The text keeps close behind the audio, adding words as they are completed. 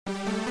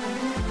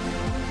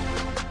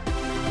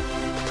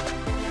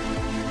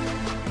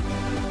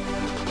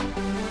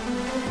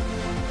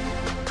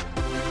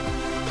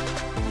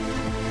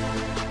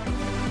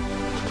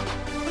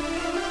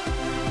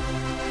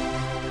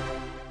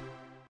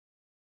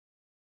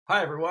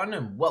Hi, everyone,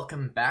 and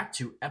welcome back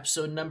to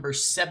episode number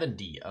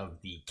 70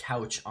 of the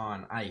Couch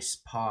on Ice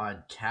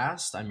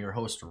podcast. I'm your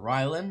host,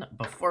 Rylan.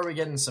 Before we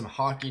get into some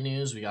hockey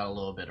news, we got a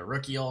little bit of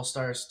rookie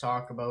all-stars to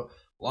talk about.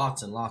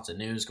 Lots and lots of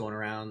news going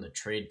around. The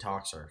trade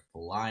talks are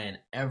flying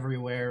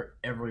everywhere,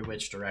 every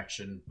which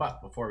direction.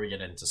 But before we get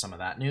into some of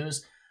that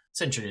news,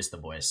 let's introduce the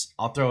boys.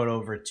 I'll throw it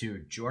over to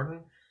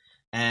Jordan.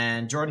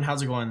 And Jordan,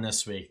 how's it going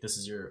this week? This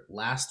is your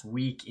last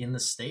week in the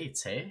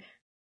States, hey?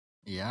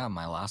 Yeah,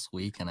 my last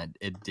week, and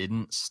it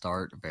didn't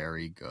start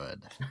very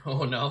good.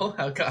 Oh no,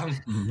 how come?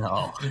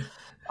 No.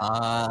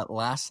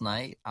 Last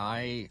night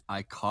I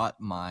caught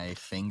my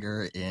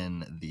finger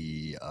in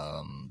the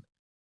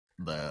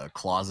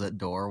closet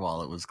door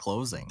while it was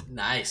closing.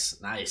 Nice.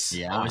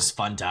 Yeah. Always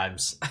fun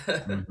times.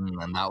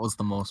 And that was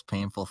the most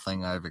painful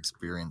thing I've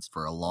experienced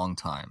for a long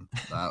time.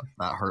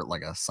 That hurt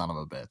like a son of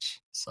a bitch.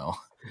 So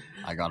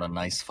I got a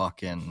nice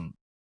fucking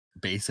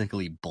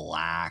basically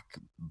black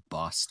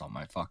bust on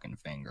my fucking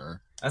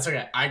finger. That's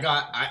okay.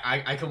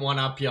 I can one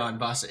up you on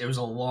bust. It was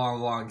a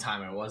long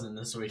time. It wasn't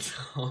this week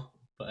though.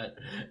 But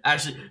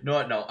actually, no,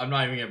 I'm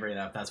not even gonna bring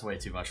that up. That's way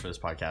too much for this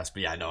podcast.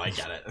 But yeah, no, I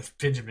get it.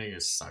 Pigeon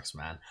fingers sucks,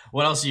 man.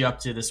 What else are you up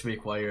to this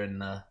week while you're in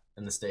the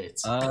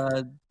States?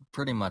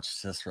 Pretty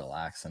much just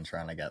relaxing,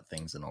 trying to get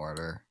things in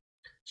order.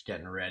 Just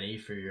getting ready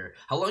for your.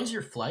 How long is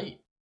your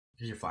flight?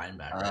 Because you're flying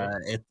back,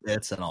 right?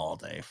 It's an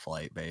all-day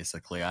flight,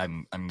 basically.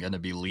 I'm gonna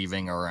be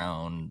leaving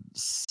around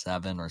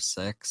 7 or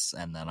 6,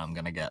 and then I'm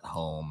gonna get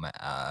home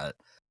at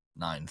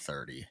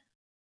 9:30.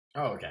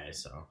 Oh, okay.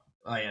 So,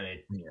 are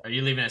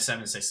you leaving at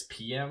 6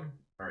 p.m.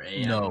 or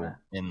a.m.? No,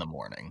 in the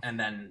morning. And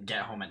then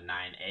get home at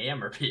 9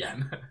 a.m. or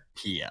p.m.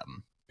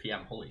 p.m.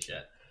 p.m. Holy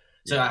shit!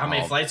 So, how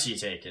many flights are you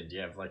taking? Do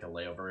you have like a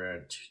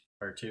layover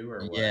or two,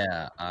 or what?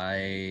 Yeah,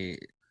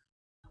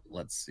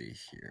 let's see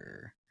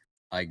here.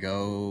 I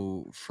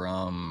go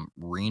from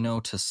Reno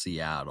to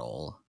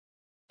Seattle,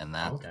 and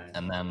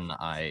then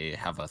I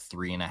have a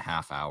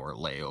 3.5 hour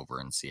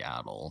layover in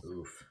Seattle.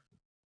 Oof.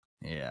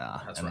 Yeah,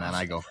 That's and rough.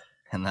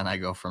 then I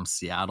go from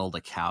Seattle to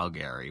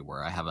Calgary,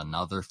 where I have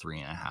another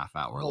 3.5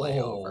 hour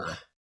layover,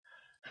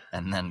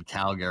 and then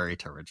Calgary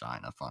to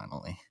Regina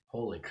finally.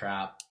 Holy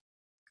crap!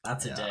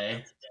 That's a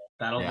day.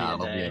 That'll be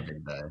a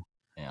big day.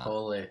 Yeah.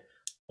 Holy.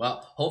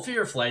 Well, hopefully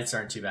your flights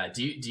aren't too bad.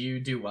 Do you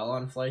do well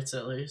on flights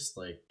at least?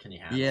 Like, can you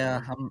handle it?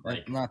 Yeah, I'm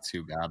not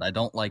too bad. I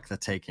don't like the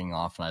taking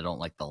off and I don't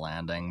like the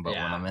landing, but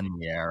when I'm in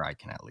the air, I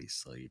can at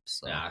least sleep.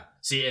 So. Yeah.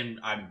 See, and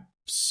I'm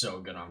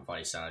so good on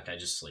flights. Like, I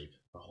just sleep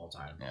the whole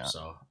time. Yeah.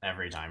 So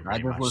every time,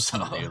 pretty much.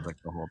 Listen to music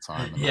the whole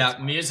time. Yeah,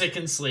 music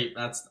and sleep.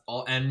 That's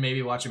all, and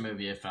maybe watch a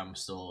movie if I'm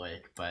still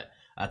awake. But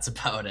that's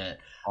about it.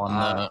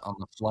 On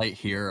the flight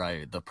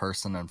here, the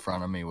person in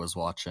front of me was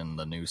watching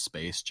the new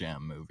Space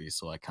Jam movie,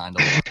 so I kind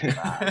of watched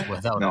that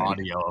without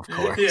audio, of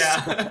course.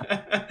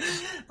 Yeah.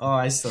 Oh,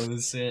 I still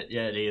didn't see it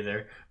yet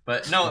either.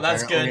 But no,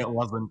 that's good. It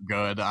wasn't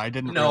good. I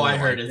didn't. No, I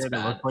heard it's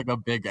bad. It looked like a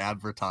big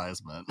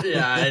advertisement.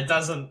 Yeah, it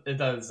doesn't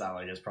sound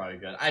like it's probably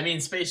good. I mean,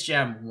 Space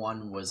Jam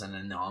 1 was an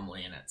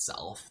anomaly in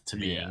itself to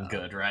being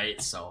good,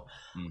 right? So,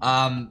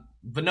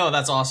 but no,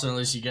 that's awesome. At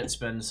least you get to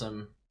spend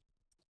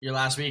your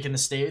last week in the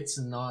States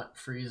and not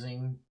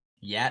freezing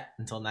yet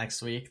until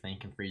next week. Then you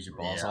can freeze your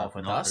balls off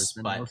with us. There's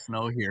been no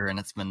snow here, and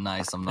it's been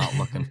nice. I'm not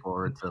looking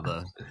forward to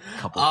the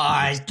couple.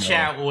 I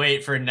can't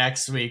wait for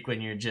next week when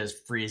you're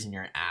just freezing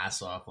your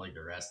ass off like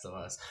the rest of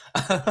us.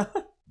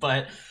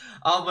 But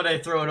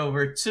I throw it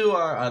over to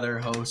our other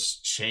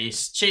host,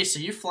 Chase. Chase, are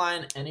you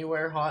flying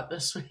anywhere hot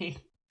this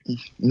week?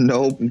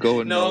 Nope,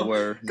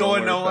 nowhere.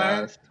 Going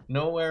nowhere? Fast.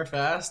 Nowhere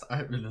fast?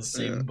 I'm in the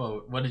same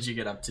boat. What did you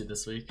get up to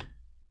this week?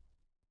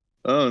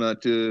 Oh,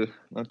 not too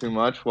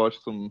much.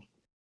 Watched some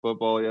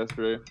football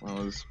yesterday.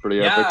 That was pretty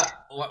epic.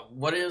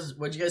 What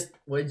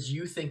did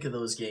you think of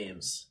those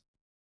games?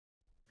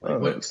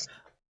 Like,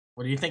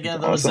 what do you think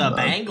of those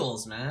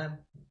Bengals, man?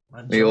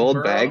 The old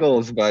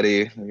Bagels,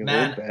 buddy.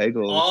 Man,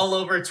 all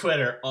over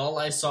Twitter, all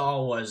I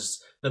saw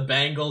was the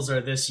Bengals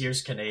are this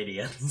year's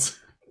Canadians.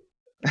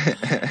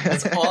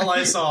 That's all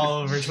I saw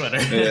all over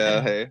Twitter.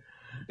 Yeah, hey,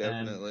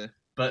 definitely.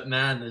 But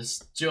man, there's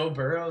Joe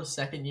Burrow,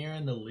 second year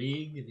in the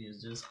league, and he's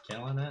just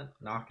killing it,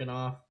 knocking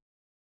off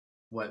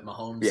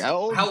Mahomes. Yeah,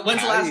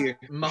 when's the last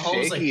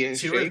Mahomes shaky, like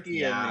 2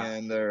 shaky in the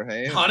end there,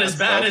 hey? Not as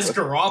bad as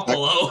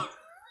Garoppolo.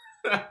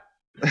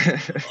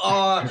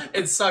 Oh,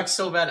 it sucks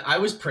so bad. I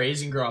was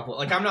praising Garoppolo.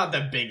 Like, I'm not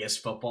the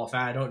biggest football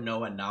fan. I don't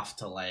know enough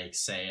to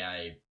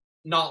to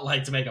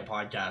make a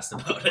podcast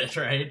about it,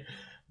 right?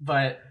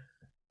 But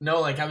no,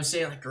 like I was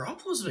saying, like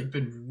Garoppolo's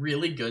been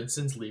really good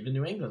since leaving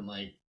New England.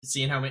 Like,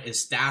 seeing how many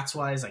stats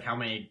wise, like how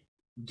many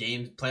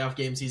playoff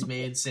games he's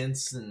made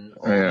since, and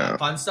all that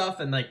fun stuff,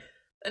 and like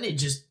then he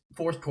just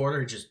fourth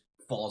quarter just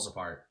falls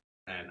apart,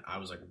 and I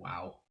was like,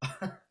 wow.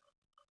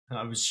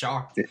 I was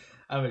shocked.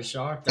 I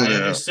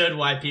understood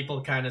why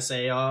people kind of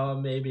say, oh,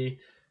 maybe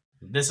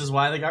this is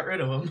why they got rid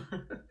of him.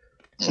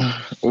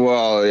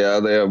 Well, yeah,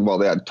 they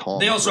had Tom.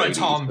 They also had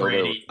Tom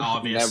Brady,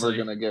 obviously. Never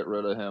gonna get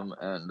rid of him,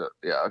 and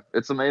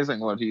it's amazing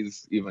what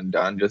he's even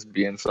done, just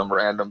being some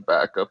random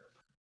backup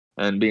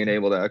and being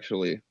able to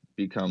actually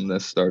become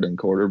this starting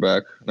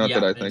quarterback. Not Yeah,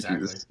 that I think exactly.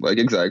 he's like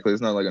exactly.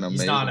 He's not like an amazing.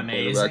 He's not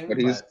quarterback,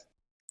 amazing, but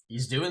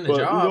he's doing the but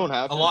you job don't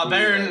have a to lot be,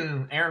 better like-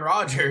 than Aaron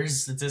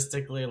Rodgers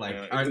statistically. Like,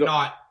 Yeah, or you don't-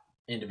 not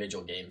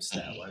individual game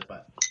stat wise,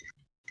 but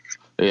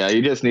Yeah,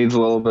 he just needs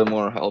a little bit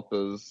more help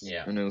as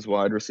Yeah. in his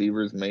wide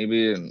receivers,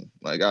 maybe. And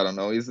like I don't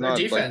know, he's Their not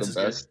like defense the is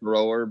good. best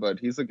thrower, but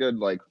he's a good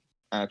like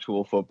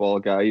actual football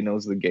guy. He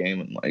knows the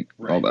game and like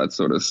all Right. that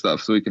sort of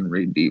stuff, so he can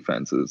read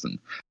defenses and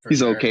for he's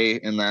sure. okay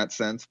in that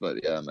sense.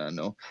 But yeah, man,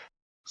 no.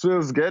 So it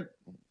was good.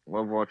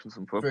 Love watching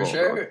some football. For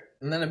sure. dog.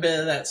 And then a bit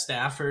of that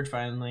Stafford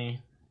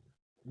finally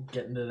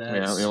getting to that.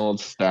 Yeah, the old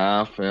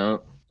staff. Yeah,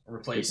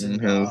 replacing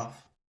getting his-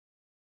 Goff.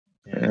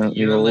 yeah, A the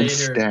year old later.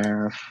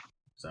 staff.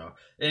 So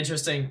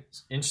interesting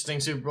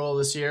Super Bowl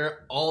this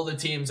year. All the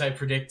teams I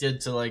predicted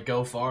to like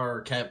go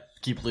far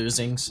keep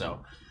losing.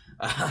 So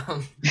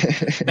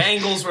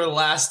Bengals were the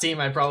last team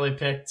I probably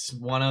picked.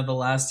 One of the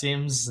last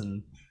teams,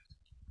 and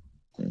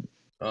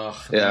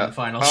Yeah. the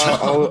final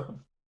show.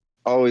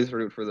 Always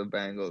root for the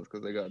Bengals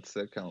because they got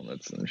sick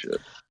helmets and shit.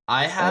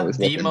 I have always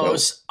the looking dope.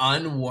 most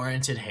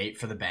unwarranted hate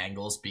for the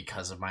Bengals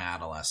because of my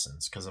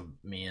adolescence, because of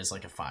me as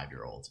like a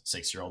 5-year-old,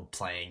 6-year-old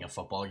playing a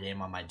football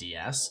game on my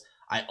DS.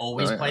 I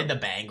always Oh, yeah. played the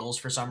Bengals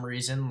for some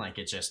reason, like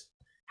it just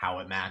how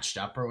it matched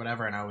up or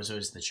whatever, and I was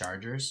always the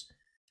Chargers.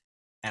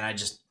 And I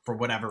just, for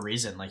whatever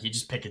reason, like you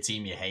just pick a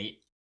team you hate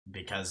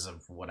because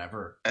of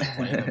whatever. You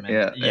play them and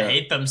Yeah, you yeah.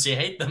 hate them, so you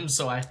hate them.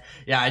 So I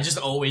just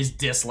always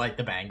disliked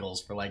the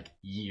Bengals for like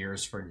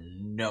years for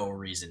no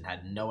reason.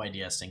 Had no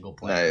idea a single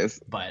player. Nice,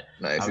 But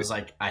nice. I was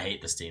like, I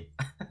hate this team.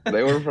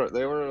 They were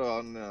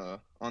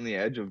on the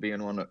edge of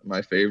being one of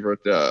my favorite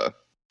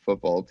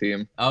football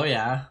team Oh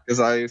yeah, because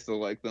I used to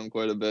like them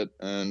quite a bit,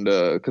 and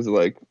because of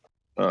like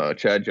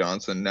Chad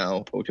Johnson,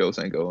 now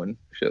Ochocinco and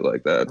shit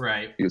like that.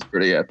 right. He was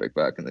pretty epic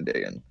back in the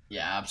day, and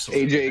Yeah,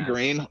 absolutely. AJ man.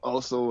 Green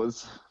also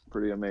was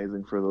pretty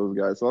amazing for those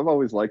guys. So I've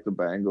always liked the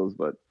Bengals,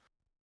 but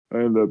I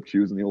ended up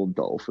choosing the old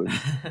Dolphins.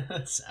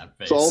 Sad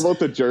face. It's all about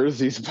the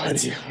jerseys,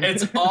 buddy.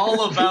 It's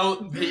all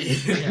about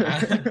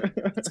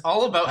it's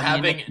all about I mean,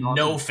 having it's not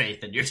no as-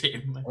 faith in your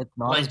team. It's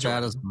not Like as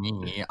bad Jordan. as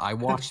me. I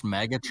watched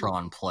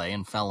Megatron play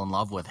and fell in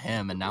love with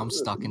him, and now I'm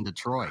stuck in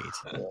Detroit.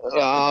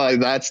 Oh,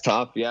 that's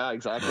tough. Yeah,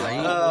 exactly. Right? I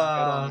almost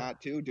bet on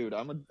that too, dude.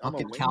 I'm a Look at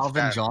Wings Calvin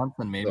fan.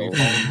 Johnson made me So-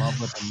 fall in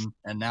love with him,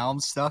 and now I'm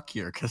stuck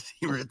here because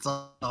he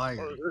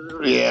retired.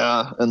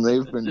 Yeah, and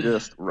they've been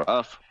just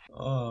rough.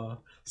 Oh,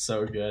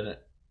 so good.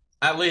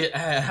 At least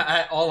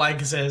all I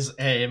can say is,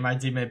 hey, my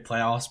team made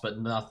playoffs, but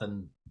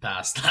nothing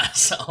past that.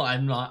 So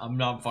I'm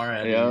not far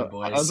ahead Yeah, of you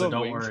boys. So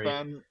don't worry.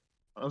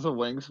 As a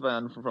Wings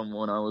fan from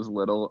when I was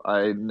little,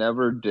 I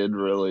never did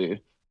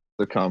really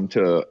succumb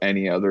to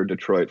any other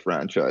Detroit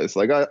franchise.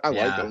 Like I like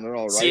Yeah. them; they're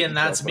all right. See, and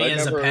that's stuff, me but I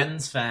as never, a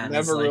Pens fan.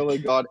 Never really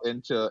got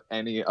into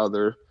any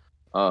other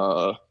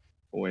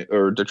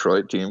or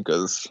Detroit team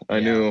because I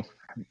Yeah. knew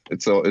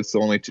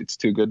it's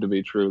too good to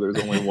be true.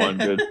 There's only one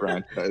good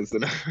franchise.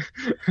 And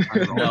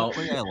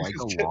Ironically, I like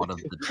a lot of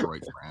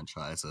Detroit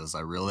franchises.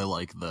 I really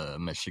like the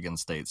Michigan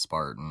State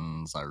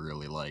Spartans. I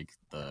really like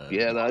the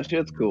yeah, that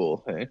shit's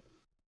cool. Hey,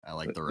 I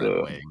like the Red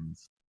Uh,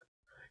 Wings.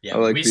 Yeah, I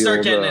like we the start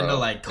old, getting into yeah,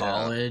 like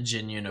college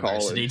and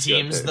university college,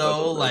 teams yeah,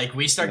 though. that's- Like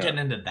we start yeah. getting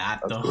into that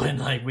That's though, cool. and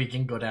like we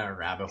can go down a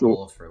rabbit It's a-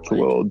 hole for it's a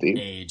little deep.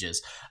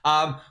 ages.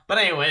 But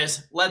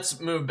anyways,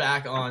 let's move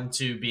back on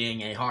to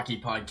being a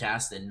hockey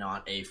podcast and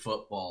not a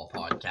football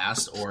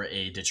podcast or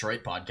a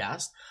Detroit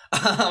podcast.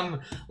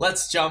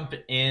 Let's jump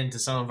into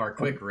some of our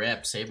quick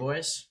rips. Hey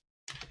boys,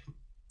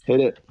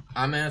 Hit it.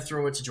 I'm gonna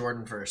throw it to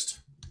Jordan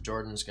first.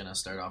 Jordan's gonna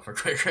start off our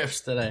quick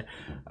rips today.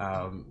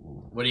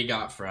 What do you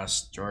got for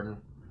us, Jordan?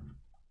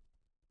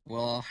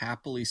 Well, I'll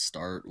happily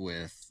start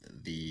with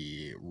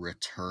the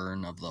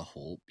return of the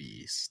Holt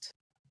Beast,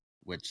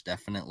 which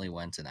definitely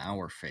went in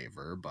our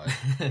favor, but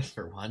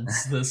For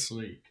once this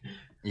week.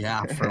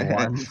 yeah, for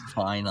one,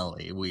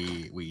 finally,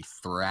 we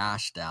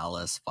thrashed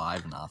Dallas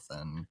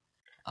 5-0.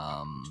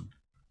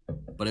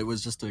 But it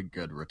was just a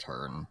good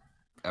return.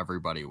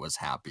 Everybody was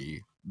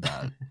happy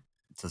that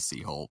to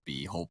see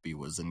Holtby. Holtby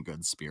was in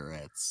good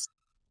spirits.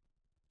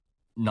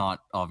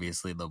 Not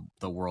obviously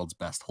the world's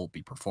best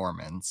Holtby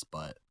performance,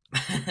 but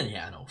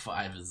Yeah, no,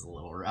 5 is a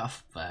little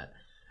rough, but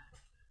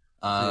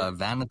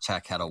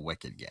Vanacek had a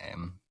wicked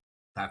game.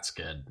 that's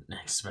good.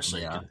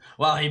 Especially, Yeah.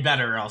 well, he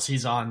better, or else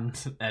he's on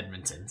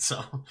Edmonton.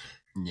 So,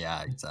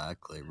 Yeah,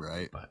 exactly,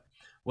 right? but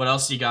what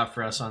else you got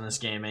for us on this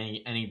game?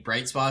 Any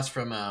bright spots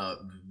from a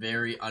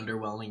very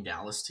underwhelming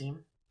Dallas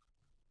team?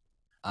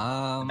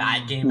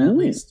 That game, at Ooh.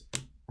 least.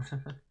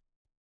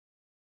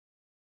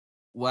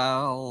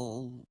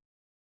 Well,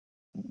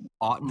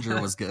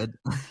 Ottinger was good.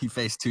 He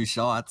faced 2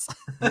 shots.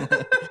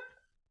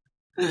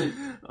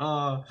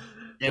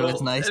 It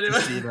was nice anyway.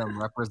 to see them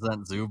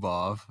represent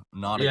Zubov.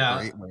 Not Yeah. a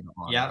great way to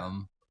honor Yeah.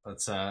 him.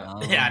 That's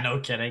Um, yeah, no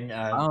kidding.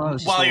 don't know,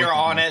 it's just While a you're wicked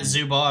on it,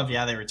 game. Zubov,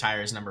 yeah, they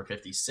retire his number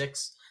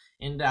 56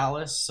 in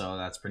Dallas, so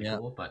that's pretty Yeah.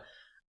 cool. But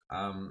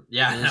It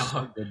yeah, was just no.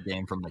 a good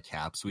game from the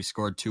Caps. We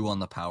scored 2 on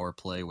the power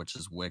play, which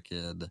is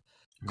wicked.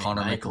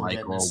 Connor getting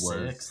McMichael his was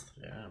 6th.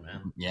 Yeah,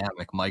 man.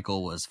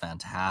 McMichael was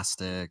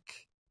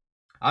fantastic.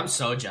 I'm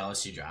so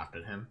jealous you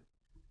drafted him.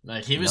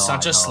 Like, he was No,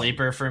 such I a know.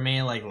 sleeper for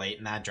me, like, late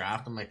in that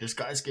draft. I'm like, this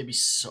guy's gonna be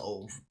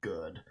so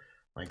good.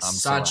 Like, I'm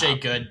such so a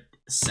happy. good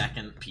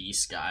second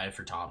piece guy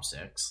for top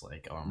 6.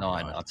 Like, oh my No,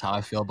 I god. know. That's how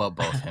I feel about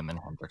both him and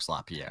Hendrix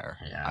Lapierre.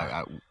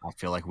 Yeah. I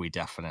feel like we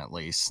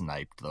definitely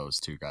sniped those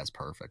two guys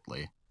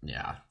perfectly.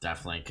 Yeah,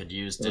 definitely could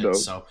used No it. doubt.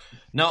 So,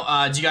 no,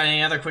 do you got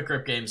any other quick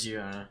rip games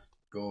you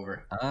go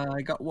over?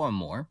 I got one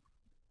more.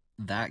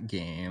 That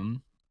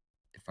game,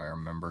 if I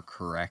remember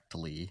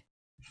correctly,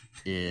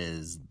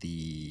 is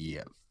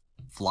the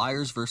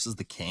Flyers versus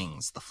the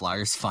Kings. The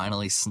Flyers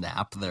finally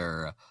snap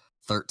their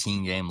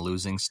 13-game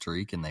losing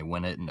streak and they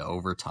win it in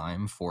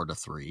overtime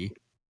 4-3.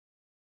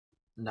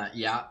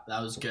 Yeah,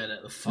 that was good.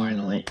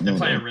 Finally, No, they're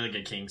playing no. a really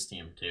good Kings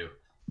team too.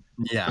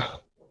 Yeah.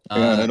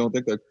 Yeah, and I don't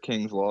think the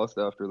Kings lost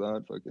after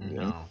that fucking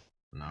game.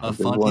 No. A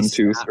They funny won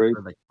 2 stat straight.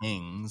 for the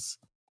Kings.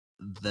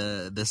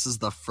 This is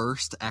the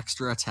first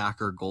extra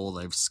attacker goal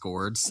they've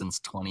scored since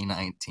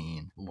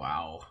 2019.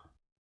 Wow,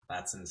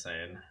 that's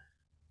insane.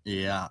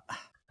 Yeah,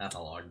 That's a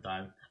long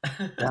time.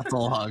 that's a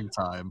long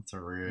time. It's a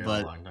real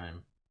But- long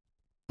time.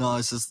 No,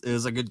 it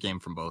was a good game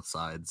from both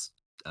sides.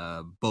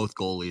 Both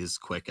goalies,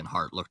 Quick and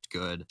Hart, looked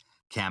good.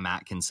 Cam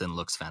Atkinson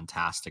looks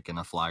fantastic in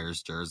a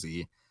Flyers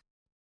jersey.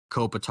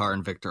 Kopitar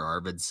and Victor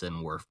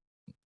Arvidsson were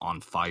on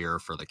fire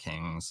for the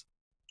Kings.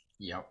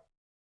 Yep.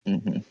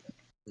 Mm-hmm.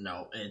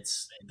 No,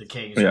 it's the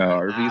Kings. Yeah,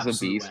 are an RV's a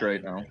absolute beast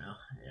right wagon now.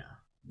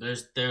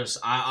 Yeah.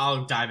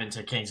 I'll dive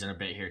into Kings in a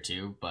bit here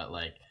too, but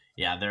like,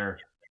 yeah, they're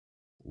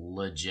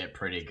legit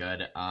pretty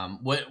good.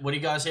 What do you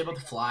guys say about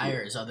the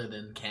Flyers other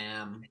than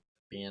Cam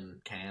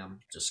being Cam,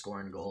 just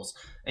scoring goals?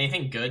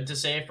 Anything good to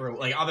say for,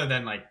 like, other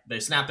than like they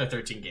snapped their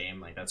 13 game,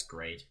 like that's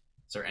great.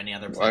 Is there any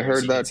other players I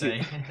heard you that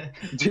can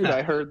say? Dude,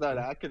 I heard that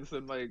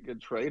Atkinson might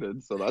get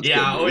traded, so that's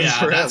yeah, good news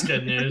for that's him.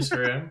 good news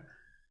for him.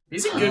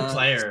 He's a good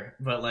player,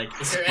 but like,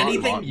 is there Scott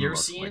anything Laughton you're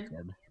looks seeing?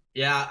 wicked.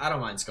 Yeah, I don't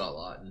mind Scott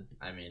Lawton.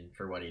 I mean,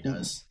 for what he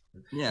does.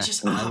 Yeah, It's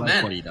just, I oh, like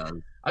man. what he does.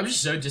 I'm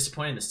just so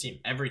disappointed in this team.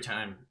 Every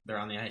time they're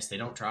on the ice, they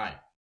don't try.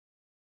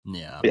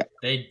 Yeah.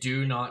 They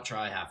do not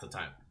try half the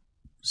time.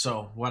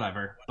 So,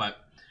 whatever. But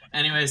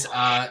anyways,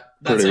 that's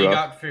Pretty all you rough.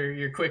 got for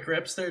your quick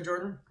rips there,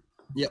 Jordan?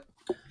 Yep.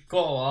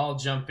 Cool. I'll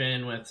jump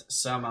in with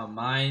some of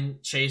mine.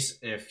 Chase,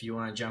 if you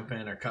want to jump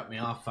in or cut me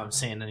off, if I'm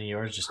saying any of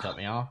yours, just cut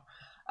me off.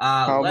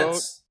 How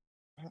Let's...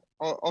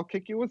 I'll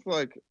kick you with,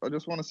 like, I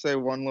just want to say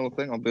one little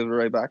thing. I'll be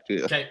right back to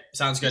you. Okay,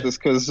 sounds good.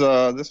 Just because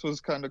this was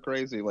kind of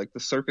crazy. Like, the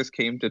circus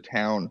came to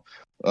town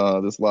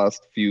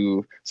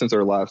since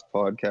our last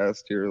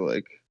podcast here.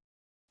 Like,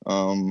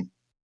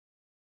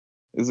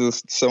 is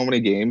this so many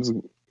games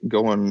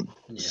going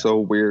Yeah. so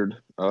weird?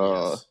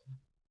 Yes.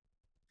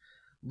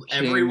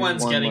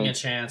 Everyone's won, getting a like-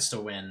 chance to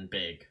win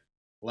big.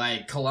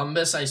 Like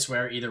Columbus, I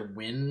swear, either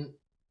win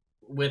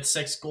with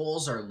 6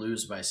 goals or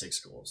lose by 6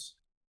 goals.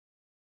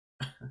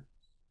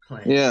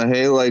 Like, Yeah,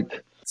 hey,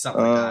 like,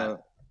 something like that. uh,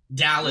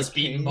 Dallas the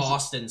beating Kings-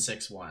 Boston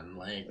 6-1.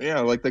 Like, yeah,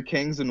 like the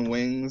Kings and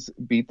Wings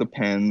beat the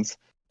Pens.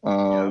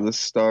 Yeah. The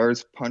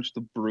Stars punched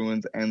the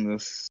Bruins, and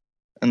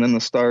then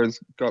the Stars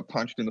got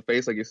punched in the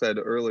face, like you said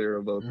earlier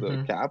about the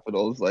Mhm.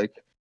 Capitals. Like,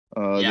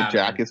 Yeah, the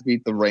Jackets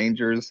beat the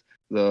Rangers,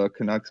 the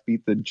Canucks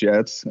beat the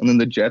Jets, and then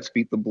the Jets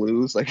beat the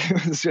Blues. Like,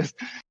 it's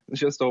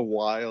just a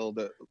wild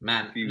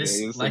man, few this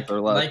days like since our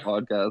last like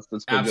podcast.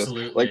 It's been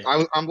absolutely. just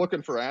like I'm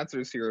looking for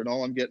answers here, and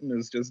all I'm getting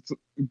is just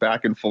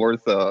back and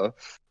forth,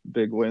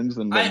 big wins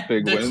and then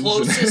big the wins. the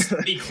closest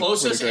Pretty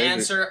crazy.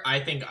 answer I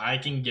think I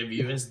can give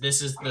you is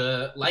this is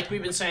the, like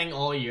we've been saying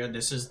all year,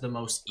 this is the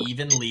most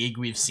even league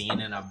we've seen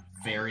in a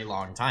very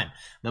long time.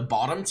 The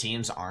bottom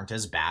teams aren't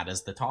as bad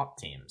as the top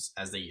teams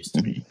as they used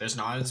to be. There's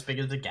not as big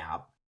of a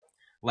gap.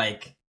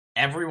 Like,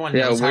 everyone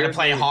Yeah, knows how to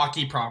play weirdly-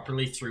 hockey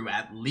properly through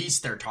at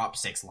least their top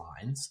 6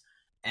 lines,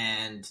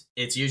 and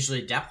it's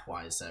usually depth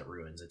wise that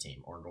ruins a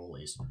team, or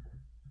goalies.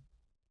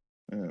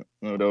 Yeah,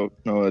 no doubt.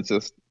 No, it's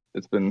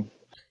been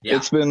Yeah.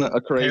 it's been a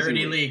crazy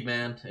Parody week. league,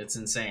 man. It's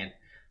insane.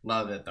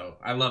 Love it, though.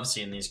 I love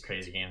seeing these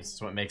crazy games.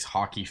 It's what makes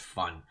hockey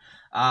fun.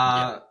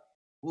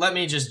 Let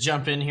me just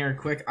jump in here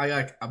quick. I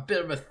got a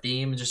bit of a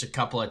theme, just a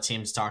couple of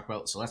teams to talk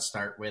about. So let's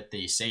start with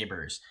the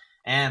Sabres.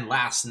 And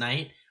last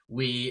night,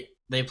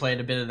 they played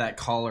a bit of that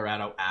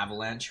Colorado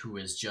Avalanche, who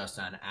is just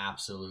an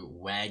absolute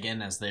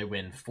wagon as they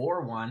win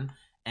 4-1.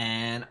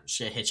 And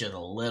should hit you with a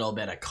little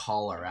bit of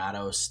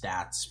Colorado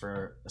stats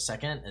for a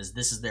second, as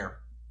this is their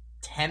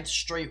 10th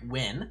straight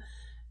win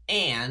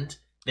and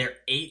their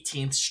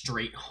 18th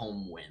straight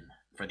home win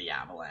for the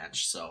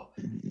Avalanche. So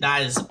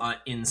that is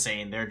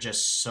insane. They're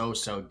just so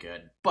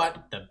good.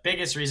 But the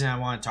biggest reason I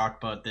want to talk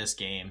about this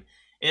game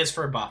is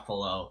for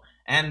Buffalo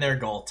and their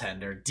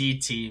goaltender,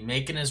 DT,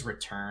 making his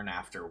return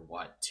after,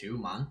 2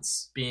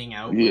 months being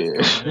out with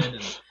COVID?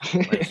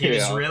 And like, he was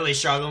Yeah. really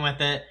struggling with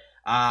it.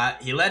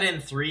 He let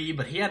in 3,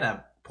 but he had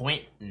a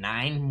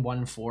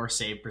 .914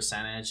 save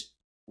percentage,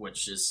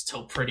 which is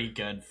still pretty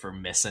good for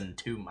missing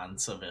 2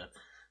 months of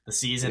the the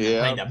season and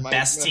playing the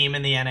best team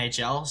in the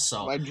NHL.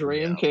 So my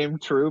dream came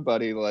true,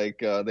 buddy. Like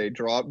they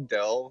dropped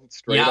Dell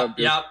straight up.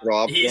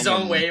 Dropped he's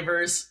on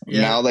waivers.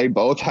 Now they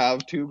both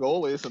have 2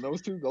 goalies, and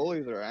those 2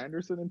 goalies are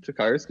Anderson and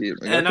Tokarski.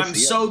 And I'm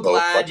so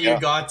glad you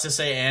got to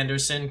say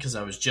Anderson, because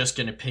I was just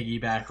going to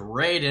piggyback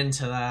right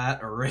into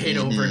that, or right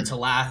over into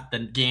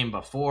the game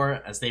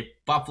before, as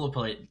Buffalo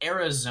played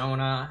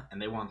Arizona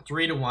and they won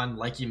 3-1.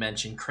 Like you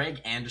mentioned,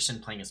 Craig Anderson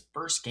playing his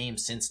first game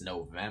since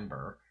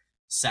November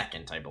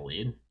 2nd, I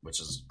believe, which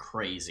is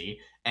crazy,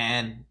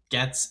 and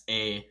gets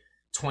a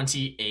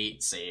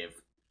 28 save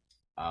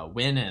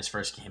win in his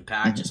first game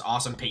back. Just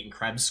awesome. Peyton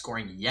Krebs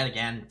scoring yet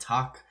again.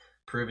 Tuck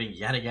proving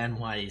yet again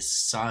why he's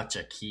such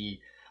a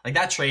key. Like,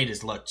 that trade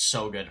has looked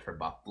so good for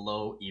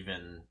Buffalo,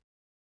 even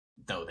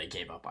though they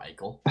gave up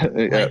Eichel.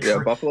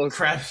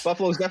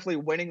 Buffalo's definitely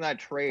winning that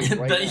trade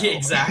right now.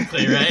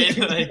 Exactly, right?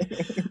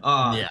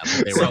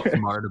 They were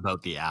smart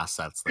about the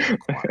assets they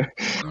acquired.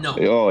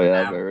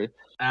 Very.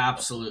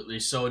 Absolutely.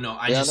 So, no,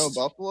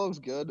 Buffalo's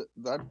good.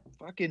 That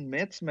fucking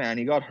Mitz, man,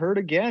 he got hurt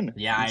again.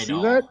 Yeah, I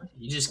know. That?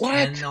 You just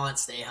cannot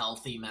stay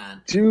healthy,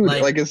 man. Dude,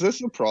 like, is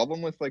this a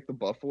problem with, like, the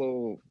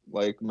Buffalo,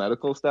 like,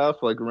 medical staff?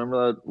 Like,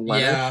 remember that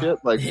Leonard shit?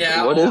 Like,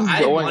 what is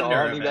going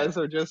on? You guys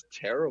are just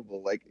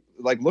terrible.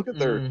 Like look at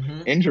their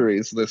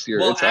injuries this year.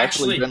 Well, it's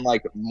actually been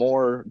like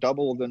more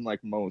double than like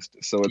most.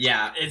 So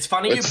it's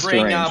funny you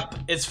bring up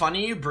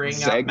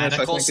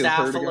medical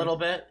staff a little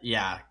bit.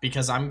 Yeah,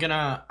 because I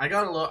got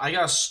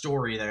a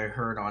story that I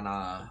heard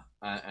on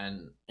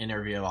an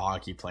interview of a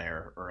hockey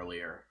player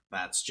earlier.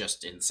 That's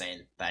just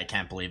insane. I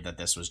can't believe that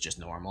this was just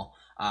normal.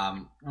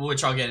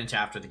 Which I'll get into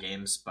after the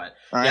games. But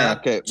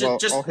okay.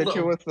 I'll hit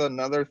you with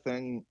another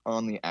thing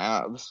on the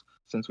Avs,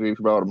 since we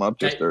brought them up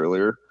just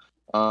earlier.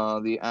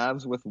 The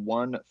Avs with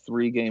 1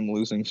 3-game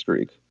losing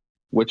streak,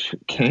 which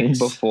came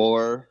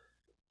before,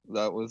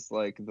 that was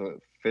like the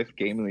 5th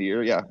game of the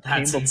year. Yeah,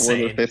 that's came before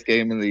insane. the 5th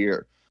game of the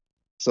year.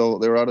 So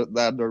they were out of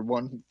that. Their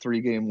 1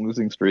 3-game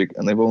losing streak,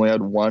 and they've only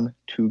had 1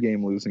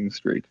 2-game losing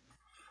streak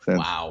since.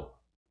 Wow.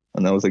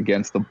 And that was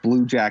against the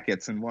Blue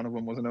Jackets, and one of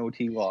them was an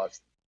OT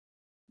loss.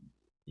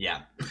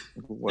 Yeah,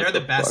 they're the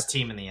best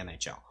team in the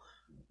NHL.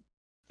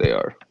 They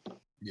are.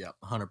 Yeah,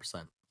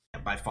 100%.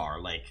 By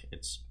far, like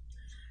it's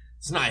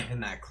not even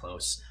that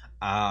close.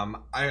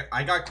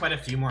 I got quite a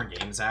few more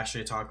games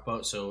actually to talk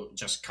about, so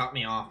just cut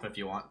me off if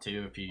you want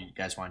to, if you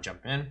guys want to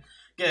jump in.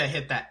 Gonna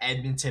hit that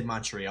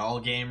Edmonton-Montreal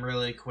game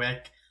really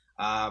quick.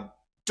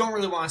 Don't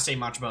really want to say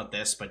much about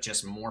this, but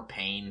just more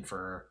pain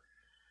for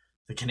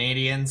the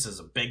Canadians as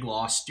a big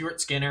loss. Stuart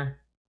Skinner,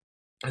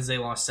 as they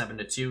lost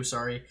 7-2,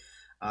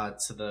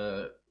 to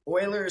the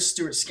Oilers.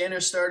 Stuart Skinner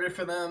started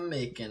for them,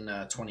 making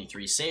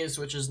 23 saves,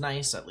 which is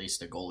nice. At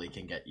least a goalie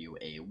can get you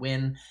a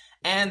win.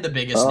 And the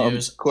biggest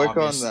news, quick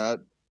on that,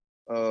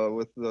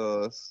 with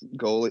the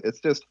goalie, it's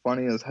just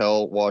funny as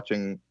hell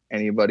watching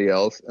anybody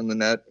else in the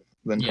net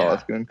than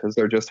Koskinen, because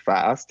they're just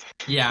fast.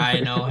 Yeah, I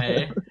know.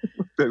 Hey,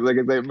 like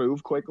if they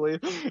move quickly,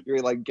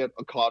 you're like get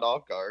caught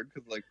off guard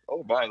because like,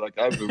 oh my, like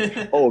I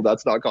moved. Oh,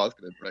 that's not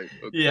Koskinen, right?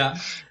 Okay. Yeah,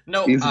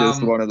 no, he's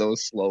just one of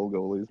those slow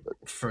goalies. But.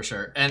 For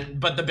sure.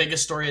 But the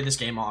biggest story of this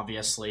game,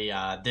 obviously,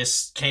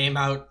 this came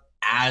out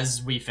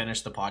as we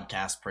finished the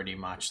podcast, pretty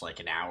much like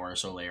an hour or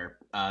so later.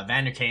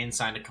 Vander Kane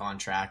signed a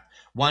contract,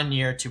 1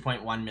 year,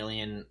 $2.1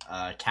 million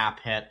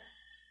cap hit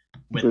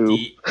with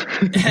the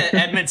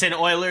Edmonton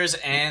Oilers,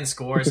 and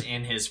scores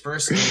in his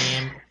first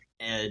game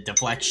a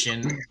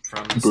deflection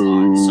from the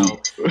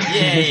slot. So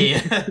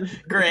yay,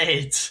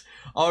 great,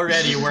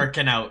 already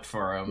working out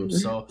for him.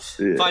 So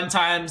fun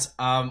times.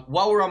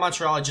 While we're on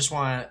Montreal, I just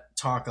want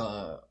to talk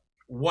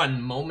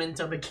one moment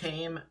of a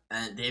game,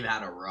 and they've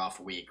had a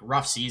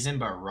rough season,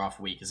 but a rough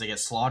week as they get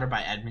slaughtered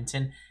by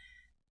Edmonton.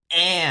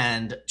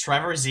 And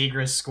Trevor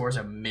Zegras scores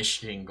a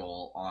Michigan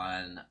goal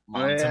on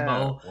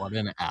Montembeault. What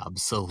an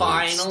absolute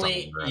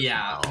finally,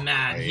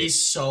 man,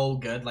 he's so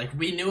good. Like,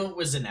 we knew it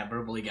was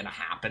inevitably going to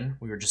happen.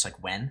 We were just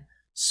like, when?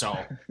 So,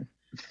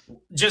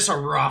 just a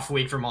rough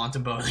week for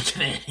Montembeault, the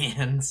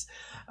Canadians.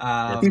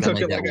 It's going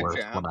to get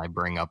worse when I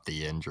bring up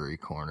the injury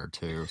corner,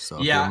 too. So,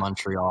 if you're a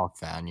Montreal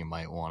fan, you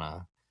might want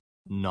to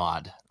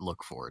not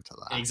look forward to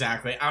that.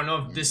 Exactly. I don't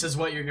know if this is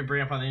what you're gonna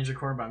bring up on the injury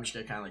corner, but I'm just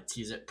gonna kind of like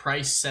tease it.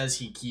 Price says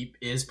he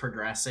is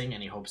progressing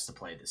and he hopes to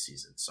play this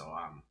season. So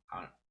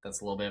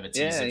that's a little bit of a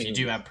tease if you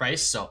do have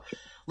Price. So a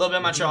little bit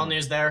of Montreal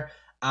news there.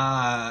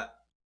 I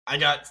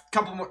got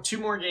three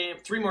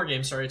more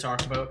games to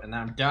talk about, and then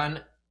I'm done.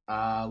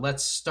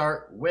 Let's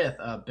start with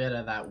a bit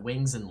of that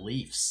Wings and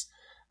Leafs.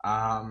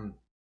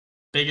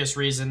 Biggest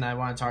reason I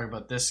want to talk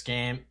about this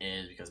game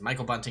is because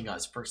Michael Bunting got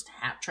his first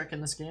hat trick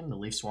in this game. The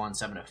Leafs won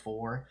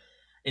 7-4.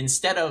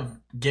 Instead of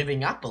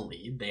giving up a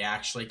lead, they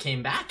actually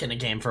came back in a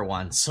game for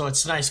once. So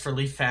it's nice for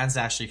Leaf fans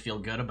to actually feel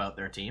good about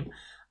their team.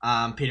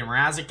 Peter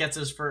Mrazek gets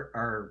his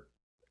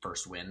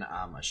first win.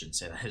 I shouldn't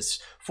say that,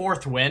 his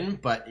 4th win,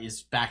 but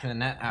he's back in the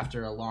net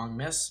after a long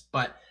miss.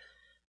 But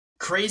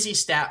crazy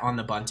stat on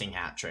the Bunting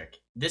hat trick.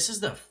 This is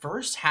the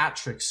first hat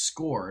trick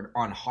scored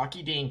on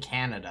Hockey Day in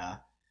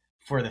Canada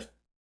for the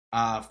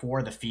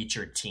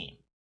featured team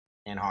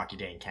in Hockey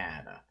Day in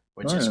Canada.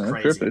 which is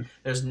crazy.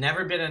 There's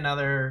never been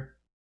another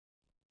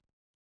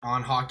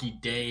on Hockey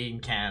Day in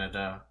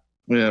Canada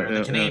where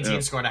the Canadian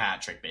team scored a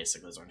hat trick,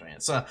 basically, is what I'm saying.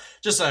 So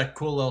just a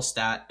cool little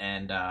stat.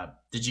 And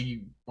did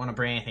you want to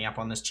bring anything up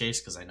on this, Chase?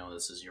 Because I know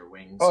this is your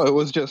Wings. Oh, it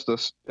was just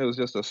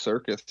a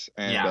circus,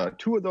 and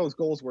 2 of those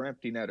goals were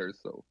empty netters.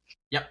 So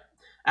yep,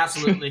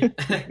 absolutely.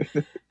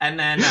 And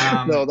then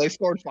no, they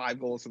scored 5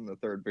 goals in the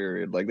third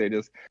period. Like they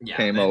just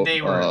came out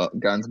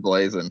guns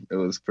blazing. It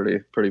was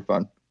pretty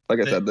fun. Like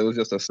I said, there was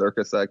just a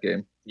circus that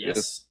game.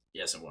 Yes,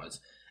 it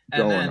was.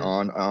 Going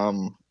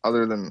on.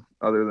 Other than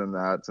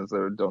that, since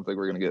I don't think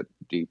we're gonna get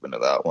deep into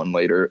that one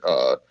later.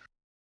 Our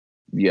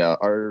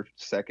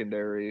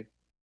secondary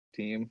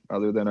team,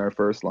 other than our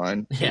first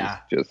line, is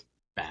just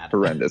bad,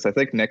 horrendous. I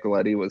think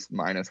Nicoletti was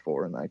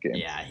 -4 in that game.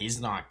 Yeah,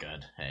 he's not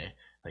good. Hey,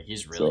 like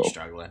he's really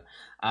struggling.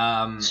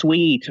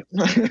 Sweet.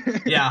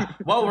 Yeah.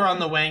 While we're on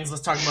the Wings,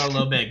 let's talk about a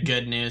little bit of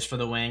good news for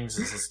the Wings.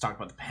 Let's talk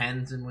about the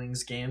Pens and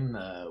Wings game.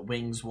 The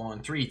Wings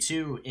won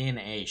 3-2 in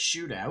a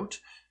shootout.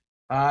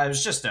 It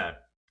was just a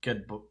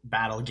good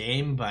battle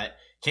game, but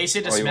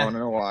Casey DeSmith. You want to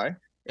know why?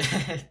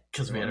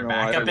 Because we had our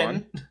backup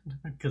in.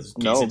 because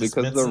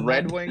the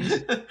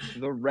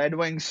Red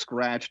Wings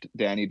scratched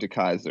Danny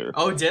DeKeyser.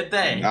 Oh, did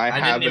they? I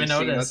didn't even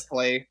notice. Seen us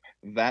play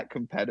that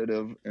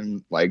competitive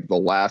in like the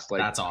last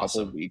couple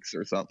awesome. Weeks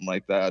or something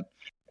like that.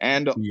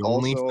 And the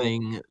only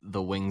thing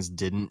the Wings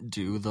didn't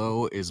do,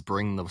 though, is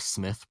bring the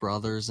Smith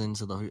brothers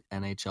into the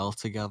NHL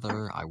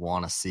together. I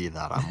want to see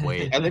that. I'm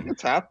waiting. I think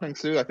it's happening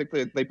soon. I think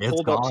they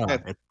pulled up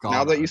Smith.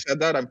 Now that you said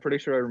that, I'm pretty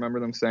sure I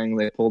remember them saying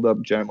they pulled up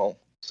Gemmell.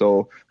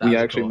 So we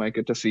actually might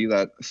get to see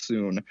that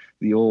soon.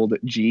 The old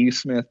G.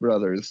 Smith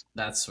brothers.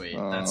 That's sweet.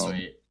 That's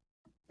sweet.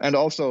 And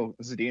also,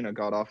 Zadina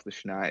got off the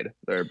Schneid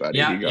there, buddy.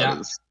 Yeah, he got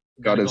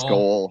his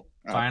goal.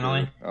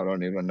 Finally. I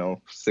don't even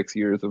know, 6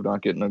 years of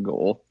not getting a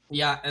goal.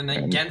 Yeah, and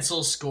then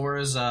Gensel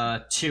scores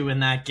 2 in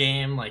that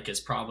game, like his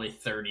probably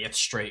 30th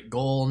straight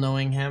goal,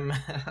 knowing him.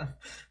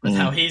 With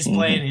how he's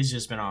playing, he's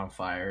just been on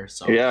fire.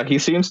 So yeah, he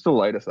seems to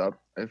light us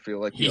up. I feel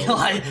like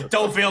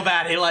don't feel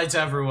bad. He lights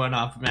everyone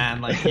up,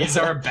 man. Like he's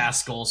our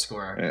best goal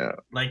scorer. Yeah,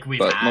 like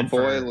we've had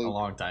for a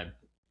long time.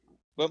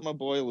 But my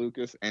boy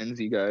Lucas ends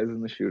you guys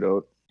in the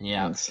shootout.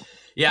 Yeah, nice.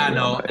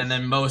 And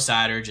then Mo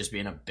Sider just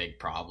being a big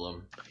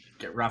problem.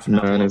 Get roughing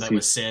up a little bit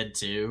with Sid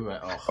too.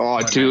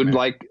 Dude,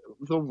 like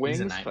the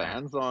Wings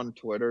fans on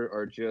Twitter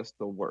are just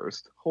the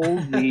worst.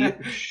 Holy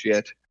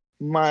shit.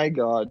 My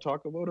God,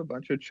 talk about a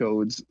bunch of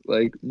chodes.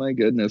 Like, my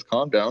goodness,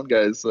 calm down,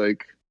 guys.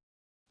 Like,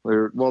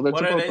 they're about the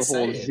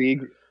whole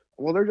Zegras.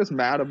 Well, they're just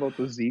mad about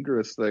the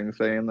Zegras thing,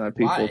 saying that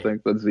people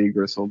think that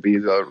Zegras will be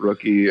the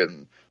rookie,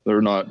 and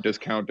they're not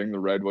discounting the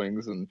Red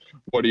Wings. And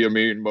what do you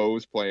mean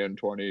Mo's playing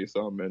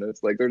 20-some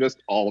minutes? Like, they're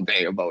just all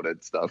day about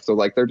it stuff. So,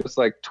 like, they're just,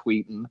 like,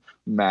 tweeting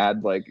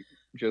mad, like,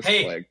 just,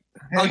 like...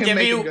 I'll give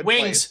you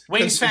Wings.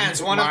 Wings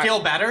fans, want to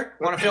feel better?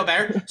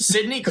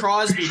 Sidney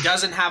Crosby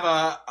doesn't have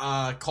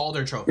a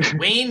Calder trophy.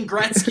 Wayne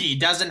Gretzky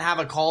doesn't have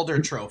a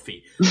Calder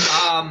trophy.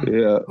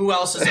 Who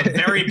else is a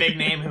very big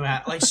name who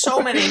had, like,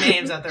 so many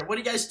names out there? What are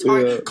you guys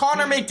talking?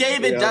 Connor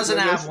McDavid doesn't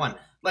have one.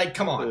 Like,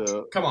 come on.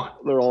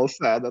 They're all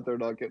sad that they're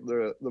not getting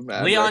the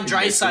man. Leon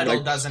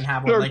Draisaitl doesn't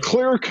have one. They're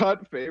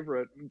clear-cut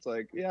favorite. It's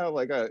like,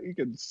 you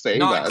could say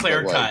not that. Not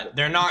clear-cut. Like,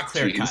 they're not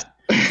clear-cut.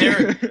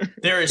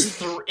 There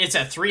is it's a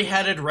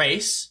 3-headed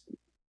race,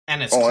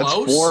 and it's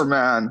close. It's 4,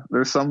 man.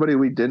 There's somebody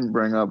we didn't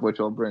bring up, which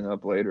I'll bring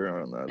up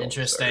later on that.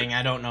 Interesting.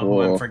 I don't know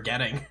who I'm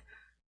forgetting.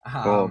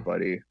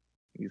 Buddy.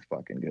 He's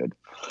fucking good.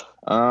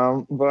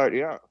 But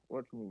yeah,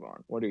 let's move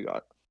on. What do you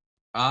got?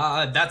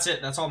 That's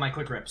it. That's all my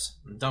quick rips.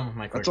 I'm done with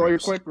my quick rips. That's all your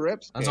quick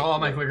rips? That's all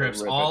my quick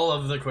rips. All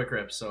of the quick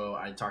rips. So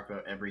I talked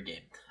about every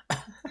game.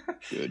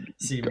 Good.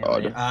 See me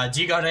later.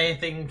 Do you got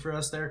anything for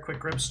us there,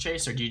 quick rips,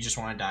 Chase, or do you just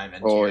want to dive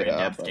into your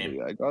in-depth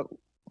game?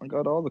 I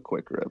got all the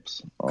quick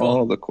rips. Cool.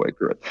 All the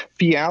quick rips.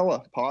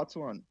 Fiala pots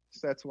one,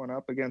 sets one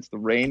up against the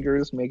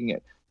Rangers, making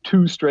it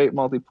 2 straight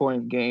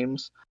multi-point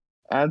games.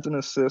 Adds an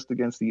assist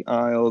against the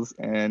Isles,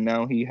 and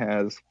now he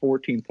has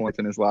 14 points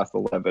in his last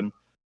 11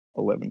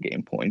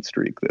 game point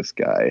streak, this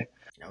guy.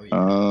 Oh,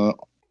 yeah.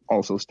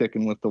 Also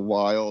sticking with the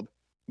Wild,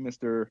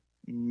 Mr.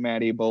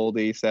 Matty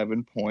Boldy,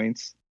 7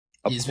 points.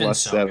 He's been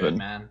so 7 good,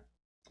 man.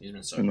 He's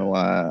been so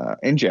good.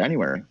 In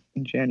January.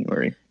 8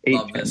 January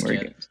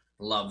games.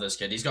 Love this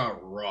kid. He's got a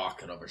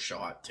rocket of a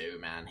shot too,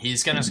 man.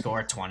 He's gonna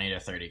score 20 to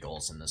 30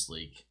 goals in this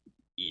league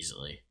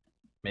easily.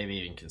 Maybe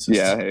even consistent.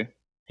 Yeah, hey.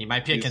 He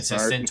might be a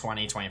consistent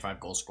 20, 25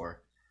 goal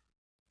scorer.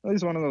 Well,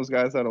 he's one of those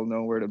guys that'll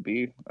know where to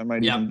be. I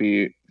might even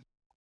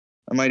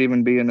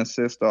be an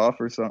assist off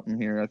or something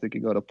here. I think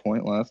he got a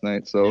point last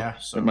night, so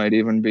it might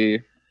even be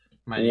a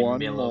little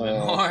bit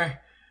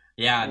more.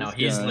 Yeah, no,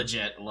 he's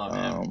legit. Love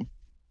him.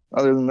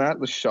 Other than that,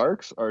 the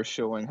Sharks are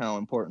showing how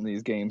important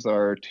these games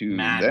are to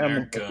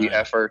them. The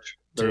effort,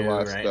 their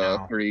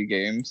last 3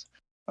 games.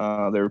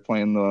 They were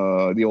playing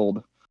the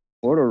old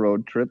Florida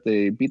road trip.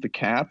 They beat the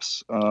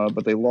Caps,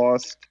 but they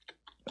lost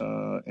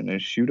in a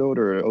shootout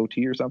or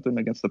OT or something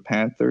against the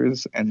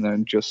Panthers, and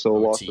then just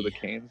lost to the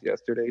Canes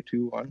yesterday,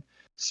 2-1.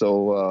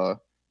 So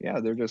yeah,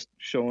 they're just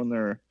showing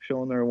their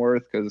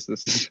worth because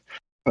this is.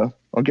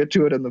 I'll get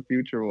to it in the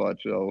future.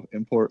 Watch how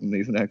important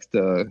these next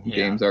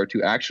games are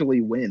to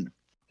actually win,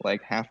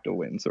 like have to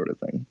win, sort of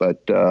thing.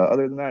 But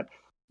other than that,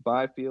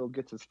 Byfield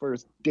gets his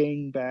first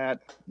dingbat.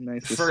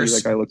 Nice to see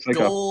that guy looks like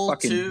a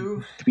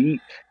fucking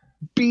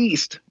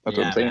beast. That's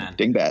what I'm saying. Man.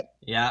 Dingbat.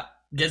 Yeah.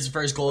 Gets his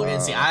first goal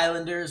against the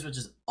Islanders, which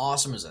is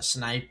awesome as a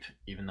snipe,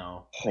 even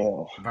though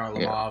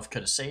Varlamov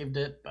could have saved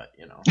it, but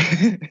you know.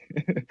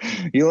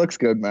 He looks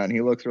good, man. He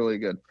looks really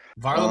good.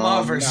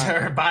 Varlamov or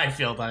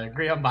Byfield. I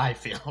agree on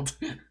Byfield.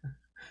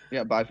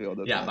 Yeah, Byfield.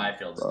 Yeah,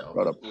 Byfield's dope.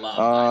 Love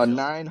Byfield.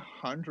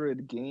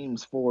 900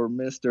 games for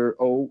Mr.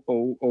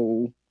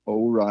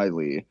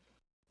 O'Reilly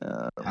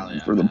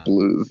for the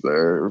Blues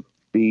there.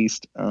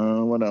 Beast.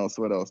 What else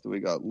do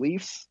we got?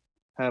 Leafs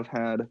have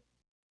had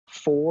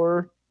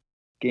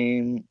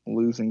 4-game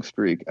losing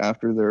streak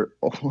after they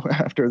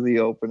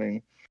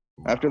opened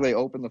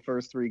the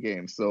first 3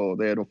 games. So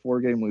they had a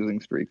 4-game losing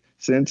streak.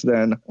 Since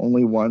then,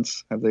 only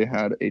once have they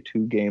had a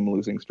 2-game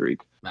losing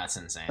streak. That's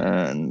insane.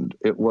 And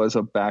it was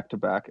a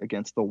back-to-back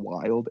against the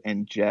Wild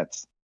and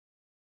Jets.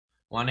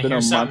 Want to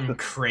hear something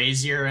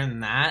crazier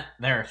than that?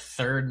 They're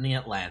 3rd in the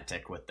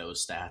Atlantic with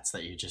those stats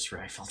that you just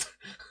rifled.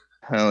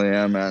 Hell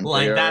yeah, man.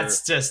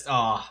 That's just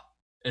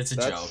it's a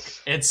joke.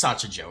 It's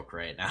such a joke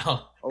right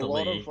now. A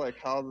lot of like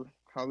how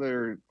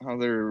they're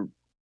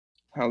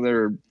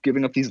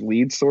giving up these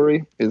leads,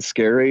 is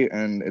scary,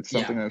 and it's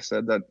something I've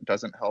said that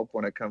doesn't help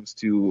when it comes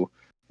to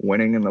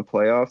winning in the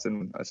playoffs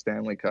and a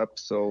Stanley Cup.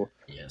 So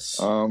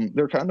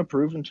they're kind of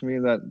proving to me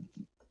that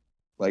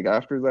like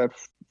after that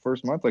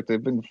first month, like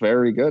they've been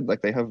very good.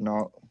 Like they have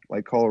not,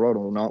 like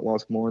Colorado, not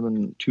lost more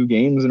than 2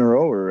 games in a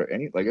row or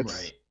any. Like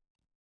it's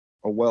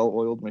a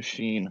well-oiled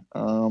machine.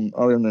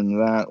 Other than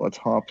that, let's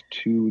hop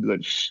to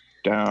the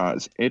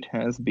Stars. It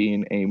has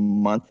been a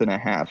month and a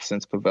half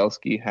since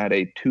Pavelski had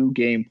a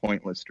 2-game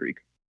pointless streak,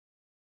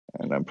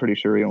 and I'm pretty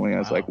sure he only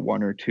has like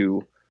 1 or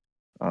 2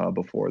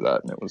 before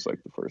that, and it was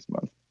like the first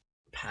month.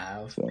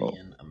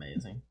 Being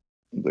amazing.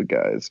 The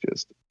guy's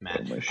just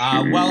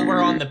well,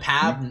 we're on the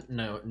Pav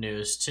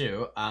news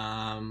too.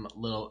 I got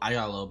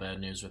a little bit of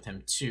news with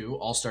him too.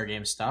 All-Star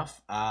Game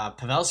stuff.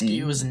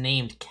 Pavelski was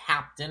named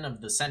captain of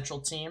the Central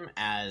team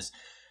as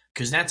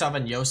Kuznetsov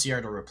and Yossi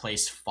are to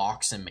replace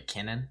Fox and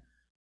McKinnon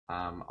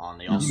on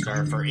the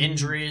All-Star for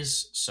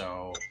injuries.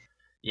 So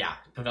yeah,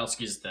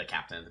 Pavelski's the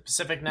captain of the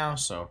Pacific now.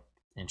 So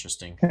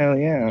interesting. Hell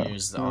yeah.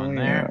 News on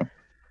there.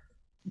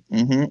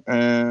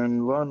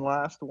 And one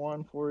last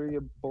one for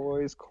you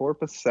boys.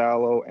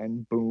 Korpisalo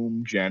and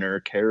Boom Jenner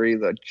carry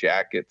the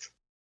Jackets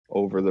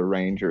over the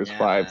Rangers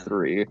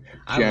 5-3.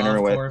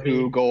 Jenner with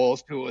 2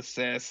 goals, 2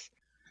 assists.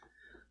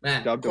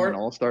 Man, dubbed him an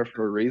all-star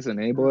for a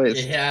reason, eh,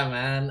 boys? Yeah,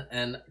 man.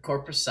 And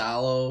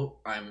Korpisalo,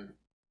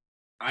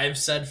 I've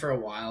said for a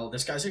while,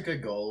 this guy's a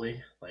good goalie.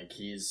 Like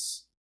I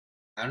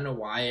don't know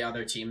why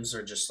other teams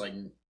are just like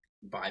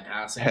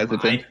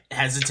bypassing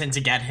hesitant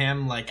to get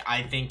him. Like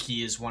I think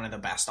he is one of the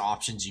best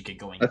options you could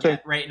go and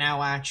get right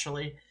now,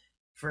 actually.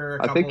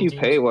 I think you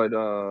pay what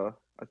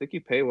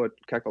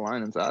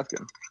Kekalainen's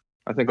asking.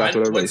 I think that's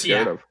what everybody's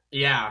scared of.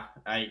 Yeah,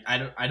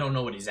 I don't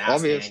know what he's asking.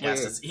 Obviously, I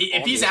guess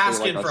if he's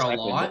asking like for a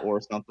lot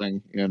or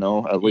something,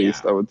 at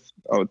least I would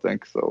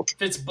think so.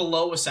 If it's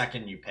below a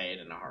second, you pay it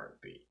in a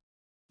heartbeat.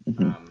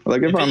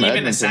 Like if I'm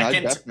Edmonton, a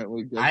second,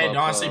 I'd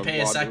honestly pay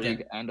a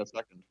second and a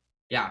second.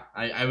 Yeah,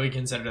 I would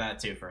consider that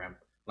too for him.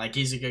 Like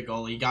he's a good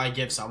goalie. You gotta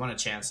give someone a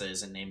chance that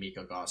isn't named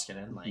Mikko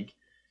Koskinen. Like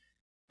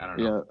I don't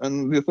know. Yeah,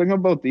 and the thing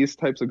about these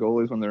types of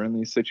goalies when they're in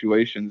these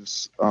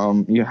situations,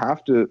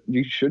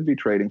 you should be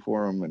trading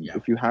for them. And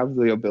if you have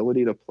the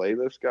ability to play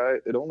this guy,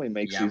 it only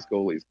makes these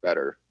goalies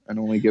better and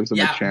only gives them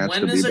a chance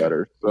to be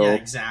better. So yeah,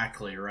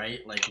 exactly, right?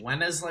 Like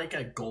when is like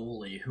a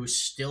goalie who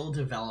still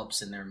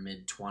develops in their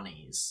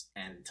mid-20s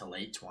and to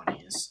late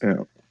 20s?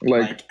 Yeah,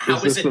 like how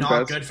is it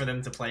not good for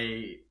them to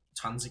play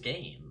tons of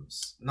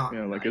games?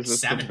 Is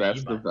this the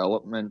best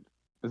development?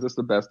 Is this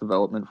the best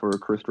development for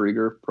Chris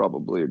Driedger?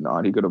 Probably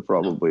not. He could have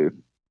probably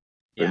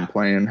been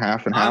playing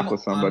half and half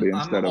with somebody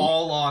instead of. I'm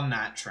all on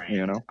that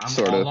train. I'm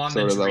sort all on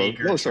the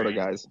Driedger those sort of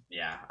guys.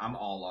 Yeah, I'm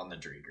all on the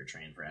Driedger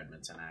train for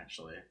Edmonton.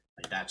 Actually,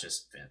 like that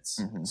just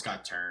fits. He's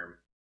got term.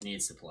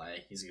 Needs to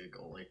play. He's a good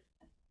goalie.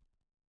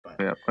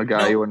 But a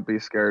guy you wouldn't be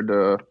scared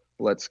to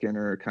let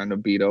Skinner kind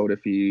of beat out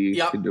if he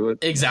could do it.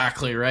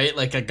 Exactly, right?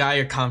 Like a guy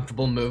you're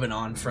comfortable moving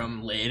on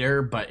from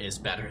later, but is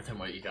better than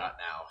what you got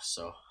now.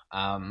 So,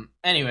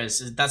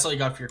 anyways, that's all you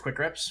got for your quick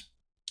rips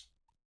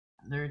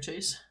there,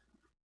 Chase?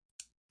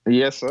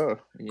 Yes, sir.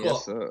 Cool.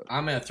 Yes, sir.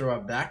 I'm going to throw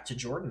it back to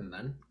Jordan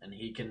then, and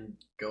he can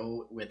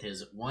go with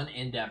his one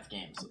in-depth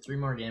game. So 3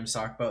 more games to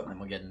talk about, and then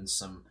we'll get into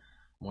some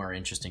more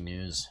interesting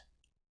news.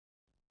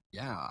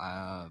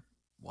 Yeah,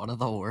 one of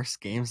the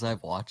worst games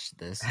I've watched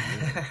this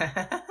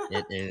year.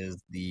 It is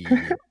the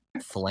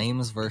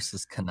Flames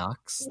versus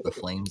Canucks. The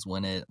Flames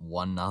win it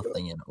 1-0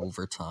 in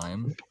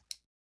overtime.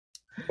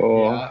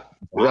 Oh,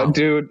 Wow. yeah,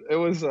 dude, it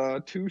was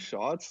 2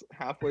 shots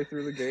halfway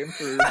through the game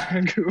for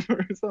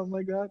Vancouver or something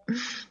like that.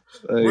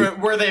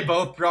 Were they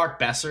both Brock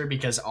Besser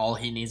because all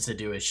he needs to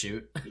do is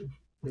shoot?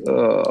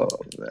 Oh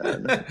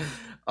man.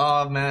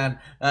 Oh man,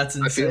 that's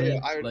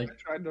insane. I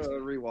tried to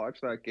rewatch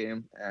that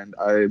game and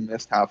I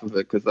missed half of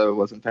it because I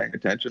wasn't paying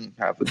attention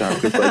half the time.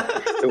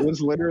 Because it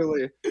was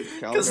literally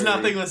because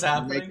nothing was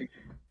happening.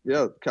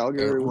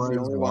 Calgary was the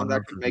only one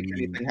that could make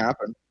anything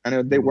happen,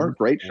 and they weren't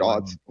great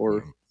shots.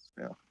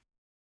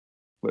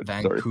 But,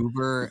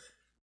 Vancouver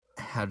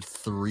had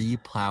 3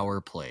 power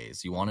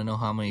plays. You want to know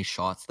how many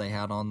shots they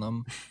had on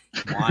them?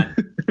 None.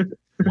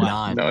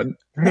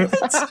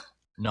 What?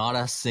 Not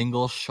a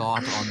single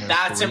shot on their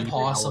That's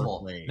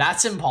impossible.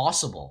 That's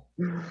impossible.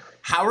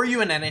 How are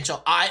you an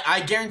NHL?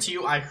 I guarantee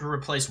you I could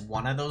replace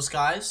one of those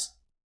guys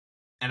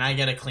and I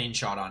get a clean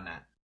shot on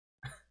that.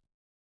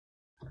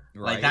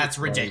 Right? Like, that's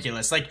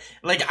ridiculous. Like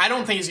I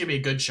don't think it's going to be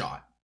a good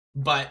shot,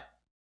 but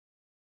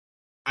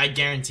I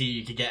guarantee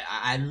you could get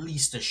at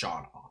least a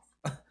shot off.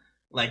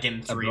 Like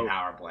in 3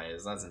 power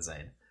plays. That's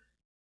insane.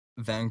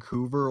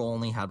 Vancouver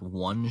only had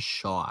 1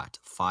 shot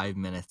 5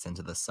 minutes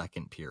into the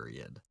second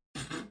period.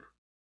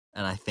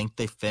 And I think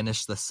they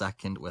finished the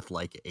second with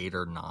like 8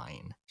 or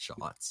 9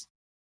 shots.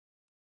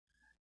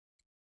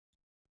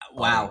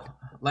 Wow.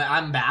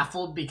 I'm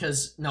baffled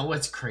because,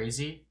 what's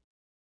crazy?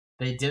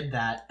 They did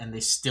that and they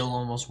still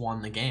almost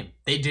won the game.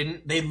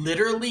 They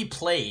literally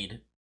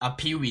played a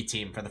Pee Wee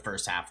team for the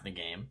first half of the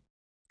game.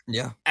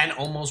 Yeah. And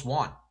almost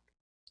won.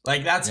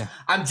 Like,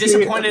 I'm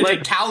disappointed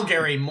in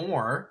Calgary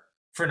more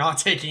for not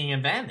taking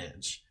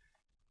advantage.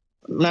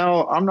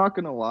 Now, I'm not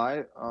going to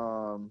lie.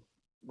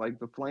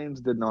 The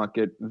Flames did not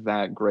get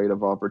that great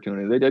of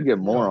opportunity. They did get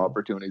more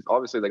opportunities.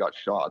 Obviously, they got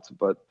shots,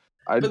 but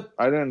I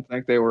didn't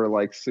think they were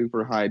like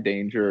super high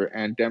danger.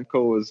 And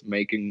Demko was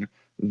making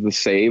the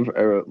save. He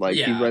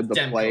read the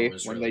Demko play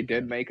when they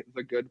did make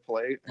the good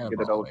play and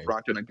get it out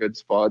front in a good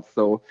spot.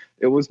 So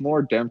it was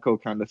more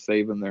Demko kind of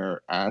saving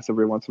their ass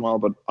every once in a while.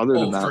 But other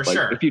than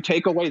that, if you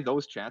take away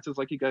those chances,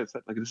 like you guys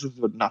said, this is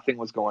what nothing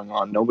was going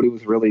on. Nobody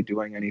was really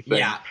doing anything.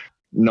 Yeah.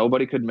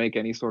 Nobody could make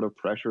any sort of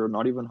pressure,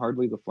 not even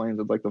hardly the Flames.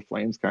 It's like the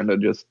Flames kind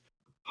of just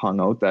hung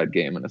out that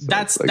game in a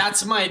sense.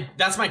 That's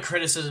my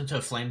criticism to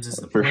the Flames is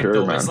the point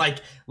though is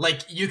like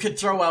you could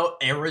throw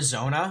out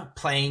Arizona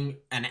playing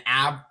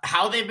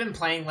how they've been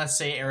playing, let's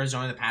say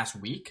Arizona the past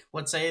week,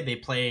 let's say they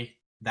play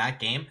that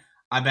game.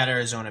 I bet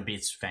Arizona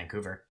beats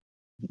Vancouver.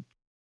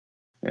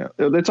 Yeah,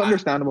 it's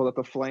understandable that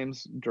the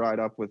Flames dried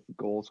up with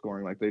goal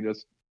scoring. Like they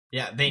just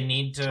they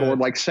need to scored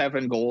like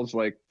 7 goals,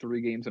 like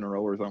 3 games in a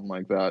row or something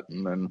like that,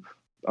 and then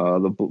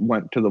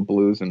went to the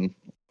Blues and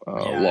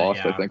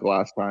lost. I think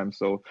last time,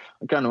 so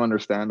kind of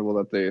understandable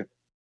that they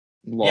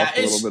lost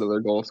a little bit of their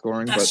goal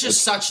scoring. That's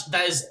but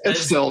that is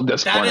still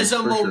disappointing. That is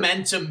a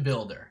momentum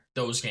builder.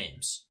 Those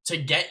games to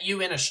get you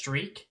in a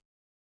streak.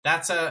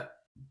 That's a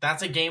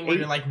game where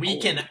you're like,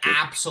 we can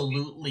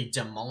absolutely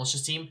demolish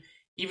this team,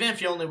 even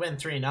if you only win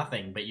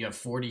 3-0, but you have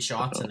 40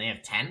 shots and they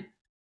have 10.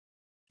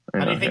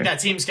 How do you think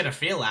that team's gonna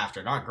feel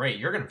after? Not great.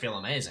 You're gonna feel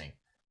amazing.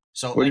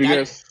 So, did you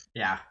guys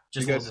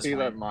see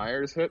that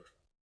Myers hit?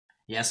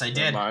 Yes, I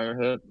did. Meyer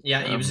hit.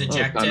 Yeah, he was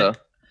ejected.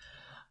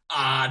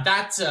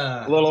 That's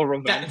a little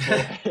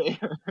revengeful.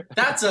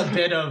 That's a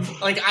bit of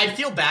I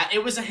feel bad.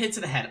 It was a hit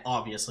to the head,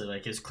 obviously,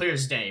 it's clear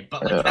as day.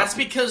 But that's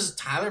because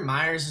Tyler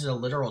Myers is a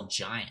literal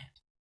giant.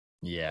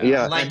 Yeah.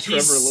 And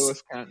Trevor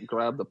Lewis can't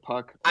grab the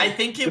puck. I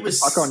think it was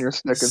puck on your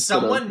stick.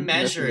 Someone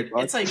measured.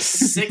 It's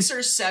 6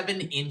 or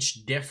 7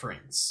 inch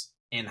difference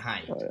in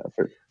height.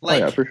 For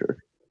sure.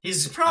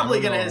 He's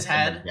probably gonna his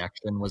head.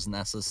 Ejection was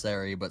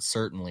necessary, but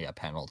certainly a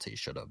penalty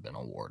should have been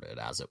awarded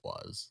as it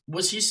was.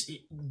 Was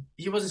he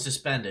wasn't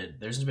suspended?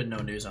 There's been no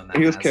news on that.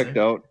 He was kicked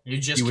out. You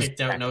just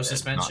kicked out, no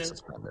suspension.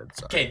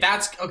 Okay,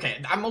 that's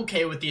okay. I'm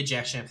okay with the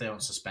ejection if they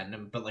don't suspend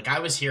him, but I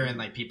was hearing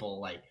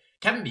people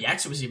Kevin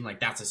BX was even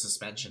that's a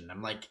suspension.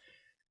 I'm like,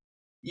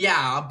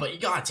 yeah, but you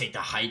gotta take the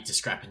height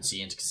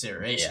discrepancy into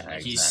consideration. Yeah,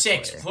 he's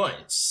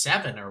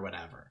 6'7" or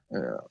whatever.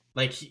 Yeah,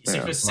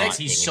 6'6".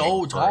 He's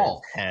so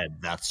tall. Head.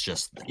 That's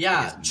just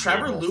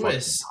Trevor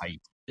Lewis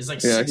is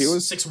he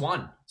was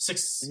 6'1",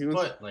 6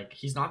 foot.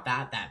 He's not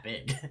that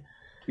big.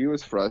 He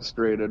was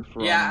frustrated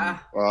from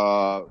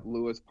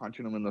Lewis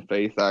punching him in the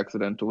face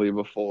accidentally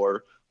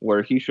before,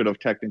 where he should have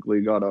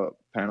technically got a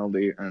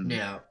penalty and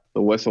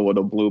the whistle would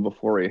have blew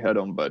before he hit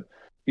him, but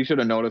he should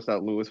have noticed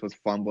that Lewis was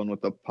fumbling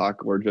with the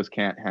puck or just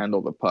can't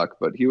handle the puck,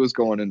 but he was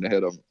going in to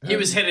hit him. He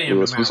was hitting him.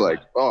 Lewis was like,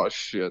 "Oh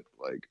shit!"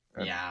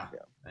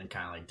 And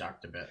kind of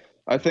ducked a bit.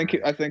 I think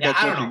that's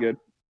what you get.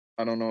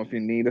 I don't know if you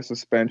need a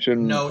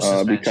suspension,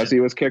 because he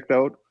was kicked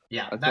out.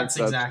 Yeah, that's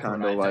exactly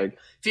kind of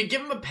if you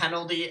give him a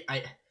penalty,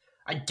 I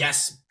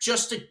guess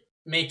just to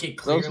make it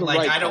clear,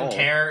 I don't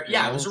care.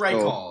 Yeah, it was the right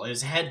call. It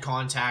was head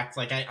contact.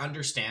 I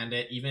understand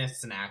it, even if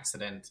it's an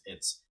accident,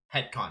 it's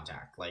head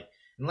contact.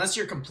 Unless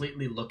you're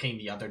completely looking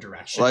the other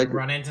direction and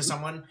run into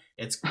someone,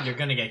 you're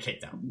gonna get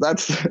kicked out.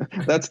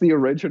 That's the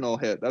original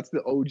hit. That's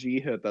the OG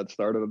hit that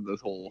started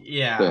this whole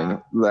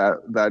thing.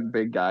 That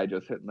big guy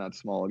just hitting that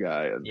small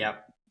guy. And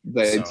yep.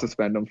 they'd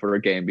suspend him for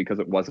a game because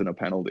it wasn't a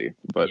penalty.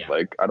 But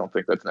like, I don't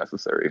think that's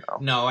necessary.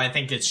 No, I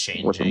think it's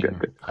changing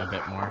a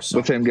bit more. So.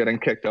 With him getting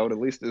kicked out, at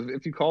least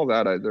if you call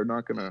that,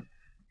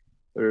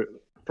 they're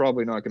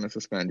probably not gonna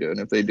suspend you, and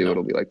if they do,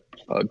 it'll be like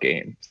a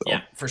game. So.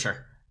 Yeah, for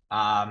sure.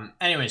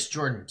 Anyways,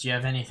 Jordan, do you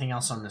have anything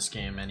else on this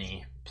game?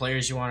 Any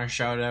players you want to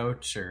shout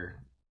out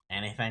or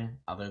anything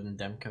other than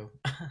Demko?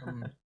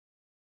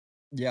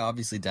 Yeah,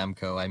 obviously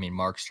Demko. I mean,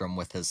 Markstrom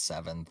with his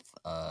 7th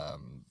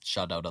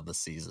shutout of the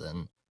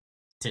season.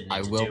 Didn't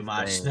need to do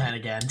much then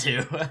again,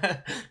 too.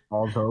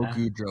 Although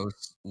Goudreau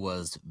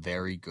was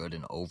very good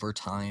in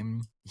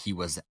overtime, he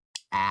was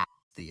at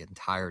the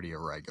entirety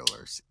of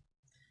regulars.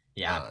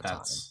 Yeah,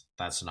 that's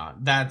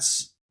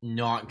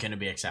not going to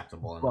be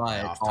acceptable in the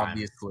playoff time.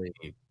 Obviously,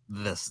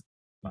 this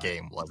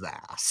game was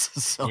ass.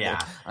 So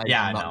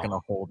I'm not going to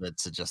hold it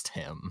to just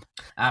him.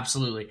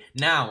 Absolutely.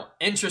 Now,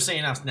 interesting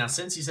enough,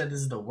 since you said this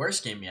is the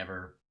worst game you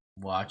ever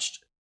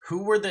watched,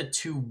 who were the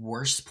 2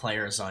 worst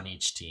players on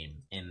each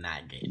team in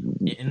that game?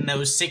 In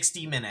those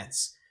 60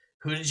 minutes,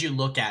 who did you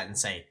look at and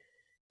say,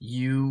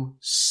 you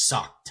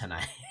suck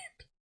tonight?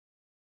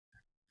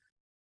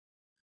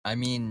 I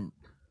mean,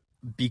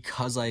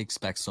 because I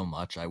expect so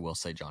much, I will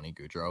say Johnny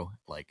Gaudreau.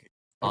 Like,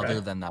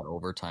 other than that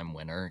overtime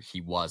winner, he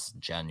was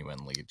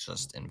genuinely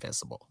just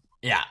invisible.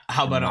 Yeah.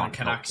 How about on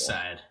Canucks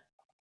side?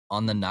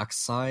 On the Nucks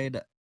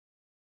side,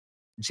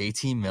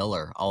 JT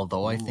Miller,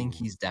 although I think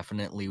he's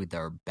definitely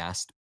their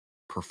best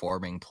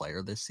performing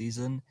player this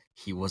season,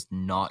 he was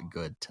not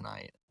good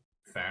tonight.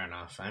 Fair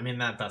enough. I mean,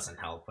 that doesn't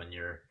help when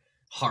your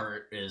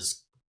heart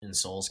is and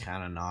soul's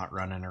kind of not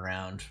running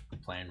around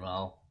playing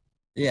well.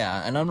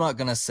 Yeah, and I'm not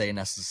gonna say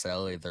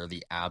necessarily they're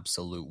the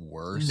absolute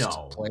worst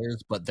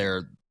players, but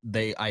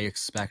I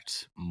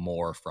expect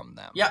more from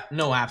them. Yeah,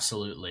 no,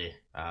 absolutely.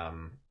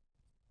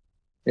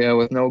 Yeah,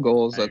 with no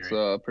goals, that's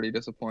pretty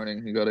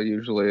disappointing. You got to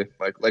usually,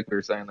 like we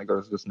were saying, like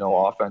there's just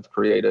no offense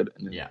created,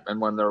 and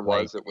when there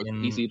was, it was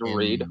easy to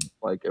read.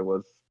 Like it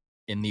was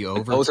in the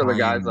overtime. Those are the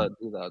guys that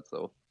do that.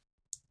 So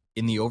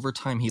in the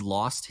overtime, he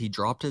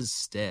dropped his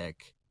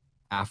stick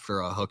after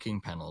a hooking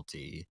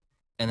penalty.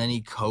 And then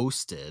he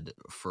coasted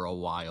for a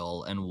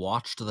while and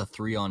watched the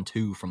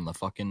 3-on-2 from the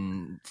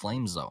fucking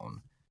flame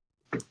zone.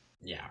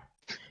 Yeah,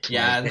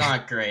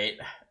 not great.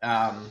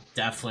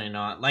 Definitely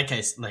not.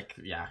 Exactly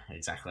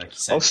like you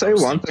said. I'll say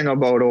one thing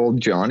about old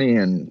Johnny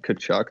and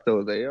Tkachuk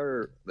though. They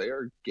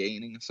are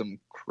gaining some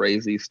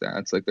crazy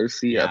stats. Like their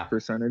CF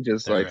percentage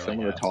is like really some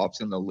of the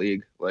tops in the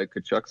league. Like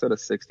Tkachuk's at a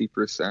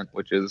 60%,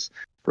 which is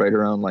right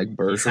around like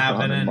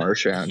Bergeron and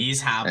Marchand.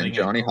 He's having and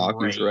Johnny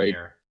Hockey's right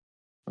year.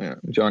 Yeah,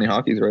 Johnny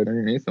Hockey's right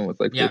underneath him with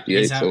like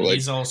 58.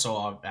 He's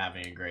also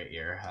having a great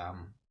year.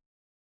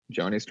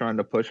 Johnny's trying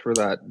to push for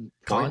that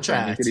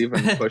contract. He could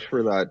even push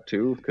for that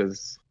too,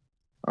 because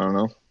I don't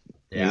know.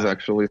 Yeah. He's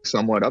actually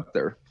somewhat up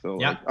there. So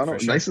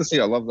nice to see.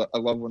 I love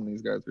when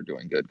these guys are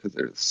doing good because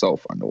they're so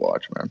fun to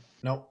watch, man.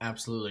 No,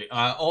 absolutely.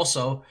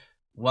 Also,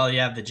 while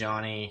you have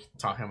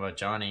talking about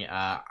Johnny,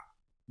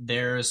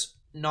 there's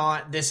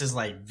not. This is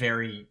like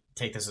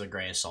take this as a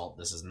grain of salt.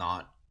 This is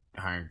not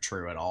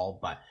true at all,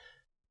 but.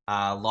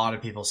 A lot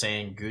of people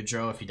saying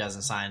Gaudreau, if he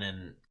doesn't sign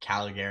in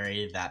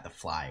Calgary, that the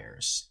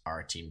Flyers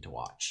are a team to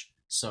watch.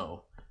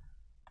 So,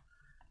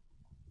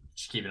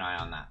 just keep an eye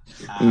on that.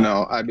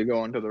 No, I'd be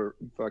going to the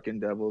fucking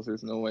Devils.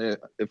 There's no way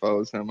if I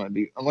was him, I'd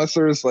be unless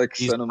there's like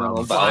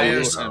sentimental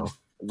value and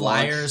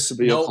Flyers to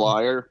be a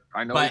Flyer.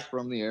 I know he's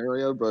from the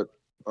area, but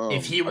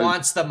if he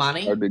wants the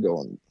money, I'd be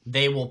going.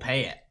 They will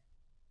pay it.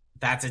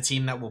 That's a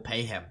team that will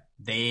pay him.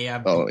 They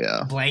have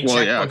blank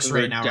checkbooks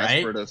right now,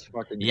 right?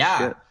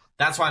 Shit.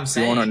 That's why I'm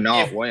saying. You want to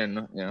not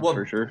win,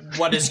 for sure.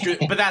 What is good?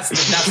 But that's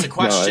the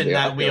question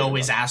that we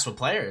always ask with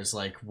players.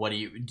 Like, what do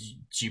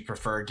you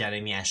prefer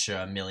getting the extra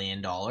 $1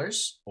 million,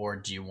 or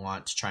do you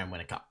want to try and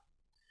win a cup?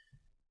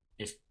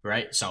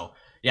 So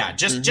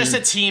just a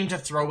team to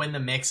throw in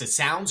the mix. It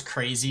sounds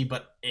crazy,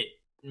 but it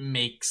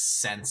makes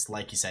sense.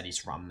 Like you said, he's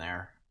from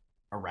there,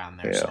 around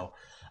there. Yeah. So.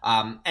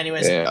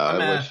 Anyways,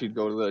 I wish he'd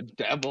go to the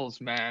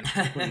Devils, man.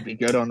 He'd be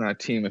good on that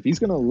team. If he's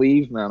gonna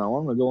leave, man, I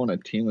want him to go on a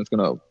team that's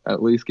gonna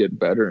at least get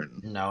better.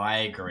 No, I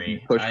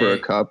agree. Push for a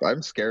cup.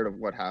 I'm scared of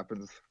what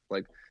happens.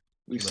 Like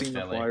we've seen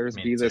the Flyers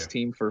be this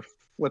team for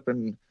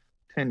flipping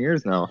 10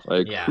 years now.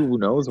 Like who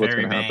knows what's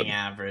gonna happen?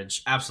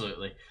 Average,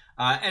 absolutely.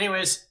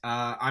 Anyways,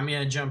 I'm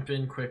gonna jump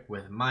in quick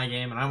with my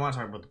game, and I want to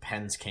talk about the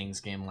Pens Kings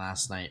game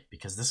last night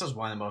because this was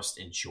one of the most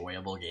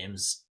enjoyable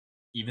games.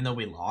 Even though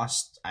we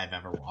lost, I've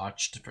ever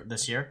watched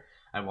this year.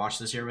 I watched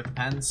this year with the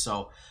Pens.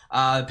 So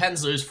the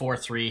Pens lose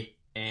 4-3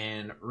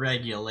 in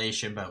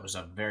regulation, but it was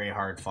a very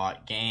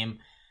hard-fought game.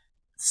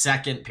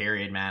 Second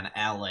period, man,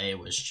 LA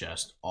was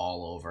just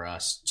all over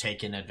us,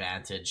 taking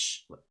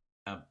advantage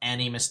of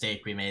any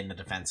mistake we made in the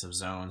defensive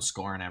zone,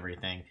 scoring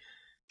everything.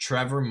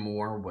 Trevor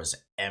Moore was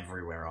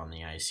everywhere on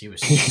the ice. He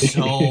was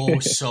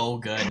so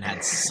good and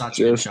had such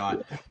a good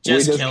shot.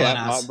 Just killing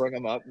us. Not bring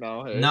him up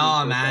now.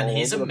 No, man,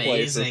 he's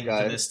amazing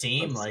for this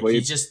team. Like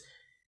he just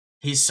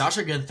He's such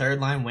a good third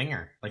line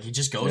winger. Like, he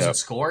just goes and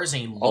scores,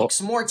 and he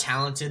looks more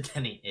talented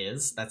than he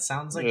is. That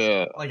sounds like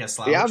a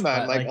slouch. Yeah,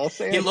 man. Like, I'll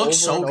say he looks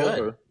so good.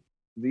 Over.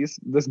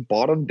 This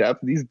bottom depth,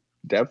 these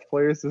depth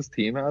players this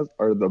team has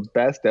are the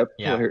best depth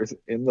players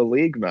in the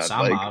league, man.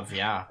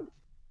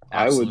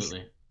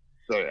 Absolutely.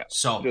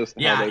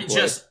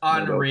 Just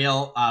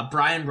unreal.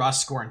 Brian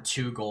Rust scoring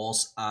 2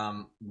 goals.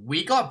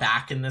 We got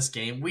back in this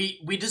game.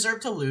 We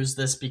deserve to lose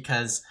this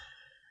because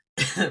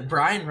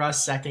Brian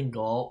Rust's second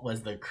goal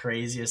was the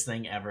craziest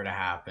thing ever to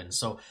happen.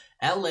 So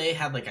LA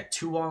had like a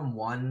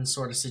 2-on-1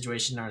 sort of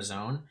situation in our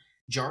zone.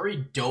 Jarry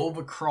dove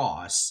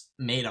across,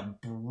 made a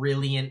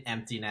brilliant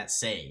empty net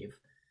save,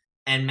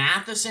 and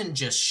Matheson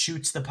just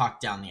shoots the puck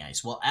down the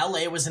ice. Well,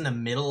 LA was in the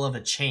middle of a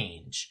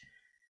change,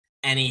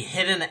 and he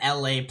hit an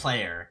LA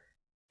player,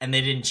 and they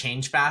didn't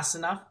change fast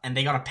enough, and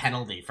they got a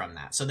penalty from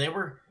that. So they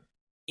were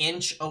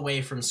inch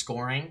away from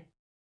scoring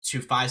to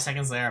 5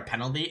 seconds later, a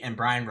penalty, and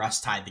Brian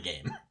Rust tied the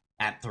game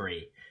at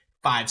 3,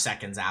 5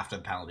 seconds after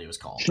the penalty was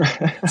called.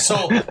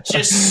 So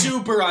just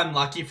super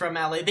unlucky from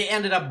LA. They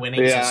ended up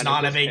winning, so it's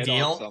not a big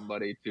deal.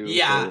 Somebody too.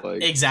 Yeah, so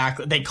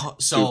exactly.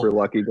 Super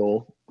lucky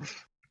goal.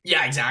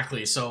 Yeah,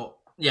 exactly. So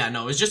yeah,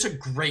 no, it was just a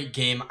great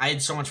game. I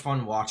had so much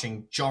fun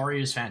watching. Jarry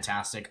was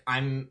fantastic.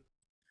 I'm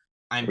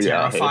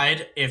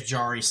terrified if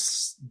Jarry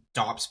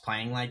stops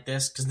playing like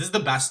this, because this is the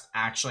best,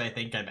 actually, I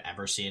think I've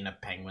ever seen a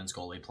Penguins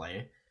goalie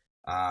play.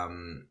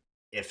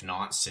 If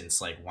not since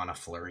like one of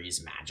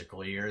Fleury's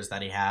magical years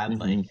that he had,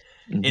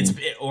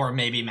 or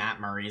maybe Matt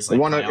Murray's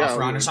like playoff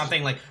run or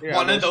something, like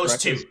one of those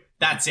two.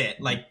 That's it.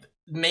 Like,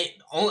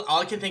 all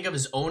I can think of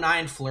is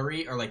 2009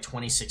 Fleury or like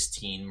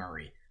 2016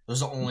 Murray.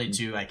 Those are the only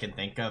two I can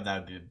think of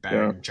that would be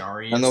better than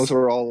Jarry. And those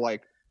were all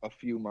like a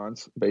few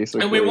months,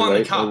 basically. And we won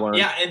the cup.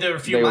 Yeah, and there were a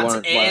few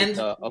months, and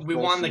we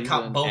won the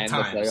cup both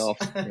times. The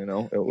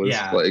playoffs, it was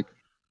like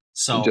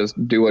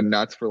just doing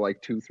nuts for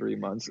like 2-3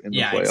 months in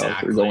the playoffs.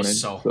 Exactly. Or going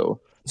in.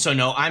 So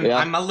no,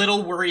 I'm a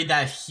little worried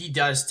that he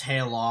does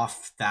tail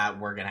off, that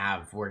we're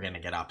gonna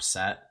get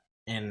upset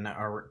in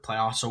our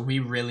playoffs. So we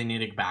really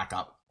need to back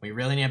up. We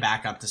really need a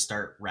backup to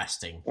start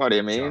resting. What do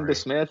you mean?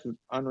 DeSmith,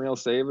 unreal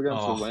save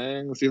against the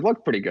Wings. He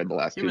looked pretty good the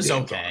last 2 games. He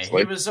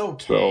was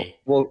okay. So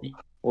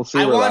we'll see.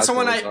 I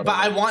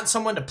want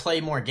someone to play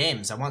more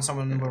games. I want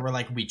someone where we're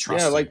like, we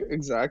trust. Yeah, like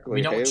exactly.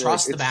 We don't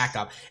trust the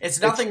backup. It's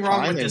nothing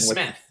wrong with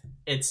DeSmith.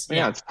 It's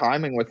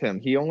timing with him.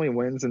 He only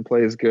wins and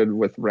plays good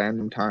with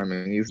random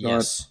timing. He's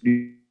not,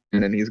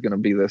 and he's going to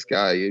be this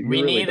guy.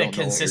 We need a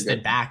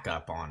consistent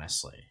backup.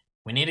 Honestly,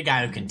 we need a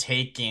guy who can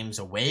take games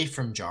away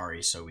from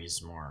Jarry, so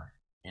he's more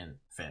in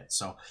fit.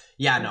 So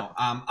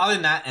other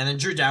than that, and then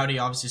Drew Doughty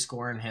obviously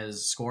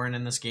scoring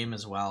in this game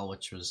as well,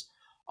 which was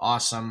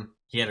awesome.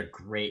 He had a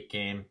great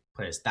game,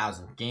 played his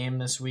 1,000th game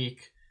this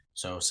week,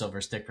 so silver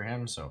stick for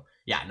him. So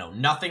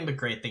nothing but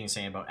great things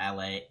saying about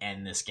LA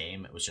and this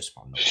game. It was just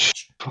fun to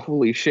watch.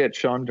 Holy shit,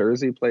 Sean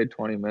Dursey played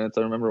 20 minutes.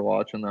 I remember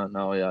watching that.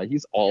 No,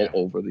 he's all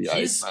over the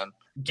ice, man.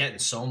 Getting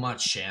so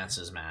much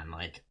chances, man.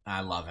 Like,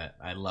 I love it.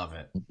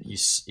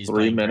 He's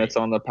 3 minutes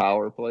on the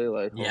power play.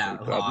 Like,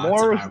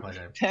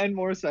 10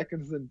 more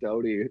seconds than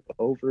Doughty,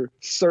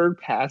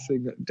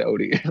 surpassing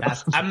Doughty.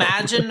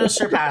 Imagine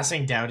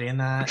surpassing Doughty in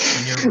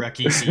your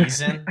rookie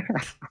season.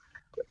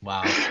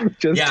 Wow.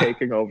 Just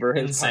taking over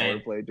his power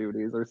play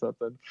duties or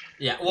something.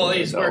 Yeah, well,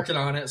 he's working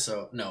on it,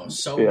 so good. No.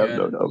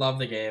 Love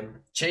the game.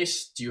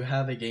 Chase, do you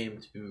have a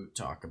game to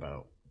talk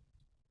about?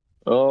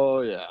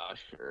 Oh, yeah,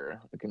 sure.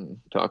 I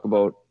can talk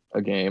about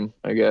a game,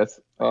 I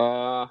guess.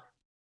 Talk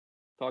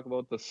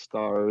about the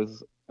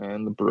Stars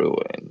and the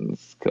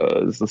Bruins,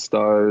 because the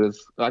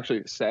Stars...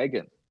 Actually,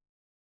 Sagan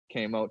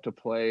came out to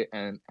play,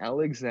 and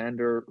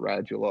Alexander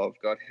Radulov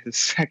got his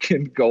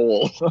second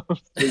goal of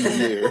the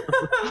year.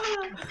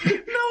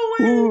 No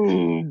way!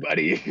 Ooh,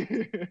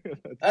 buddy.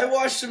 I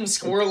watched him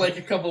score like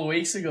a couple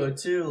weeks ago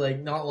too, like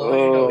not long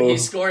ago. He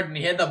scored and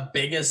he had the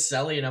biggest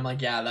celly, and I'm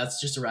like, yeah, that's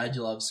just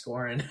Radulov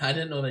scoring. I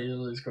didn't know that he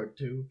usually scored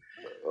 2.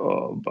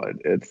 Oh, but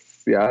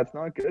it's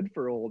not good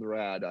for old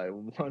Rad. I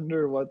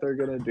wonder what they're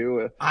gonna do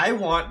with. I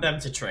want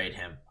them to trade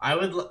him. I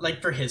would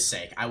like, for his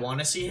sake. I want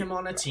to see him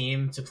on a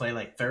team to play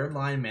like third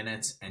line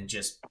minutes and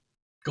just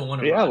go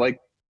on a run. Like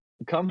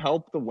come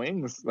help the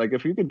Wings. Like,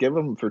 if you could give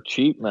him for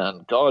cheap,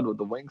 man, God, would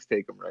the Wings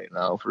take him right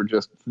now for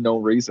just no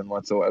reason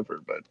whatsoever?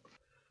 But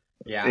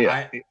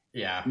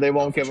they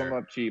won't give him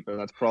up cheap, and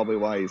that's probably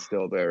why he's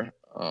still there.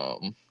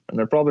 And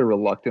they're probably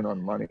reluctant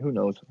on money. Who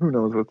knows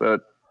with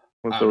that?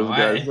 With those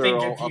guys, they're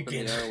all up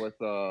in the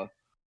air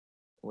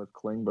with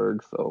Klingberg,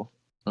 so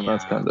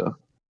that's kind of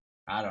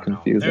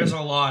confusing. There's a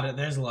lot of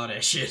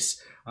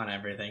issues on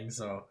everything.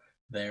 So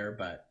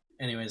but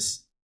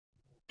anyways,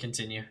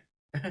 continue.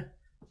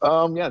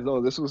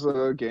 This was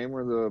a game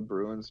where the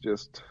Bruins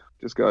just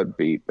got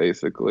beat,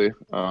 basically.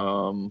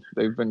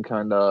 They've been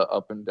kind of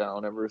up and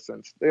down ever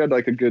since. They had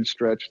like a good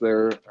stretch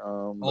there.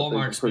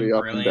 Ullmark's pretty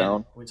up and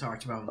down. We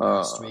talked about him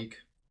last week.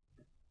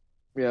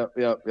 Yeah.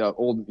 He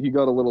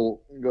got a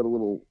little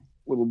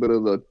bit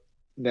of the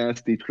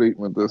nasty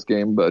treatment this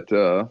game, but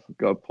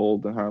got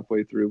pulled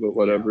halfway through. But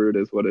whatever, it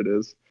is what it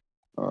is.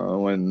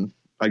 When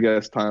I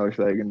guess Tyler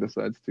Seguin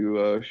decides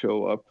to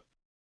show up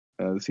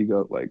as he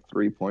got like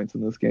 3 points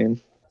in this game.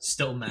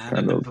 Still mad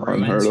at the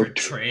Bruins for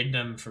trading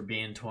him for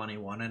being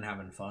 21 and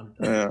having fun.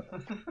 Yeah.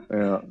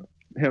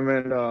 Him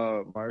and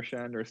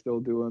Marchand are still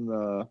doing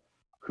the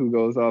who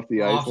goes off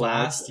the ice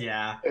last.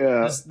 Yeah.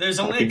 There's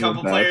only a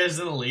couple players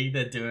in the league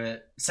that do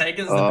it.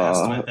 Seguin's the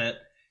best with it.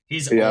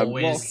 He's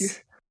always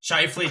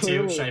Scheifele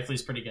too.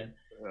 Scheifele's pretty good.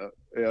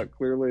 Yeah,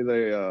 clearly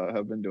they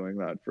have been doing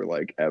that for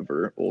like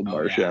ever. Old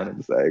Marchand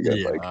and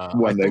Seguin, like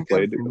when they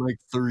played. Like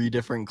 3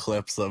 different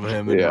clips of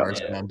him and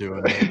Marchand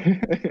doing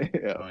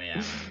it. Oh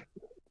yeah,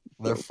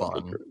 they're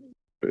fun.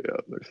 Yeah,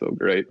 they're so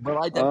great. But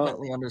I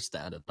definitely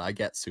understand it. I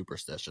get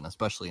superstition,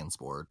 especially in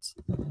sports.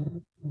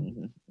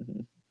 Mm-hmm.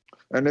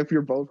 And if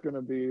you're both going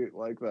to be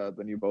like that,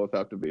 then you both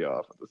have to be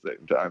off at the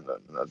same time. Then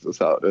that's just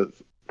how it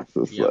is. It's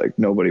just like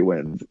nobody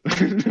wins.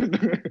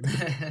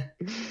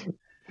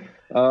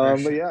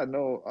 But yeah,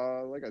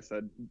 no, like I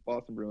said,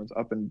 Boston Bruins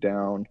up and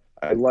down.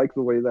 I like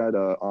the way that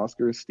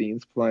Oscar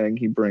Steen's playing.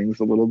 He brings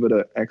a little bit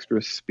of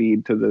extra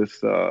speed to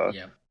this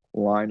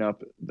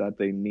lineup that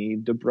they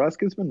need.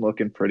 DeBrusk's been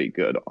looking pretty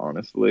good,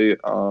 honestly.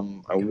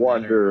 I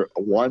wonder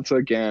once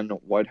again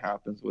what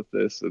happens with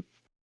this if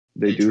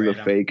they do the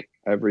fake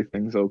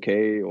everything's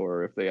okay,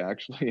 or if they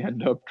actually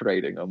end up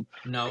trading him.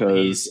 No,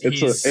 because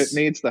it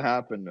needs to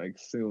happen like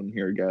soon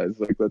here, guys.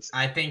 Like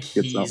I think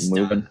he's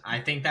done. I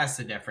think that's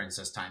the difference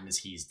this time is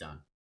he's done.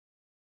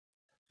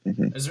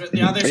 Mm-hmm.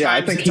 The other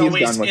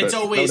times it's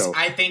always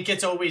I think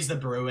it's always the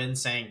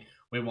Bruins saying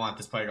we want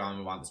this player gone,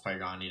 we want this player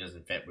gone, he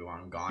doesn't fit, we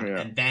want him gone,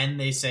 and then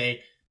they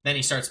say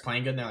he starts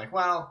playing good, and they're like,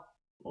 well,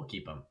 we'll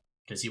keep him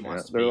because he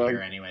wants to be here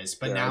anyways.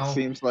 But now it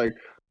seems like.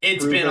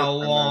 It's been a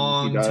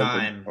long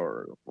time.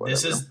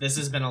 This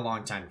has been a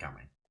long time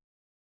coming.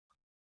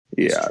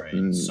 Yeah,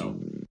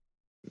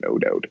 no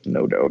doubt.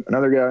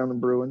 Another guy on the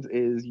Bruins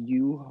is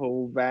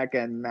Juho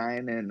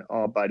Vakanainen.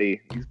 Oh,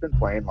 buddy, he's been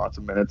playing lots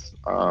of minutes.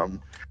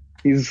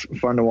 He's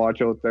fun to watch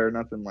out there.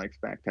 Nothing like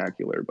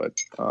spectacular, but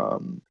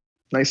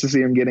nice to see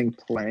him getting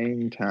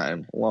playing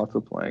time. Lots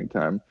of playing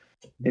time.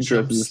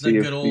 Interested to see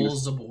the good old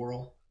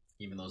Zaboral,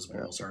 even though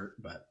Zaboral's hurt,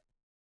 but.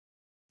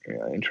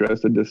 Yeah,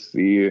 interested to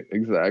see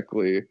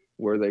exactly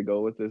where they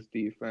go with this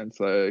defense.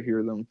 I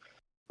hear them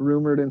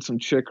rumored in some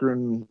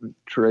Chychrun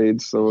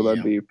trades, so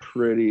that'd be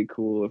pretty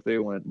cool if they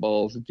went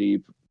balls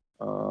deep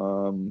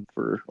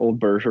for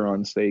old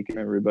Bergeron's sake and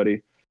everybody.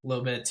 A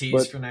little bit of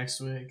tease for next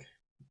week.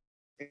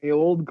 The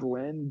old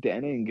Glenn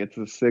Denning gets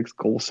a 6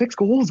 goals. 6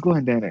 goals,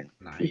 Glenn Denning.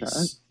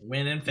 Nice.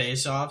 Winning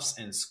faceoffs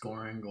and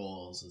scoring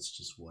goals. It's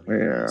just what it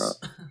is.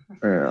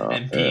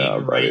 And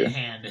being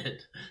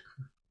right-handed.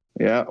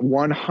 Yeah,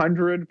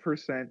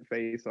 100%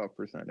 face-off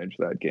percentage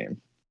that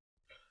game.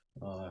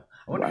 I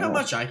wonder how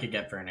much I could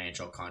get for an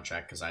NHL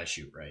contract because I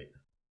shoot right.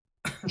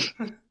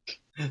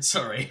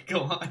 Sorry,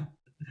 go on.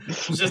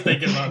 Just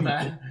thinking about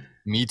that.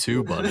 Me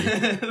too, buddy.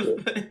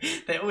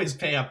 They always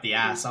pay up the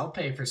ass. I'll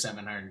pay for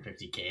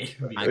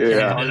 $750K. I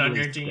can't on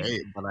your team,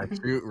 but I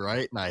shoot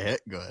right and I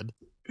hit good.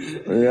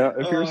 Yeah,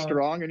 if you're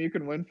strong and you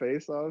can win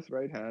face-offs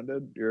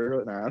right-handed,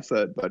 you're an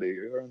asset, buddy.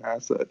 You're an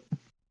asset.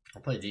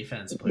 I'll play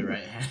defense, play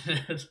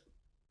right-handed.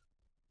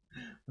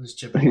 I'm just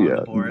chipping on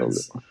the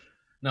boards.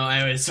 No,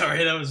 anyway,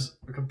 sorry, that was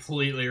a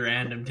completely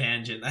random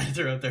tangent I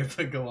threw out there,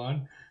 but go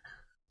on.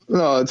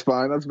 No, it's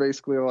fine. That's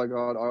basically all I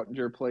got.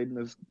 Ottinger played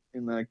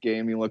in that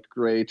game. He looked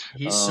great.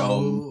 He's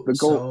so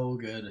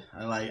good.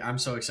 I'm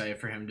so excited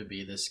for him to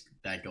be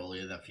that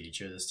goalie of the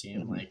future of this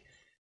team. Mm-hmm. Like,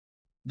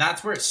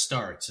 that's where it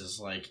starts. Is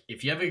like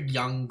if you have a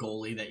young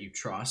goalie that you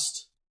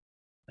trust,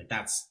 like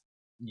that's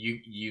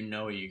you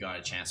know you got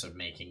a chance of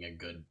making a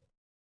good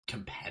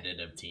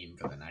competitive team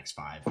for the next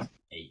 5-8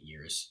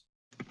 years.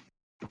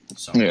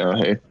 So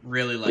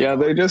really like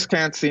they just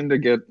can't seem to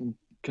get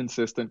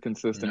consistent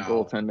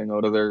goaltending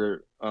out of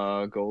their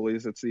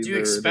goalies. It's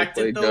either they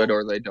play good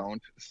or they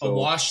don't. So a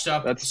washed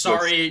up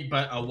Holtby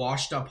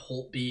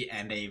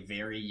and a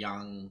very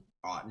young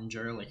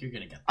Ottinger, like you're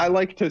gonna get that. I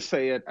like to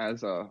say it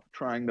as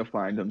trying to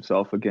find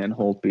himself again,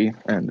 Holtby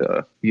and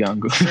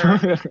young. Sure.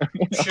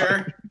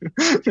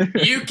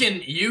 You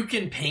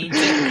can paint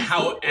it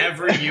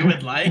however you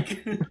would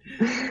like.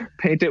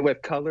 Paint it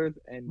with colors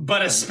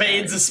but a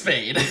spade's a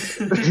spade.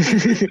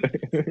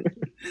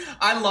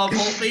 I love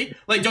Holtby.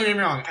 Like, don't get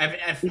me wrong.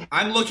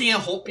 I'm looking at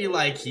Holtby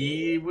like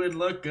he would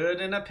look good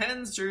in a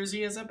Pens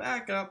jersey as a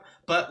backup.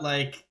 But,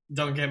 like,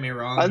 don't get me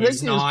wrong. I think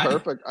he's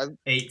perfect.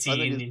 18. I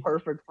think he's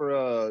perfect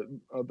for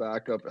a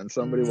backup, and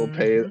somebody will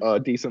pay a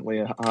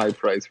decently high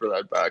price for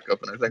that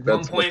backup. And I think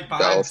that's what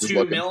Dallas is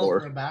looking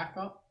for a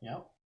backup.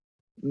 Yep.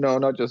 No,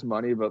 not just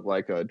money, but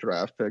like a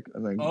draft pick. I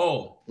think.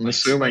 I'm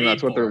assuming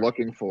that's what they're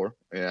looking for.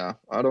 Yeah,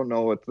 I don't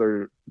know what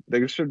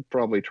they should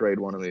probably trade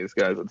one of these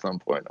guys at some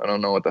point. I don't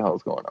know what the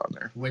hell's going on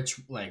there.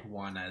 Which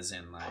one, as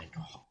in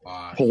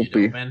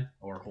Holtby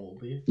or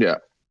Holtby? Yeah.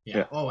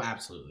 Oh,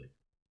 absolutely.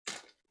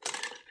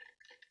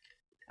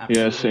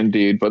 Yes,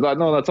 indeed. But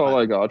that's all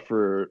I got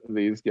for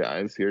these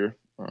guys here.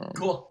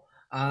 Cool.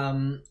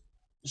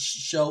 Is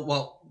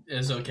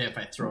it okay if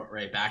I throw it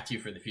right back to you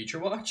for the future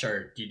watch,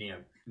 or do you need a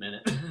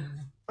minute?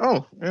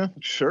 Oh, yeah,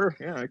 sure.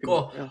 Yeah, I can.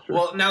 Cool. Yeah, sure.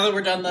 Well, now that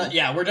we're done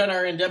we're done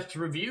our in-depth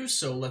review,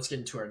 so let's get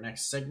into our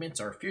next segment,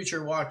 our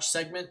Future Watch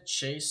segment.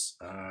 Chase,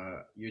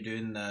 you're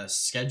doing the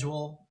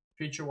schedule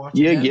Future Watch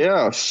again?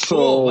 Yeah. So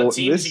cool. What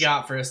teams you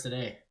got for us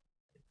today?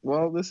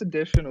 Well, this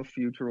edition of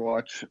Future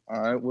Watch,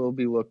 I will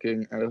be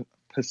looking at a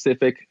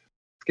Pacific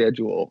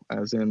schedule,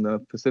 as in the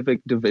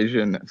Pacific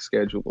Division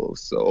schedule.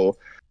 So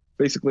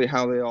basically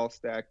how they all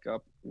stack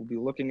up. We'll be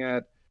looking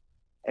at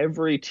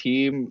every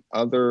team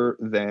other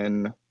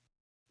than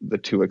the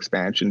 2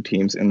 expansion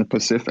teams in the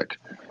Pacific.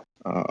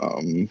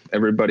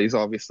 Everybody's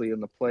obviously in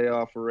the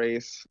playoff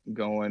race,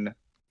 going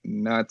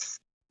nuts.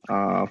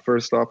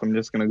 First off, I'm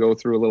just going to go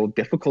through a little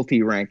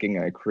difficulty ranking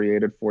I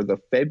created for the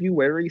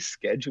February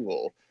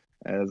schedule,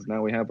 as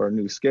now we have our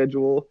new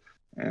schedule,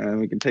 and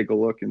we can take a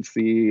look and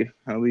see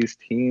how these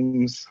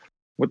teams,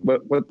 what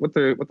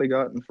they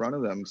got in front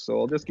of them. So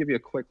I'll just give you a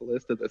quick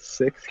list of the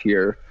 6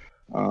 here.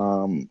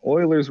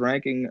 Oilers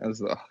ranking as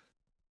the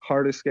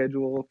hardest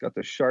schedule. Got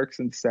the Sharks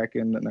in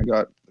second, and I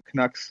got the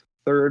Canucks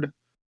third,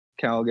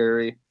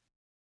 Calgary,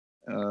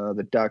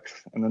 the Ducks,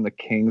 and then the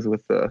Kings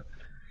with the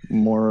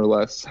more or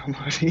less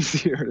much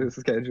easier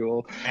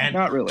schedule. And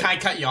not really. Can I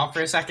cut you off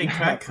for a second,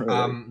 Craig?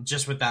 Really.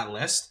 Just with that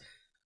list,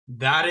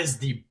 that is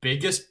the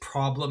biggest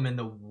problem in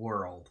the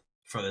world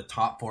for the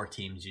top 4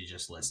 teams you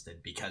just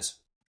listed, because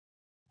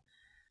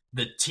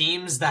the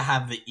teams that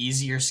have the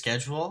easier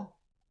schedule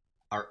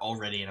are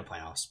already in a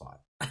playoff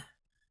spot.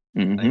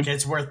 Mm-hmm. Like,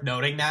 it's worth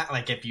noting that,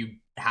 like, if you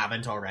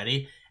haven't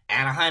already,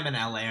 Anaheim and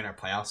LA in a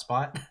playoff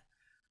spot.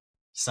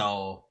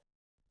 So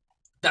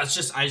that's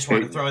just, I just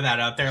want to throw that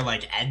out there.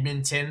 Like,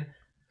 Edmonton,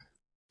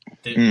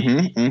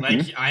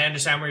 like, I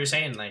understand what you're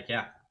saying. Like,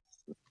 yeah.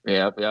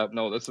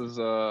 No, this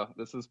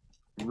is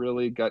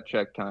really gut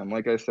check time.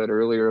 Like I said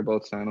earlier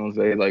about San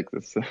Jose, like,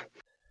 this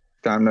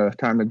time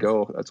to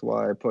go. That's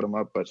why I put them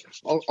up. But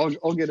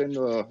I'll get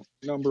into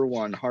number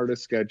 1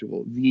 hardest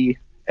schedule, the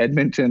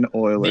Edmonton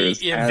Oilers.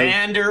 The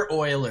Evander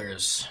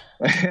Oilers.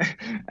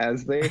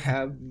 As they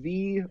have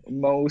the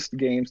most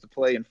games to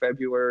play in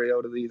February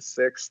out of these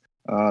 6.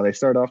 They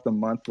start off the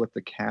month with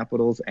the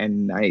Capitals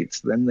and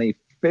Knights. Then they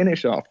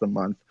finish off the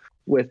month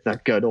with the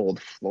good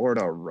old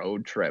Florida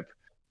road trip.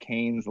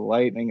 Canes,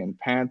 Lightning, and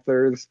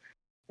Panthers.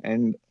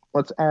 And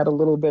let's add a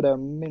little bit of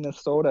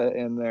Minnesota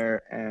in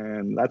there,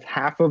 and that's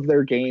half of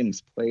their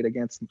games played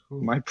against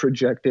my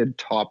projected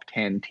top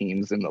 10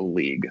 teams in the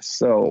league.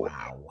 So,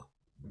 wow.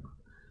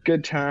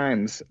 Good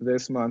times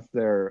this month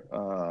there,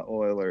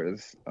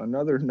 Oilers.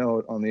 Another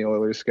note on the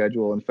Oilers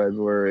schedule in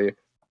February,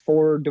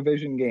 4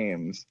 division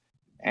games,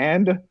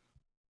 and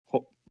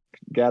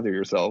gather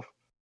yourself,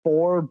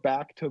 4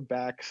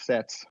 back-to-back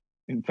sets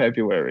in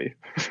February.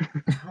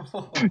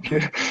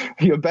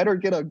 You better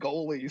get a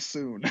goalie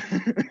soon.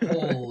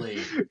 Holy.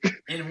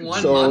 In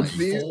 1 month,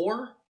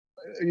 4?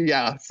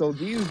 Yeah, so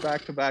these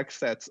back-to-back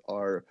sets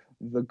are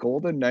the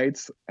Golden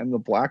Knights and the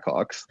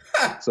Blackhawks.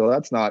 So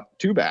that's not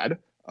too bad.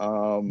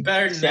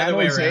 Better than the other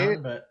way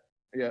around, but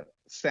yeah,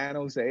 San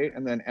Jose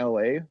and then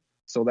LA.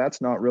 So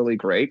that's not really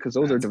great because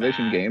those are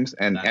division games,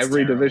 and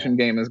every division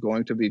game is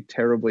going to be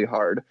terribly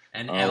hard.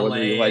 And LA,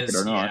 whether you like it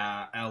or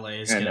not. Yeah, LA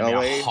is going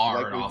to be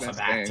hard off a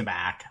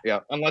back-to-back. Yeah,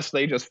 unless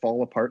they just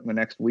fall apart in the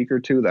next week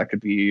or 2, that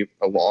could be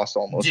a loss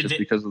almost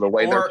because of the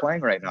way they're playing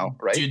right now,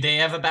 right? Do they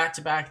have a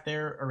back-to-back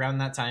there around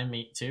that time,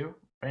 too?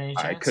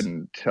 I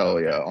couldn't tell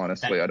you,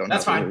 honestly. I don't know.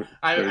 That's fine.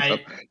 I didn't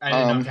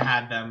know if you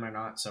had them or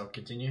not, so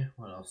continue.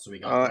 What else do we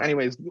got?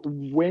 Anyways,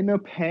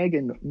 Winnipeg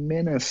and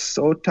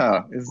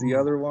Minnesota is the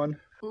other one.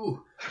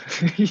 Ooh.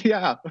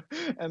 Yeah.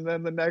 And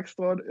then the next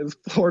one is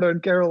Florida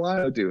and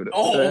Carolina, dude.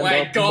 Oh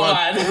my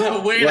God.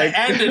 The way to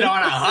end it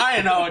on a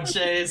high note,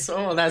 Chase.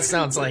 Oh, that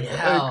sounds like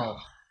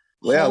hell.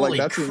 Yeah, Holy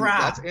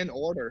crap. That's in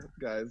order,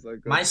 guys.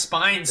 Like, my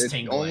spine's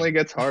tingling. It only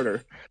gets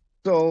harder.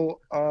 So,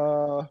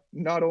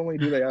 not only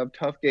do they have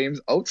tough games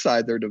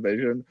outside their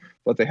division,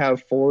 but they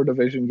have 4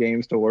 division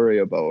games to worry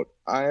about.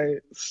 I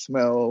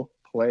smell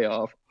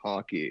playoff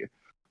hockey.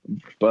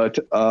 But,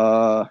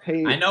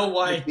 hey. I know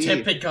why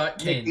Tippett got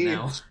Kane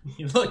now.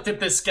 He looked at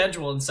the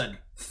schedule and said,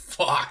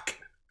 fuck.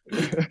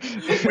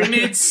 We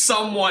need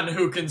someone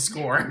who can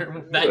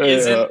score that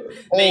isn't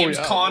named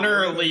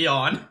Connor or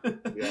Leon.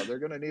 Yeah, they're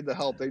going to need the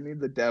help. They need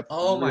the depth.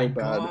 Oh, my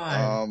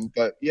God.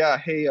 But, yeah,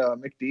 hey,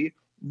 McD.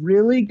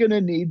 Really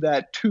gonna need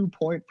that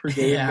 2-point per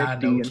game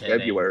McD in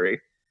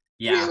February.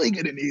 Yeah, really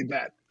gonna need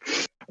that.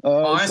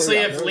 Honestly,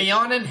 if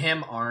Leon and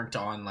him aren't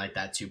on like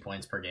that 2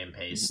 points per game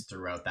pace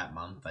throughout that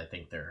month, I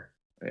think they're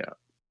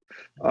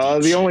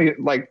the only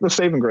the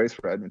saving grace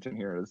for Edmonton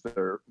here is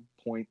their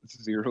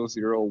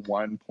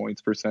 .001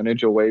 points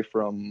percentage away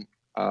from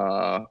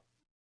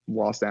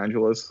Los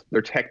Angeles.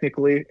 They're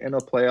technically in a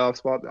playoff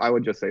spot. I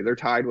would just say they're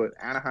tied with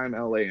Anaheim,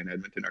 LA, and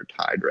Edmonton are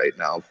tied right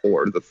now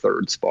for the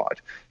 3rd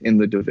spot in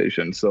the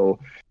division. So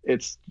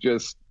it's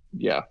just,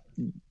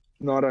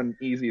 not an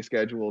easy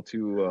schedule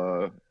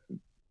to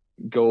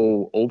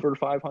go over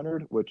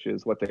 500, which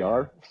is what they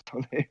are.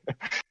 So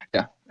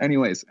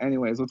Anyways,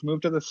 let's move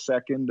to the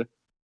second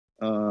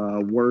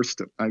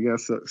worst, I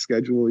guess,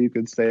 schedule you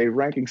could say,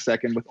 ranking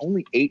second with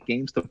only 8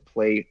 games to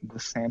play, the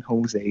San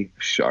Jose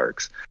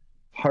Sharks.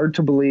 Hard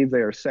to believe they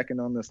are second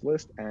on this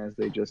list as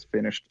they just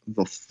finished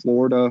the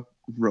Florida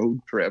road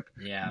trip.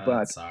 Yeah,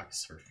 that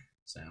sucks for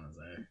San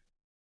Jose.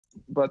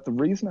 But the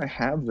reason I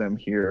have them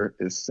here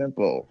is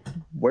simple.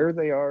 Where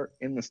they are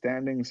in the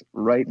standings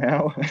right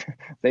now,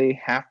 they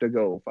have to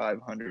go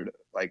 500,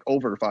 like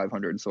over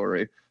 500,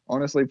 sorry.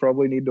 Honestly,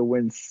 probably need to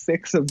win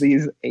 6 of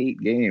these 8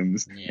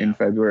 games in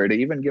February to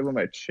even give them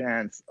a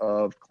chance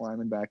of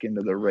climbing back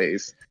into the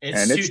race.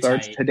 And it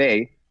starts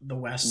today. The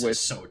West is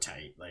so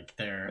tight. Like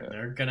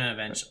they're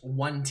gonna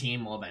one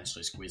team will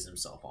eventually squeeze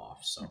themselves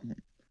off. So.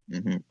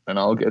 Mm-hmm. And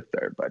I'll get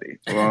there, buddy.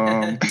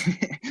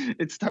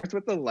 It starts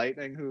with the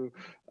Lightning, who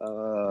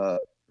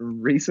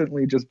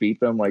recently just beat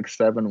them like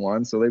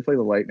 7-1. So they play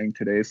the Lightning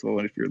today. So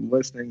if you're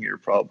listening, you're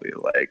probably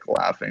like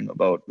laughing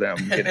about them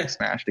getting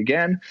smashed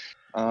again.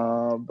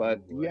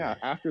 But yeah,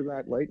 after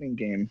that Lightning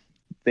game,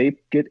 they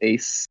get a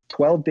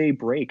 12-day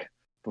break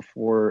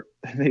before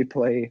they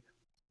play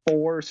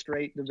 4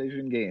 straight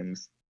division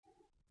games.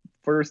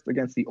 First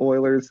against the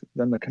Oilers,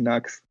 then the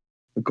Canucks,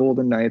 the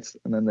Golden Knights,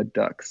 and then the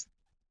Ducks.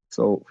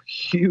 So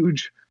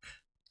huge,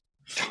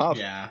 tough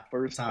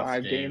first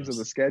 5 games of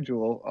the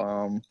schedule.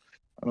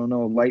 I don't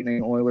know,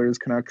 Lightning, Oilers,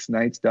 Canucks,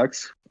 Knights,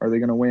 Ducks. Are they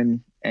going to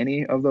win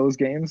any of those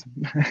games?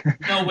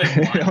 They'll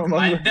win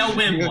one. They'll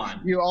win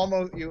one. You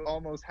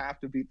almost have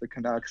to beat the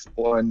Canucks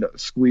and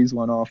squeeze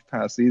one off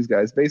past these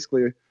guys.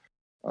 Basically,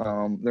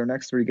 their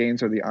next 3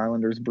 games are the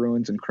Islanders,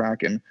 Bruins, and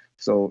Kraken.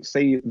 So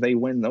say they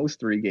win those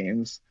 3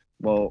 games,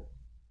 well,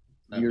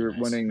 you're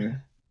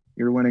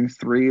winning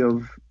 3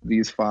 of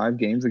these 5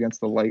 games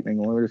against the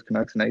Lightning, Oilers,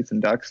 Canucks, Knights,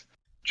 and Ducks,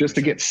 just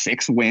to get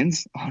 6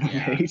 wins out of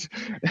 8,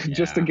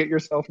 just to get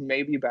yourself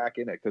maybe back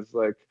in it. Because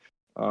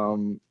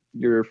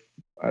you're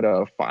at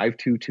a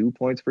 .522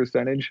 points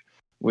percentage,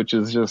 which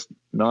is just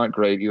not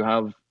great. You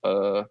have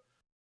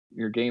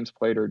your games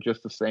played are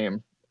just the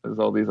same as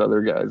all these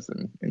other guys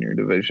in your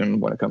division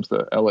when it comes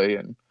to LA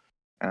and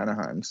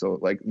Anaheim. So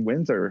like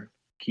wins are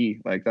key.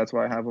 Like that's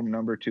why I have them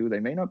number 2. They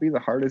may not be the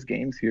hardest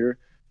games here,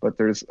 but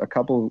there's a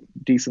couple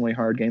decently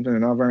hard games and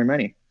they're not very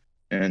many.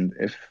 And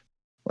if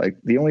like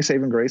the only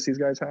saving grace these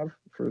guys have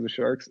for the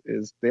Sharks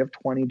is they have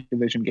 20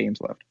 division games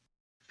left,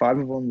 5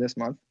 of them this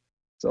month.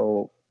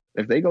 So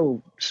if they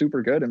go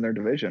super good in their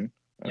division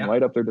and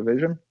light up their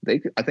division, I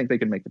think they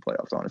can make the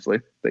playoffs.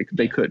 Honestly,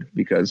 they could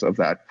because of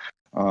that.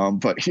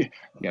 But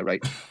yeah,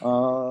 right.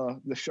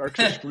 The Sharks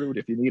are screwed.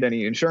 If you need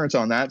any insurance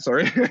on that,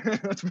 sorry.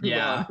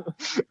 No,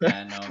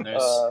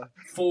 there's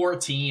 4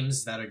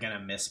 teams that are gonna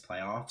miss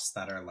playoffs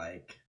that are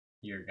like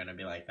you're gonna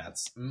be like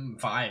that's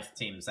 5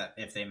 teams that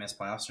if they miss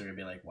playoffs you're gonna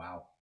be like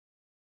wow.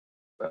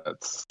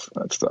 That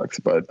sucks.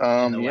 But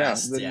the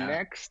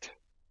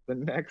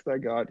next I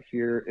got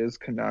here is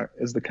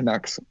the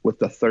Canucks with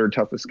the 3rd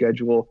toughest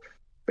schedule,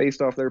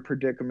 based off their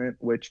predicament,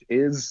 which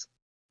is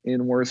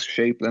in worse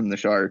shape than the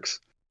Sharks.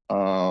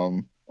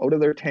 Out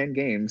of their 10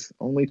 games,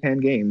 only 10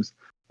 games,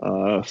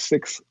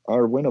 6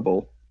 are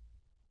winnable,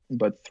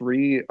 but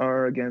 3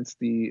 are against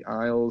the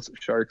Isles,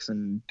 Sharks,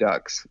 and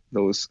Ducks.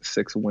 Those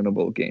 6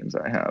 winnable games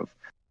I have.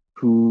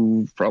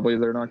 Who probably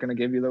they're not going to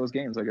give you those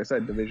games. Like I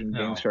said, division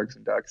games, Sharks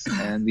and Ducks,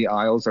 and the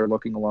Isles are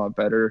looking a lot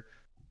better.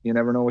 You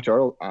never know which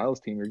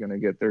Isles team you're going to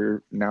get.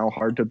 They're now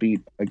hard to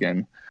beat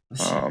again.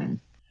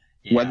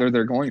 Whether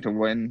they're going to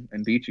win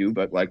and beat you,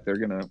 but like they're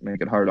going to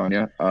make it hard on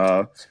you.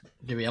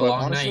 Give me a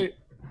long night.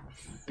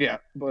 Yeah,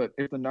 but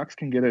if the Nucks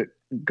can get it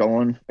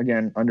going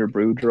again under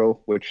Boudreau,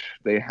 which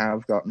they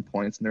have gotten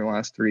points in their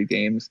last 3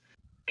 games,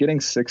 getting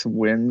 6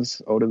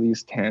 wins out of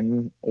these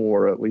 10,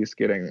 or at least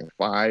getting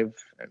 5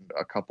 and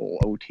a couple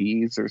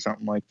OTs or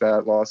something like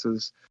that,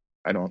 losses,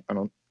 I don't.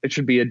 It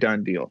should be a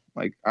done deal.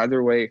 Like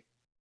either way,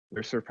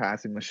 they're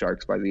surpassing the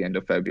Sharks by the end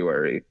of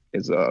February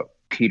is a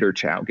Peter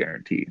Chow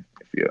guarantee.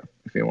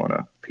 If you want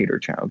a Peter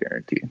Chow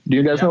guarantee, do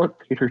you guys know what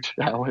Peter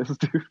Chow is,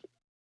 dude?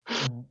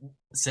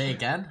 Say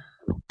again.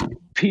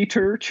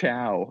 Peter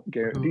Chow.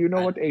 Do you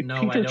know what a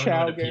Peter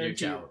Chow guarantee? Peter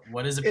Chow.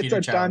 What is a Peter Chow?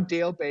 It's a done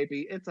deal,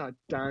 baby. It's a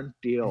done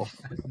deal.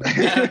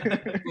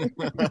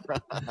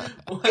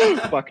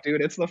 Fuck,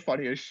 dude. It's the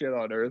funniest shit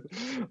on earth.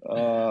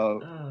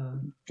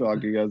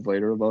 Talk to you guys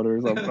later about it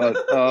or something.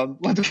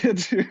 But let's get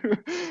to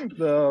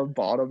the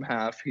bottom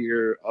half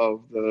here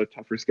of the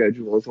tougher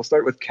schedules. We'll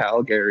start with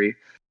Calgary.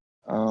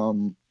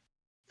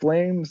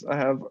 Flames I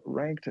have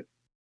ranked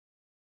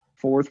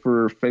 4th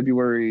for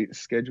February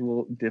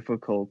schedule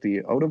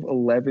difficulty. Out of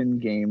 11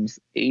 games,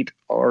 8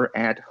 are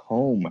at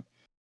home.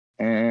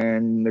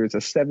 And there's a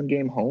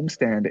 7-game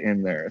homestand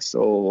in there.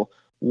 So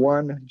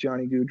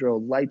Johnny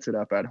Gaudreau lights it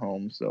up at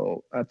home.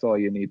 So that's all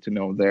you need to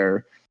know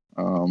there.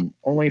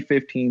 Only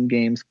 15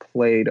 games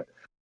played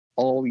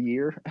all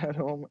year at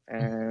home.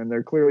 And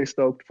they're clearly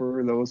stoked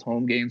for those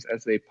home games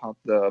as they pump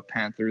the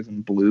Panthers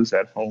and Blues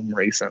at home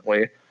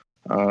recently.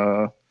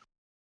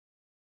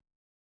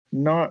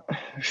 Not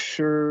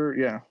sure.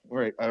 Yeah,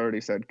 right. I already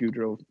said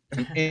Goudreau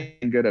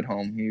and good at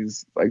home.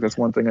 He's like, that's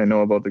one thing I know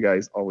about the guy.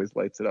 He's always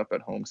lights it up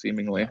at home,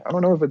 seemingly. Yeah. I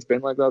don't know if it's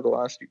been like that the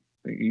last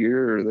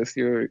year or this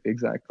year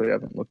exactly. I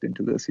haven't looked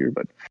into this year,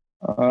 but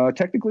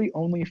technically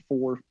only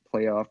 4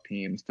 playoff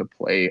teams to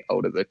play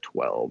out of the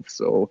 12.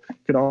 So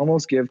could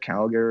almost give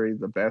Calgary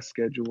the best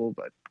schedule,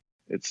 but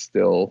it's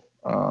still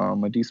a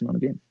decent amount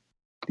of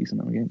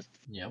games.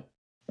 Yep.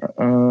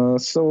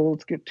 So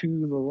let's get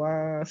to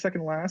the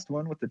second last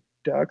one with the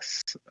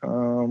Ducks.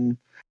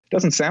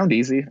 Doesn't sound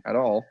easy at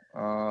all,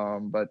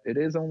 but it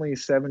is only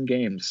 7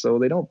 games, so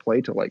they don't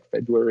play till like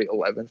February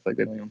 11th. Like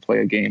they don't even play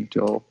a game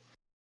till,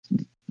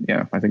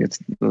 I think it's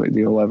the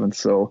 11th.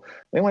 So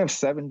they only have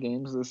 7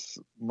 games this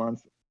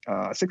month.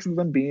 6 of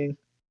them being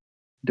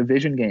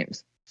division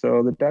games.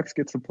 So the Ducks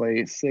get to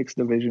play 6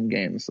 division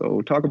games.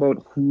 So talk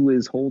about who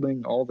is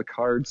holding all the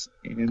cards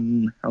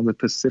in how the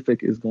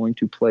Pacific is going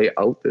to play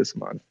out this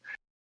month.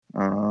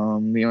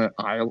 The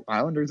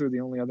Islanders are the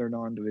only other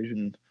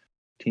non-division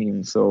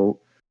team. So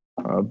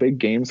big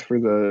games for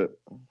the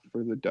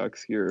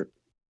Ducks here.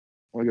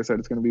 Like I said,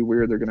 it's going to be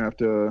weird. They're going to have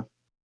to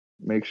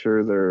make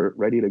sure they're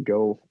ready to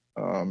go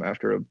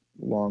after a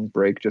long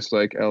break, just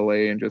like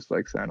LA and just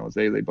like San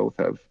Jose. They both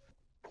have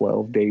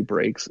 12-day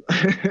breaks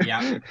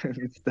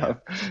and stuff.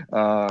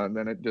 And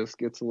then it just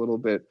gets a little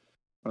bit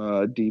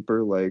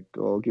deeper. Like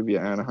I'll give you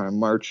Anaheim,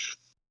 March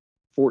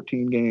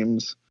 14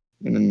 games,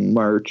 and in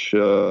March,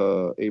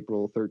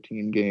 April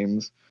 13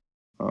 games.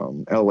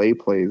 LA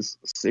plays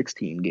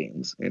 16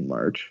 games in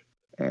March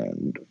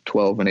and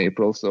 12 in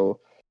April. So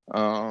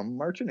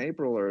March and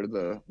April are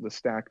the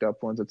stacked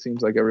up ones. It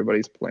seems like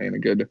everybody's playing a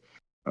good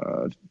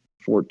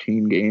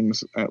 14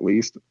 games at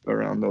least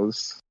around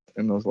those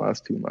in those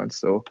last 2 months.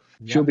 So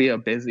she'll be a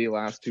busy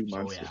last 2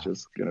 months, which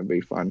is going to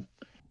be fun.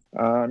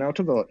 Now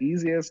to the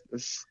easiest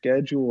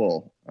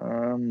schedule.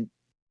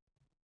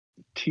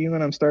 Team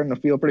that I'm starting to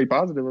feel pretty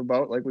positive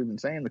about, like we've been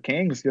saying, the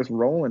Kings just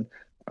rolling.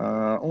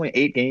 Only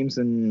 8 games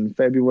in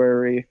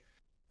February.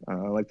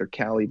 Like their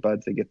Cali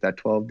buds, they get that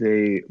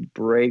 12-day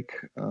break.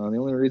 The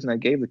only reason I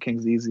gave the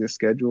Kings the easiest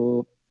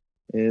schedule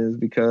is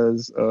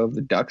because of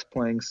the Ducks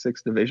playing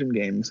 6 division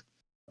games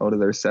out of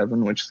their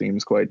 7, which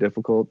seems quite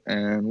difficult.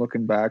 And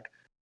looking back,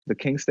 the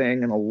Kings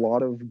staying in a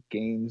lot of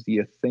games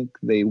you think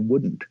they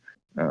wouldn't.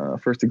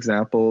 First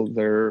example,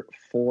 their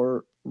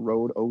 4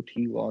 road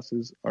OT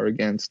losses are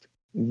against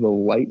the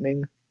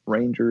Lightning,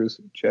 Rangers,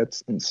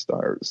 Jets, and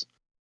Stars.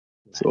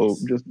 Nice. So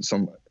just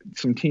some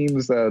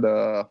teams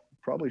that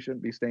probably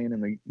shouldn't be staying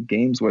in the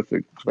games with,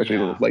 especially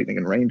the Lightning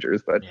and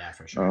Rangers, but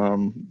for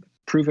sure.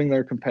 Proving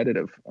they're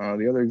competitive.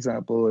 The other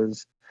example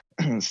is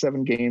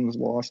 7 games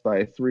lost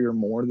by 3 or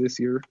more this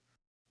year,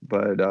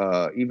 but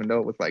even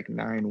though with like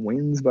 9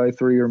 wins by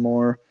 3 or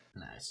more,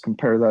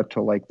 compare that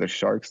to like the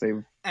Sharks.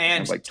 They've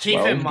and like keep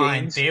in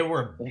mind they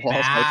were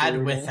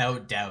bad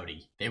without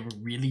Doughty. They were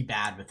really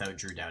bad without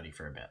Drew Doughty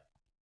for a bit.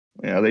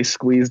 Yeah, they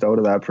squeezed out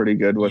of that pretty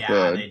good with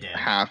a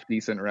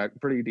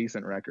pretty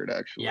decent record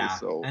actually. Yeah,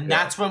 so and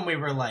that's when we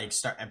were like,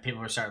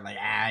 people were starting like,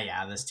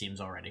 this team's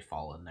already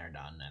fallen, they're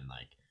done, and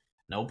like,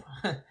 nope,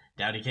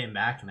 Doughty came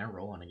back and they're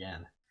rolling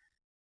again.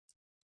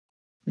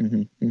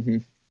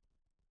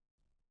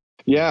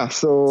 Yeah.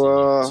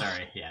 So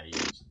sorry. Yeah.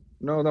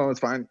 No, it's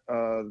fine.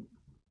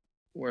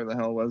 Where the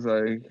hell was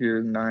I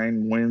here?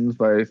 9 wins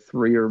by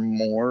 3 or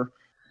more,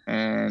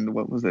 and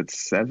what was it?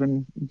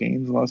 7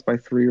 games lost by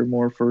 3 or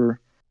more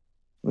for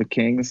the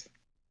Kings.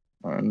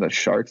 And the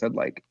Sharks had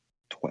like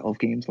 12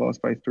 games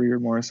lost by 3 or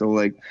more. So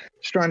like,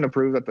 just trying to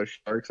prove that the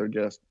Sharks are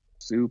just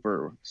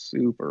super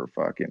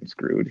fucking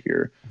screwed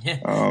here.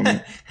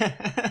 They're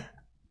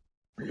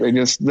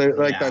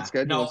like that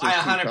schedule. No, I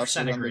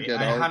 100% agree.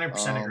 I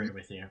 100% agree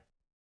with you.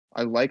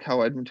 I like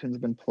how Edmonton's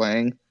been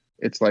playing.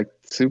 It's like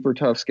super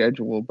tough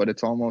schedule, but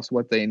it's almost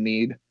what they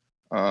need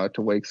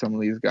to wake some of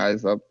these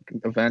guys up.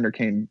 Evander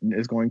Kane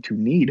is going to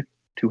need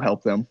to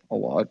help them a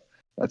lot.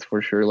 That's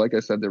for sure. Like I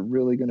said, they're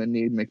really going to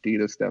need McD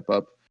to step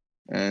up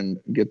and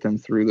get them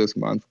through this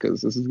month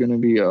because this is going to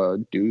be a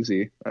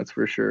doozy. That's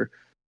for sure.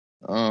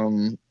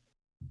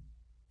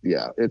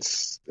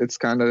 It's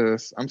kind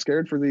of, I'm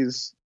scared for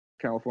these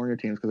California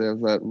teams because they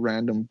have that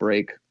random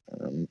break.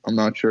 I'm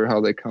not sure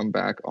how they come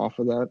back off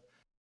of that.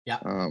 Yeah.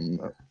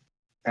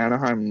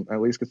 Anaheim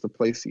at least gets to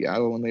play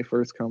Seattle when they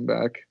first come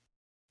back.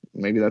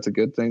 Maybe that's a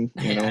good thing.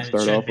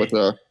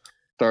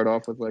 Start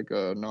off with like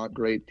a not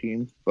great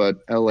team, but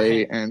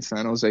LA and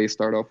San Jose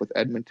start off with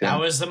Edmonton. That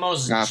was the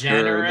most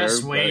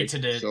generous way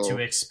to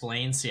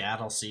explain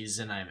Seattle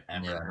season I've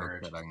ever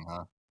heard.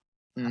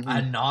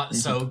 A not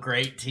so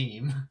great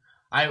team.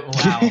 I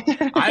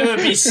would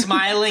be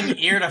smiling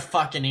ear to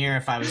fucking ear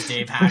if I was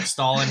Dave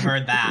Hackstall and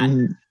heard that.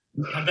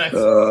 I'm like,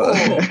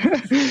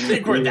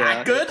 think we're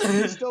that good?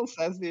 He still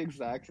says the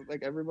exact,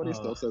 like everybody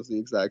still says the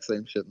exact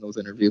same shit in those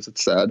interviews.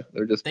 It's sad.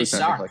 They're just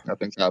pretending like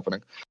nothing's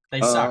happening.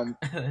 They suck.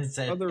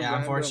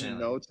 Unfortunately.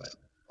 Notes,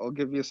 I'll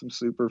give you some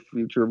super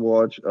future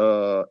watch.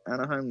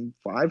 Anaheim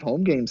 5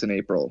 home games in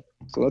April,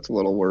 so that's a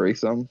little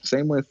worrisome.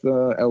 Same with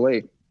LA.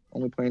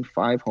 only playing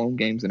 5 home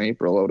games in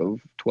April out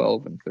of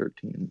 12 and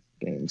 13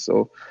 games.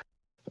 So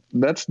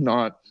that's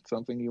not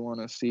something you want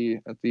to see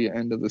at the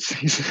end of the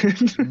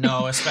season.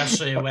 No,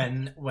 especially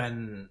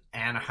when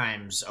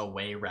Anaheim's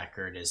away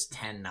record is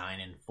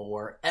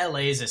 10-9-4.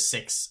 LA's a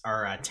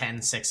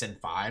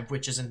 10-6-5,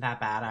 which isn't that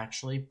bad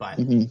actually. But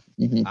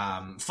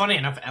funny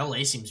enough,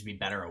 LA seems to be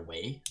better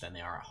away than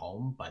they are at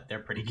home, but they're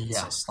pretty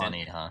consistent. Yeah,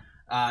 funny, huh?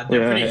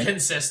 They're pretty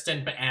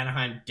consistent, but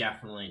Anaheim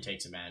definitely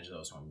takes advantage of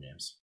those home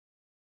games.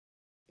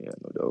 Yeah,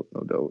 no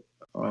doubt.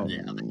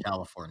 The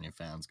California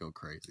fans go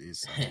crazy.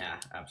 So. Yeah,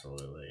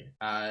 absolutely.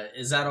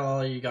 Is that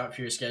all you got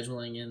for your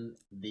scheduling in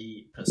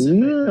the Pacific?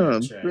 Yeah,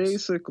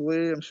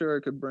 basically. I'm sure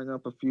I could bring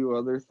up a few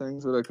other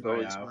things, but I could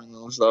always bring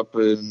those up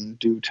in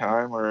due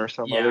time or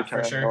some other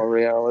time in all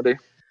reality.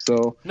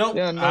 So,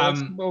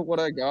 that's about what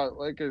I got.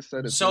 Like I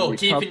said, it's so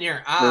keeping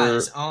your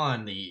eyes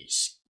on the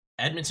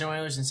Edmonton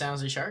Oilers and San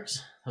Jose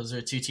Sharks. Those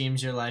are 2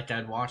 teams you're like,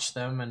 I'd watch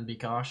them and be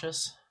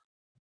cautious.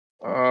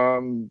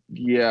 We'll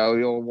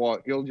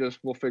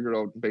figure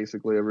out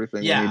basically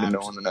everything we need to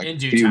know in the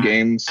next few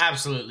games.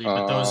 Absolutely,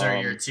 but those are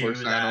your 2. For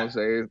San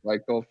Jose,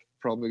 like they'll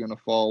probably going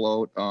to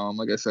fall out.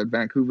 Like I said,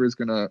 Vancouver is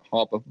going to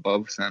hop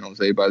above San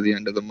Jose by the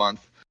end of the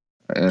month.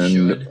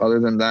 And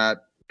other than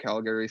that,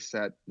 Calgary's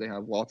set. They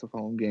have lots of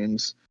home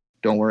games.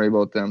 Don't worry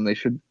about them. They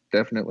should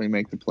definitely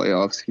make the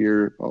playoffs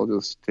here. I'll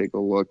just take a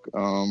look.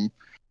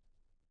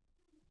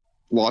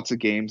 Lots of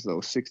games, though.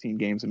 16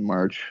 games in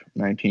March,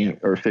 19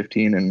 or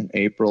 15 in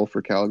April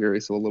for Calgary,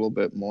 so a little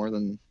bit more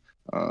than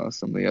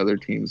some of the other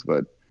teams.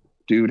 But,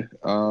 dude,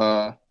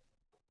 I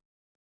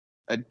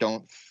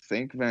don't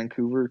think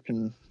Vancouver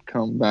can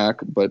come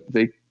back, but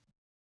they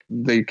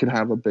could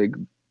have a big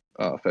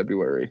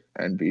February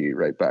and be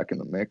right back in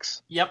the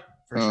mix. Yep,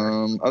 for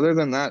sure. Other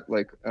than that,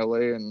 like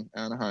LA and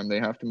Anaheim, they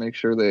have to make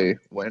sure they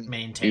win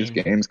these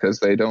games because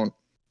they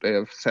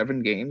have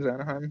 7 games,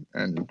 Anaheim,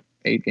 and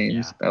 8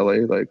 games,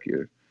 LA. Like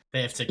you're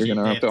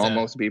gonna have to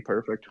almost be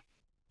perfect.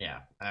 Yeah,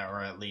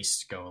 or at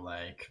least go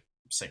like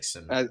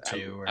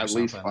 6-2 or at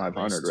least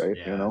 500, right?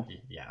 Yeah,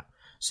 yeah.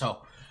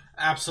 So,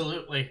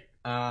 absolutely,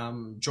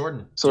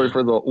 Jordan. Sorry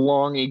for the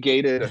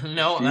elongated.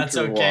 No, that's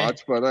okay.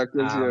 Watch, but that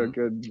gives you a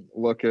good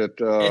look at.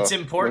 It's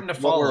important to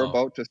follow what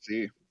we're about to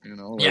see.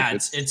 Like yeah,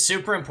 it's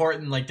super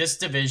important. Like this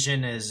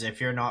division is,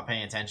 if you're not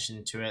paying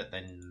attention to it,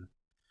 then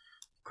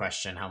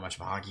question how much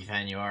of a hockey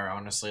fan you are.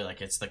 Honestly, like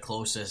it's the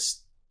closest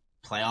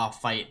playoff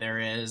fight there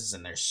is,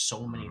 and there's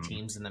so many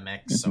teams in the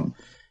mix. So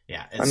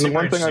yeah, it's and the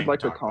one thing I'd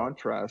like to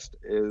contrast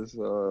is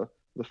the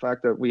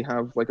fact that we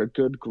have like a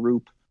good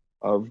group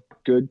of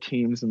good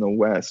teams in the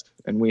West,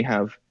 and we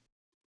have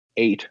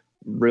 8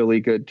 really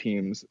good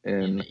teams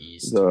in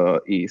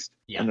the East.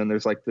 Yeah. And then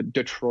there's like the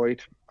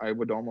Detroit I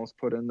would almost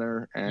put in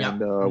there, and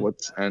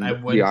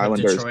the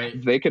Islanders.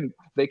 Detroit, they could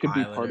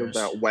be part of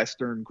that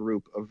Western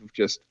group of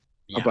just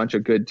a bunch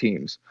of good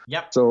teams.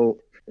 Yep. So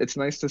it's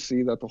nice to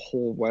see that the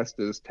whole West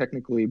is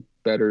technically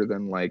better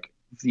than like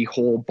the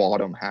whole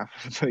bottom half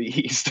of the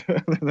East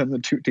than the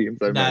 2 teams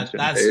I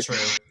mentioned.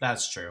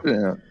 That's true.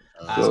 Yeah.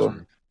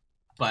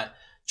 But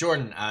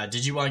Jordan,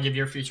 did you want to give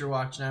your future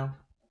watch now?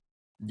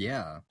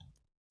 Yeah.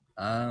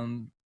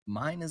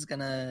 Mine is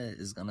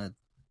gonna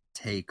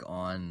take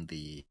on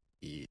the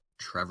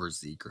Trevor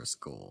Zegras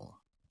goal.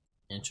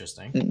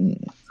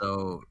 Interesting.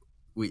 So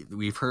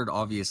we've heard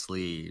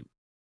obviously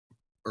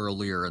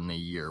earlier in the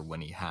year when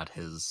he had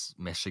his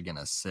Michigan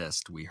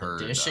assist, we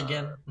heard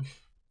Michigan.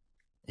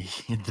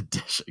 The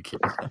dish again.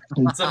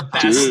 It's the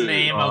best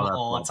name of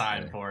all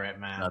time for it,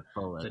 man.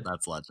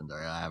 That's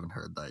legendary. I haven't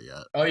heard that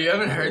yet. Oh, you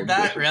haven't heard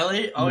that?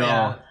 Really? Oh, no.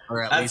 Yeah.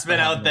 That's been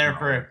out there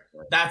for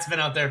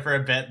a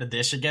bit. The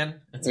dish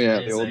again.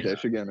 The old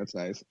dish again. It's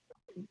nice.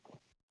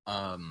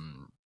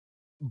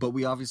 But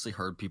we obviously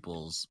heard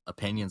people's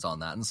opinions on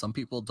that, and some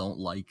people don't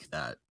like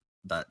that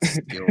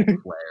skill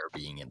player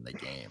being in the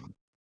game.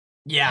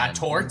 Yeah, and,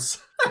 Torts.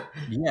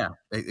 Yeah,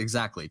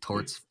 exactly.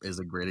 Torts is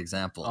a great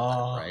example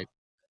of that, right?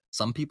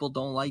 Some people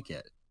don't like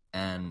it,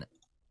 and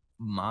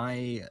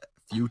my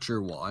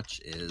future watch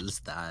is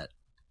that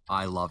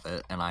I love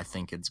it, and I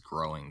think it's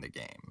growing the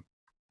game.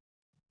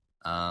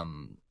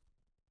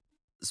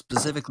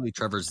 Specifically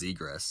Trevor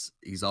Zegras,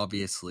 he's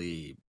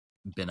obviously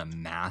been a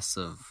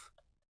massive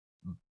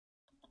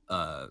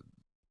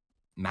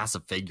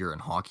figure in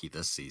hockey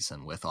this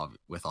season with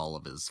all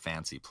of his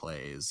fancy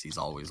plays. He's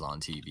always on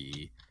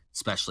TV,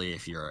 especially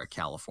if you're a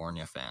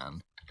California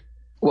fan.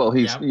 Well,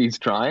 he's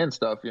trying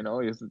stuff,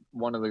 He's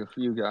one of the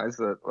few guys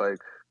that like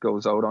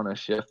goes out on a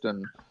shift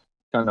and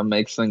kind of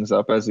makes things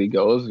up as he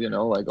goes.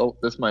 Like, oh,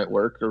 this might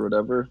work or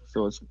whatever.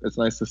 So it's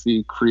nice to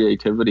see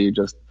creativity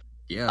just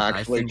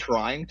actually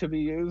trying to be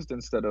used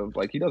instead of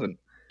like he doesn't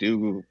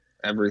do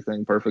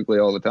everything perfectly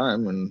all the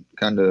time and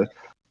kind of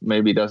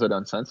maybe does it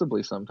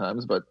unsensibly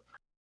sometimes, but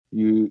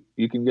you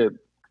can get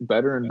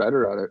better and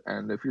better at it.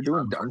 And if you're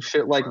doing dumb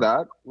shit like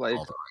that, like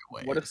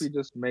what if he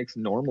just makes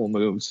normal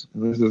moves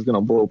and this is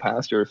gonna blow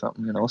past you or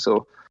something,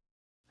 So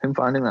him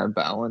finding that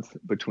balance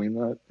between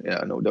that,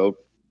 no doubt.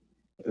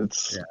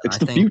 It's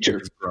the future.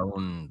 He's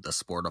grown the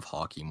sport of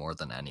hockey more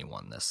than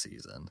anyone this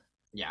season.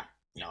 Yeah,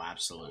 no,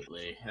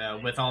 absolutely.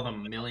 With all the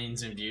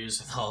millions of views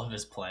with all of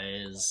his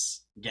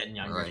plays, getting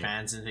younger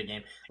fans into the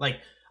game. Like,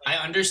 I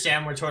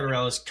understand where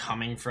Tortorella's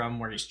coming from,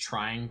 where he's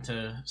trying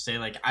to say,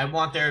 like, I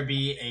want there to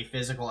be a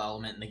physical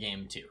element in the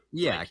game, too.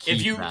 Yeah, like,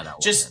 if you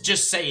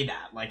just say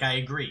that. Like, I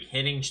agree.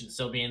 Hitting should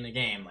still be in the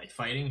game. Like,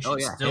 fighting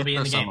should still be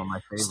in the game. Some of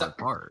my favorite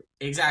part.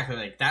 Exactly.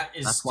 Like,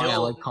 that's still... why I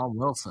like Tom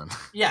Wilson.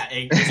 Yeah,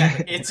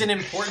 exactly. It's an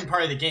important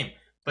part of the game.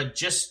 But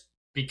just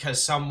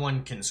because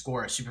someone can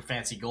score a super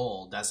fancy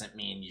goal doesn't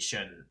mean you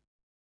shouldn't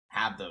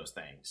have those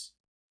things.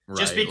 Right.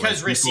 Just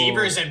because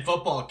receivers in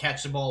football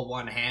catch the ball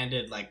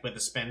one-handed, like with a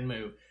spin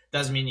move,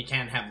 doesn't mean you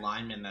can't have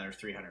linemen that are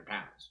 300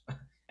 pounds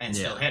and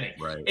still hitting.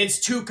 Right. It's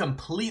two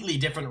completely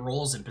different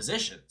roles and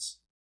positions.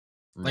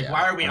 Like,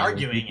 why are we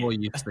arguing people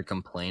used to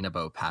complain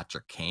about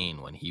Patrick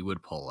Kane when he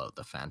would pull out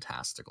the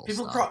fantastical stuff.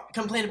 People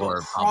complain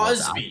about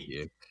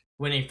Crosby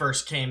when he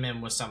first came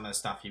in with some of the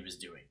stuff he was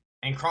doing.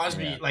 And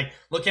Crosby, like,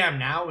 looking at him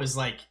now is,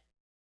 like,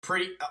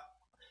 pretty...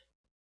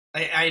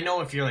 I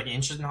know if you're, like,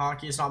 interested in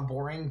hockey, it's not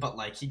boring, but,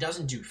 like, he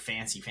doesn't do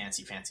fancy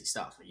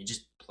stuff. Like, he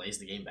just plays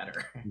the game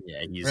better.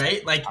 Yeah, he's...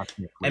 Right? Like,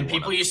 and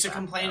people used to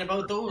complain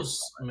about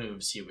those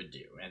moves he would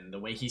do and the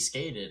way he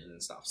skated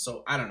and stuff.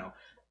 So, I don't know.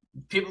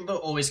 People don't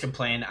always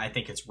complain. I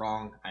think it's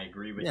wrong. I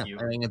agree with you.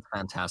 I think it's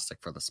fantastic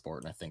for the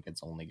sport, and I think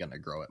it's only going to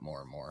grow it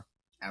more and more.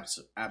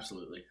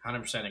 Absolutely.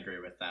 100% agree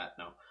with that.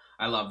 No.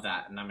 I love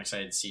that, and I'm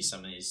excited to see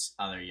some of these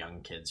other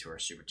young kids who are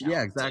super talented.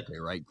 Yeah, exactly,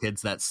 right?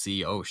 Kids that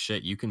see, oh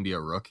shit, you can be a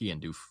rookie and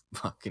do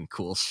fucking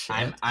cool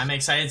shit. I'm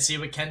excited to see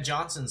what Kent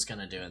Johnson's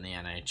gonna do in the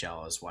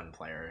NHL as one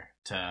player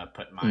to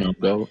put in mind.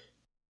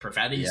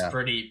 Perfetti's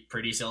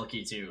pretty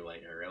silky too.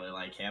 Like, I really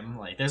like him.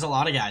 Like, there's a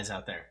lot of guys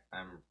out there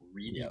I'm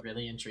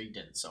really intrigued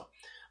in. So,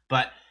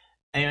 but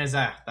anyways,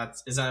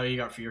 is that what you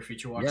got for your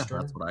future watch? Yeah,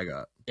 Jordan? That's what I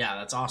got. Yeah,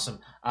 that's awesome.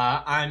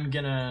 I'm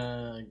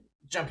gonna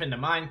jump into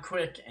mine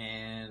quick,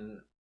 and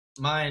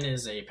mine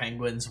is a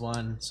Penguins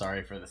one.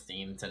 Sorry for the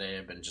theme today.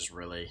 I've been just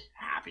really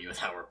happy with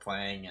how we're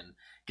playing and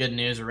good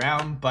news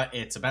around. But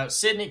it's about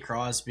Sidney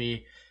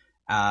Crosby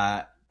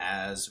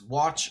as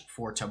watch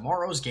for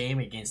tomorrow's game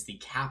against the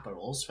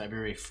Capitals,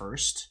 February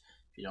 1st.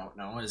 If you don't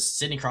know, is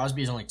Sidney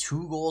Crosby is only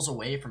 2 goals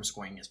away from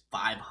scoring his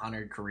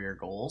 500 career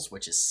goals,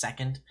 which is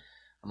second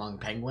among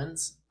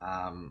Penguins.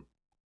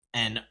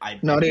 And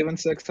not even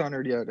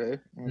 600 yet, eh?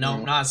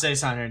 No, not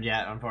 600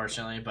 yet,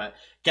 unfortunately. But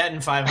getting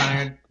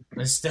 500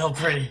 is still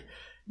pretty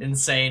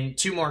insane.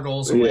 2 more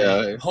goals away.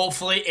 Yeah.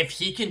 Hopefully, if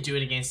he can do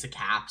it against the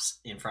Caps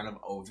in front of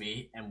OV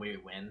and we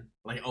win,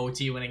 like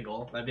OT winning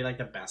goal, that'd be like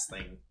the best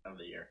thing of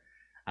the year.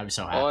 I'd be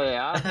so happy. Oh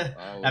yeah,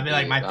 that'd be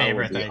like my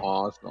favorite thing.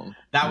 Awesome.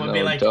 That would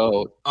be like,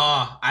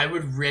 I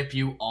would rip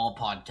you all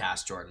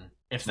podcast, Jordan.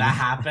 If that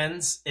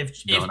happens,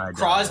 if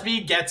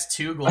Crosby gets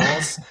 2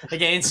 goals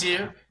against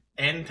you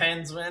and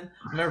Pens win,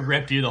 I'm gonna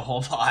rip you the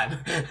whole pod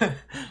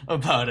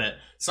about it.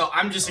 So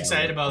I'm just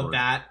excited about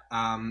that.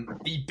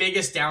 The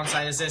biggest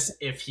downside is this: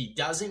 if he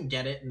doesn't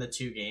get it in the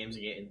 2 games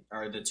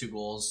or the 2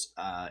 goals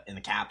in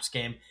the Caps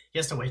game, he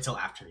has to wait till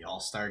after the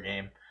All-Star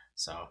game.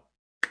 So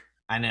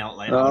I know,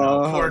 like,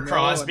 poor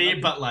Crosby,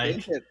 but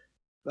like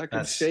that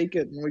could shake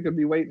it, and we could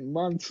be waiting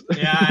months.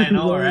 Yeah, I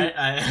know, right?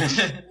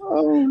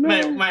 Oh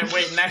no, might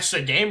wait an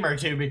extra game or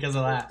 2 because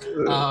of that.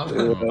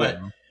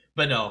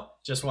 But no,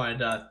 just wanted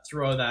to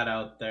throw that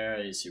out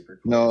there. He's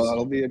super cool. No,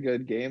 that'll be a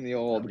good game. The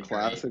old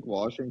classic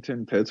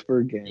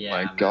Washington-Pittsburgh game.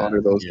 Yeah, my God,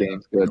 are those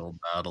games good.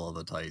 Battle of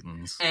the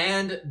Titans.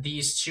 And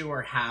these two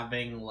are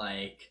having,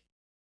 like,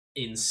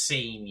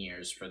 insane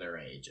years for their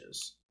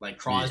ages. Like,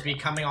 Crosby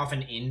coming off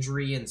an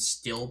injury and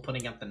still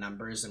putting up the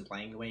numbers and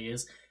playing the way he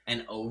is,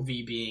 and Ov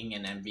being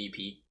an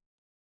MVP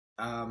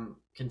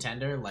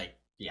contender. Like,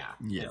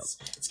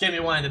 it's going to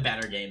be one of the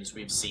better games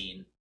we've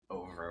seen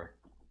over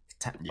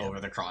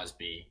the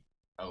Crosby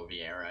OV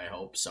era, I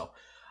hope. So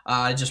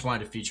I just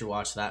wanted to feature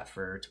watch that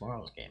for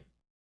tomorrow's game.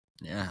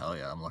 Yeah, hell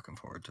yeah, I'm looking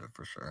forward to it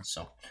for sure.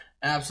 So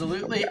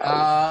absolutely.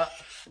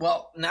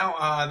 Well,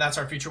 now that's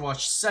our Future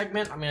Watch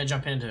segment. I'm going to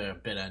jump into a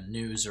bit of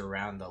news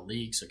around the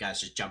league. So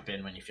guys, just jump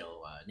in when you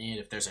feel need.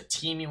 If there's a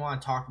team you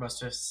want to talk about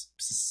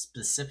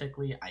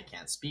specifically, I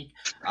can't speak.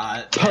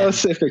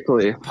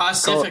 Pacifically.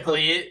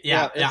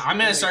 Yeah. I'm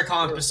going to start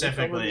calling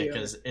Pacifically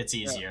because it's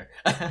easier.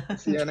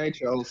 It's the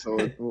NHL, so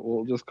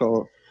we'll just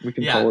call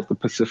it the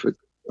Pacific.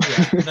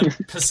 Yeah,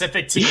 the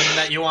Pacific team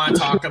that you want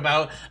to talk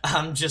about,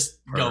 just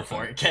go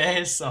for it,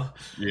 okay? So,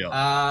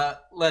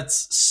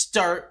 let's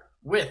start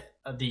with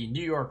the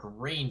New York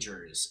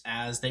Rangers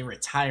as they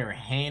retire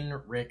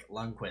Henrik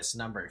Lundqvist,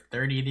 number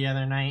 30, the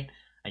other night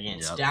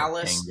against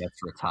Dallas. King gets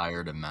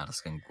retired in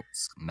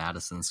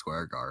Madison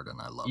Square Garden.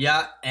 I love it.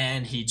 Yeah,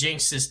 and he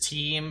jinxed his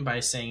team by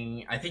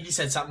saying, I think he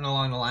said something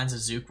along the lines of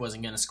Zook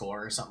wasn't going to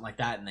score or something like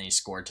that, and then he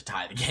scored to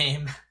tie the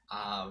game.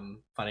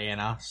 Funny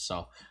enough,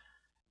 so...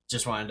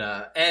 Just wanted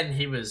to, and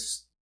he went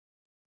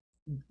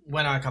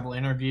on a couple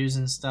interviews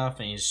and stuff,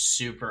 and he's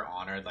super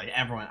honored. Like,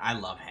 everyone, I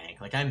love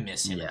Hank. Like, I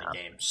miss him in the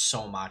game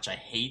so much. I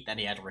hate that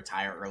he had to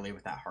retire early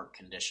with that heart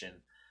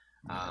condition.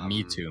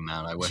 Me too,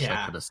 man. I wish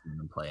I could have seen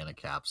him play in a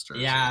Caps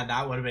jersey. Yeah,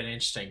 that would have been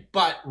interesting.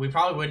 But we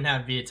probably wouldn't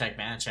have Vitek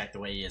Vanacek the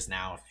way he is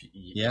now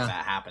if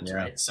that happens,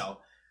 right? So,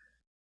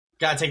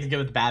 gotta take the good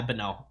with the bad, but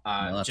no.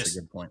 That's just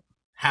a good point.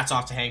 Hats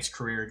off to Hank's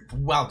career.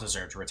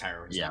 Well-deserved to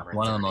retire.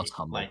 One of the most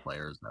humble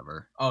players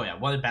ever. Oh, yeah.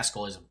 One of the best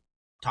goalies of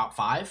top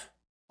 5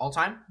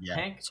 all-time, yeah,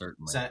 Hank?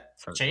 Certainly. Is that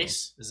certainly.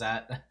 Chase? Is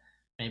that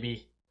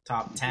maybe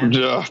top 10?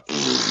 Yeah.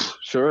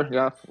 Sure,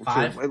 yeah.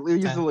 5? Sure.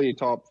 Easily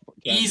top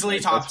 10. Easily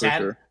top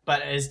 10, sure.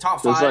 but is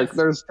top 5?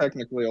 There's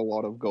technically a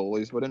lot of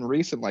goalies, but in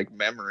recent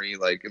memory,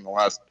 in the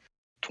last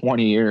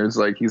 20 years,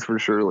 he's for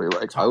surely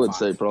top I would 5.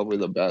 say probably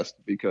the best,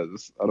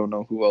 because I don't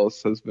know who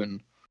else has been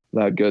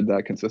that good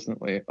that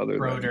consistently other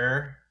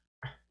Brodeur,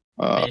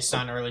 than based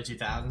on early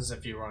 2000s,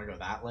 if you want to go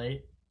that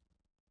late.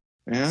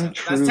 Yeah, so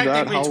true. That's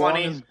technically How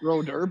 20 long has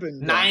Brodeur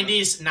been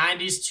 90s,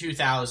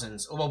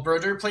 2000s. Well,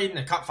 Brodeur played in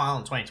the Cup final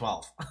in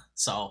 2012,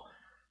 so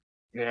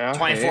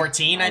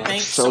 2014, I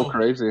think. So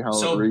crazy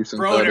how recent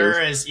Brodeur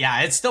that is.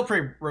 Yeah, it's still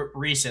pretty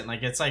recent.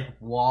 It's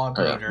Wall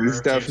Brodeur.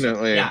 He's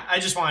definitely. Yeah, I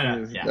just wanted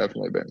to. He's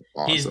definitely been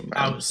awesome. He's man.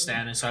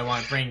 outstanding. So I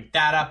want to bring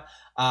that up.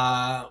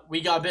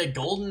 We got a bit of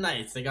Golden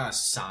Knights. They got a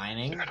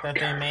signing that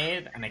they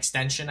made, an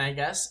extension, I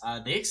guess.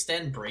 They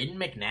extend Braden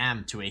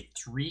McNabb to a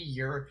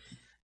 3-year,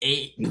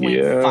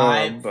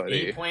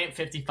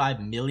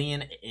 $8.55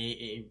 million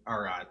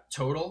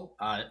total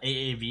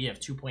AAV of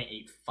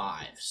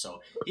 2.85.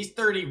 So he's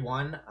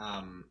 31.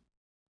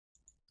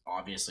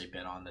 Obviously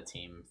been on the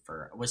team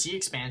for. Was he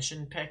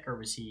expansion pick or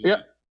was he?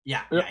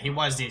 Yeah, he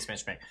was the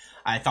expansion pick.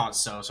 I thought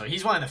so. So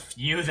he's one of the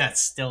few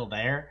that's still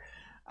there.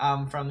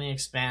 From the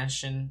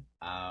expansion.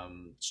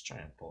 Just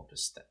trying to pull up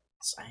his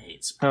stats. I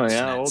hate sports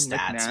old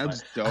stats.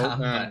 McNabb's dope,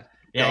 man.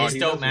 Yeah, he's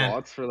dope, man.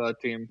 Lots for that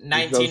team.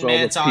 19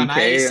 minutes on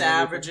ice,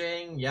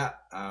 averaging. Yeah,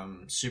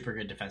 super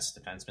good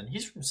defenseman.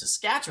 He's from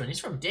Saskatchewan. He's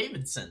from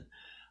Davidson.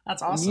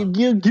 That's awesome.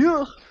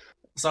 Yeah.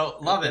 So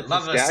love it.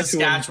 Love a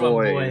Saskatchewan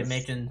boy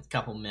making a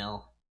couple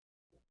mil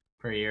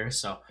per year.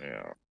 So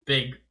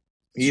big.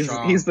 He's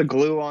the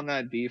glue on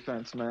that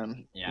defense,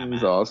 man. Yeah,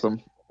 he's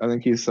awesome. I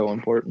think he's so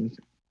important.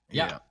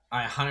 Yeah.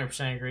 I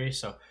 100% agree.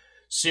 So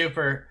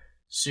super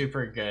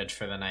good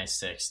for the Knights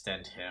to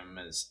extend him,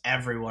 as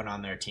everyone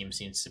on their team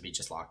seems to be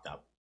just locked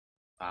up,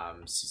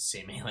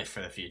 seemingly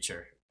for the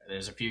future.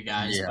 There's a few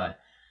guys, but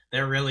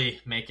they're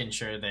really making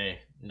sure they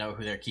know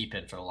who they're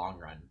keeping for the long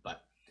run.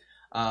 But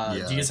do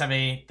you guys have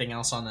anything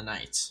else on the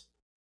Knights?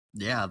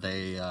 Yeah,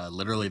 they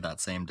literally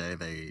that same day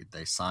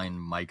they signed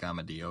Mike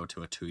Amadio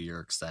to a 2-year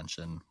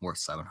extension worth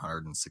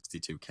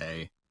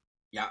 $762K.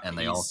 Yeah, and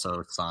they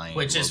also signed,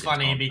 which is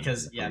Logan funny Thompson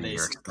because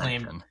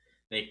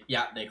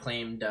they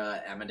claimed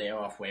Amadeus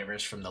off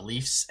waivers from the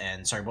Leafs.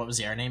 And sorry, what was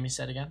the other name you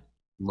said again?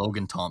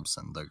 Logan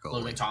Thompson, the goalie.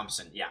 Logan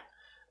Thompson, yeah.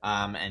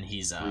 And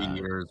he's 3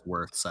 years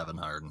worth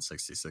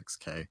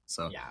 $766K.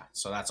 So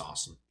so that's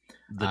awesome.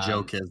 The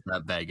joke is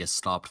that Vegas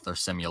stopped their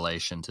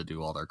simulation to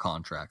do all their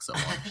contracts at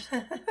once.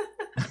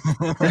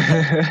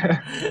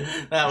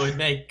 That would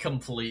make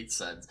complete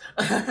sense.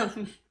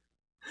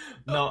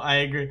 No, I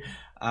agree.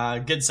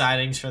 Good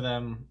signings for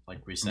them,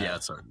 like we said. Yeah,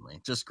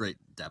 certainly. Just great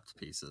depth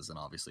pieces, and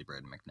obviously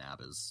Braden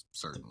McNabb is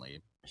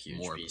certainly a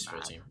huge piece for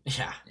a team.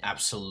 Yeah,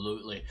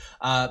 absolutely.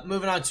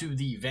 Moving on to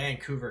the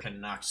Vancouver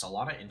Canucks. A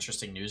lot of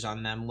interesting news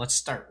on them. Let's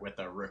start with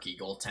a rookie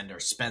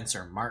goaltender,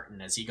 Spencer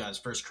Martin, as he got his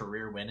first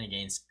career win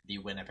against the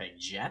Winnipeg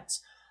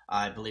Jets.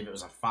 I believe it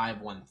was a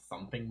 5-1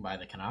 thumping by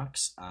the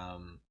Canucks.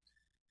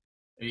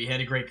 He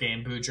had a great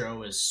game. Boudreau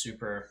was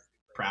super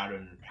proud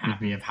and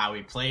happy of how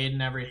he played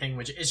and everything,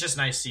 which is just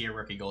nice to see a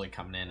rookie goalie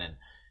coming in and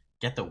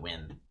get the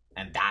win,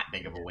 and that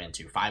big of a win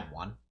too.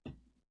 5-1.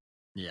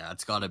 Yeah,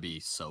 it's got to be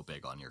so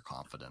big on your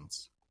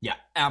confidence. Yeah,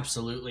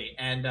 absolutely.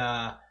 And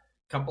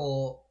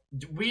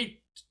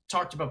we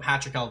talked about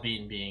Patrick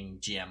Allvin being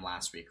GM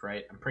last week,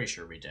 right? I'm pretty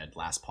sure we did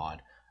last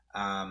pod.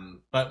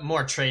 But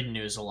more trade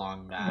news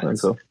along that. I think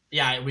so.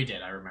 Yeah, we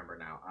did. I remember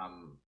now.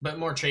 But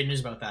more trade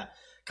news about that.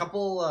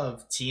 Couple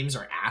of teams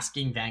are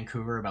asking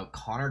Vancouver about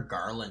Connor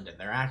Garland, and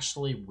they're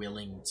actually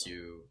willing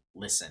to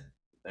listen.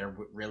 They're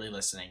really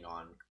listening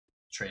on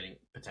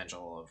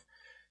potential of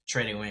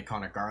trading away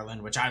Connor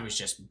Garland, which I was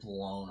just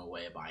blown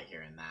away by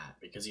hearing that,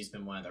 because he's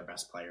been one of their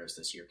best players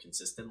this year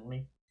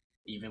consistently,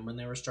 even when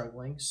they were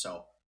struggling.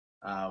 So,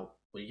 what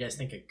do you guys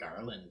think of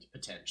Garland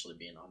potentially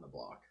being on the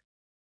block?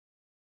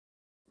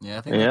 Yeah,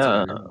 I think that's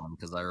a weird one,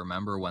 because I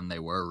remember when they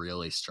were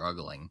really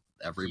struggling,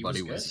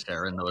 everybody was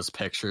sharing those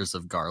pictures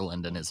of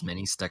Garland in his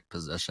mini stick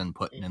position,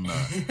 putting in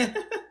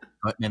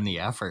the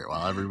effort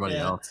while everybody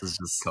else is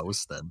just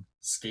coasting.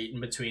 Skating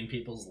between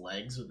people's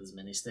legs with his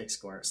mini stick,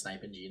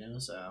 sniping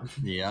Genos.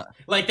 Yeah.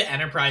 Like the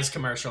Enterprise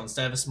commercial,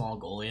 instead of a small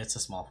goalie, it's a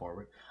small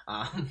forward.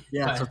 So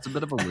it's a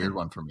bit of a weird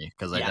one for me,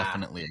 because I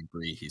definitely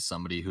agree. He's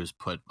somebody who's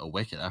put a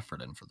wicked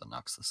effort in for the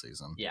Nucks this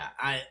season. Yeah,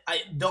 I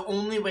the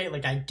only way,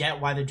 I get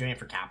why they're doing it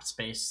for cap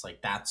space,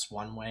 that's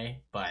one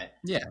way, but...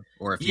 Yeah,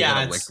 or if you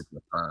get a wicked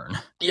return.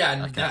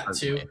 Yeah, that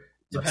too.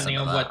 Depending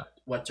on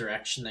what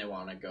direction they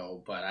want to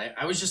go, but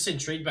I was just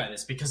intrigued by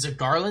this because if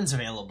Garland's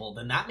available,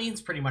 then that means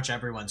pretty much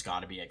everyone's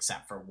got to be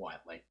except for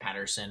what, like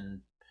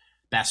Pettersson,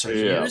 Besser,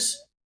 Hughes.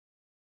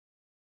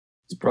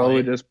 It's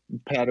probably just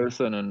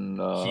Pettersson and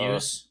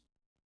Hughes.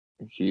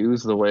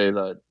 Hughes, the way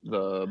that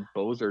the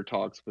Bozer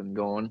talk's been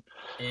going.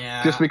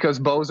 Yeah. Just because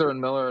Bozer and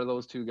Miller are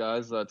those two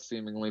guys that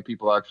seemingly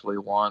people actually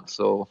want,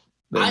 so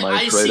they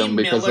might trade them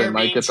because they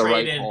might get the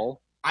right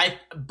haul.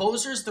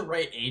 Bozer's the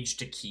right age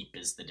to keep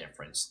is the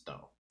difference,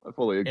 though. I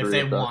fully agree. If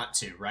they with that. want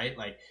to, right?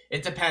 Like,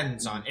 it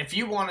depends on if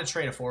you want to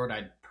trade a forward.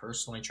 I'd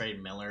personally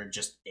trade Miller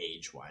just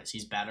age wise.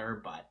 He's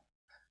better, but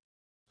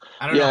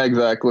I don't know. Yeah,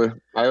 exactly.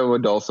 I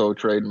would also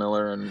trade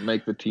Miller and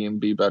make the team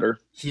be better.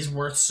 He's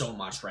worth so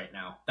much right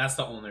now. That's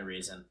the only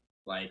reason.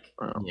 Like,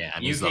 yeah,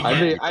 and you he's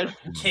can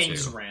get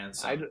King's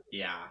ransom.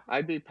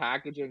 I'd be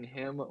packaging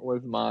him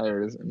with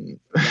Myers and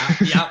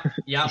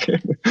yep.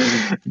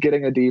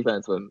 getting a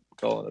defense and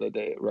calling it a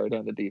day right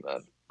on the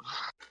defense.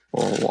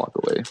 We'll walk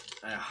away.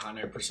 I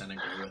 100%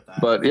 agree with that.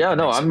 But yeah,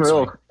 no, I'm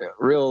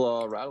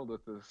real rattled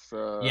with this.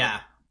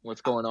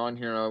 What's going on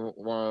here? I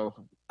want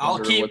to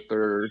wonder what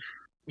their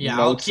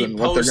notes and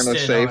what they're going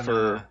to say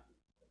for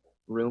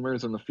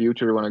rumors in the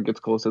future when it gets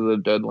closer to the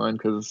deadline.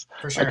 Because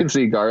I can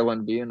see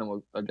Garland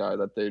being a guy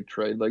that they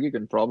trade. Like, you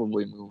can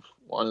probably move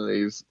one of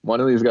these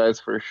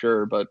guys for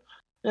sure. But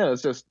yeah,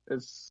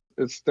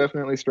 it's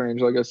definitely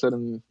strange. Like I said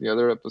in the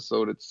other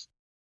episode, it's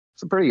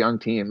a pretty young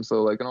team.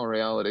 So like in all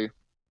reality.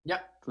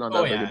 Yep. It's not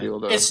that big a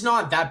deal. It's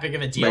not that big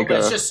of a deal,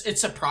 but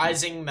it's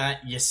surprising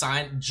that you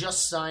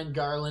just signed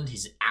Garland.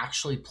 He's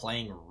actually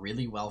playing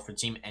really well for the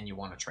team, and you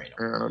want to trade him.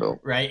 I don't know.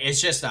 Right? It's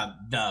just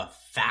the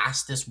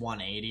fastest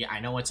 180.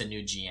 I know it's a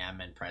new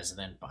GM and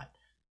president, but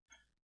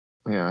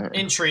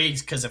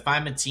intrigued because if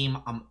I'm a team,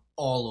 I'm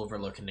all over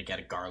looking to get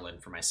a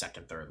Garland for my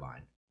second, third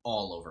line.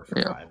 All over for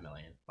 $5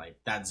 million. Like,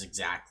 that's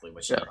exactly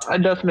what you need. I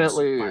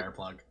definitely fire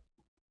plug.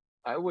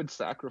 I would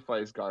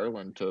sacrifice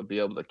Garland to be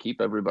able to keep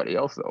everybody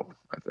else, though.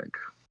 I think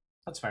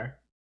that's fair.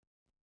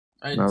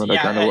 Now that I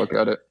kind of look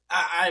at it,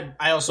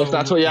 I also if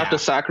that's what you have to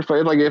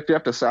sacrifice, like if you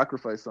have to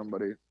sacrifice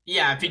somebody,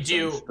 if you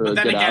do, but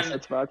then again,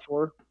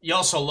 you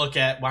also look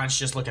at why don't you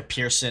just look at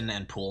Pearson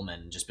and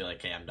Pullman and just be like,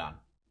 okay, I'm done.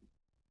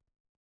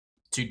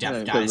 Two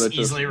depth guys,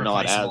 easily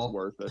replaceable. Not as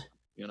worth it.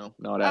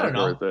 Not as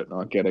worth it,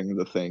 not getting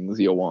the things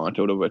you want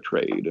out of a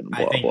trade and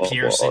blah, I think blah,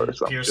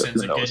 Pearson's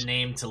Pearson's a good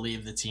name to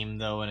leave the team,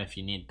 though, and if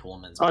you need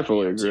Pullman's... I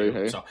fully agree,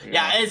 hey. So,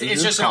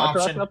 it's just an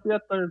option. Up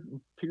yet there,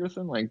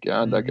 Pearson? Like,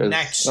 yeah, that guy's...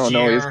 Next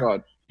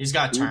year, he's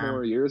got two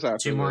more years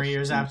after Two more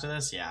years after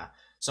this, yeah.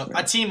 So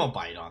a team will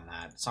bite on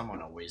that.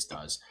 Someone always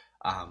does.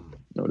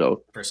 No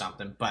doubt. For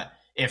something, but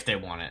if they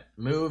want it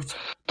moved...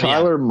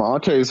 Tyler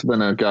Monte's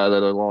been a guy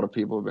that a lot of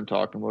people have been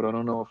talking about. I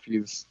don't know if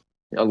he's...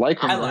 I like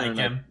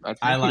him.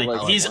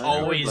 He's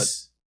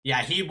always...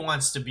 he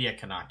wants to be a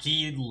Canuck.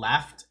 He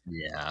left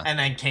and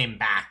then came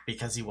back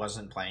because he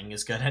wasn't playing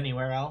as good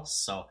anywhere else.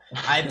 So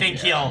I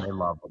think they love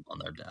him on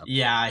their depth.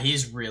 Yeah,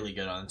 he's really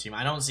good on the team.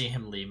 I don't see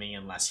him leaving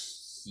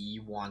unless he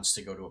wants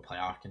to go to a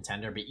playoff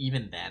contender. But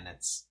even then,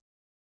 it's...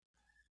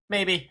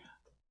 Maybe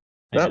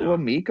that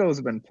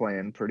Lomiko's been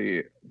playing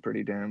pretty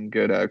damn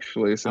good,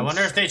 actually. I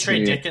wonder if they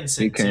trade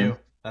Dickinson, too.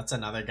 That's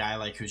another guy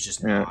who's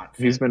just not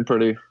fit. He's been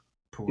pretty...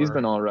 Poor. He's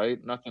been all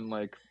right. Nothing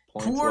like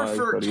poor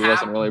for but he cap,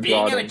 wasn't really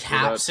being in a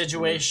cap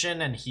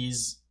situation, and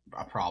he's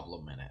a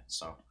problem in it.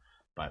 So,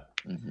 but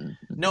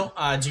no.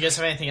 Do you guys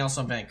have anything else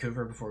on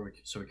Vancouver before we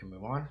can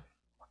move on?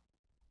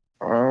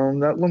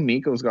 That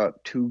Lomiko's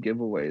got 2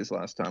 giveaways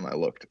last time I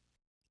looked.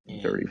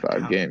 In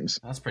 35 games.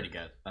 That's pretty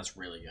good. That's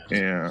really good.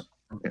 Yeah.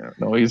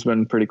 No, he's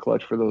been pretty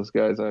clutch for those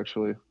guys,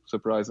 actually.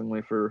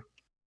 Surprisingly for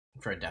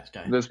a depth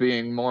guy. This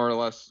being more or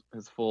less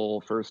his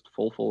first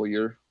full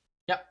year.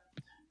 Yep.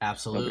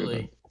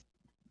 Absolutely.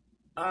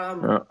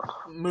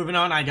 Moving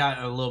on, I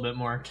got a little bit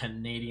more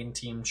Canadian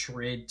team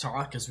trade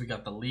talk as we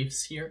got the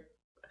Leafs here.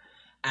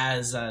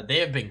 As they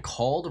have been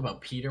called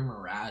about Peter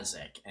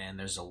Mrazek, and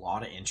there's a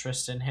lot of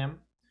interest in him.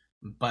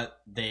 But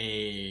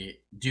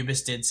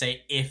Dubas did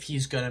say if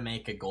he's going to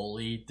make a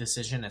goalie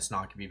decision, it's not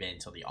going to be made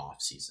until the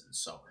off season.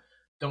 So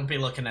don't be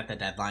looking at the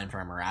deadline for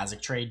a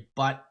Mrazek trade,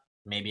 but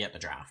maybe at the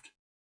draft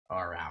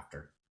or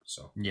after.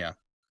 So yeah.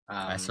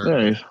 I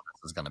certainly think this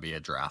is going to be a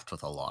draft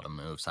with a lot of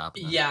moves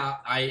happening. Yeah,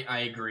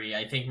 I agree.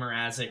 I think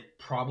Mrazek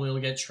probably will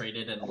get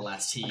traded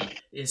unless he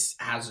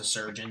has a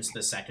surge into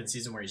the second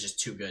season where he's just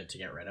too good to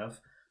get rid of.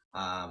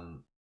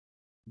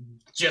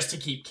 Just to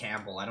keep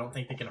Campbell. I don't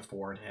think they can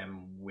afford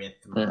him with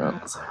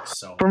Mrazek.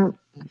 So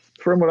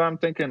from what I'm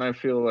thinking, I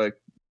feel like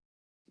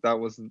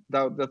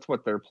that's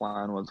what their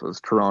plan was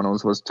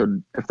Toronto's was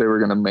to, if they were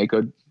going to make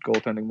a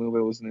goaltending move,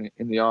 it was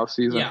in the off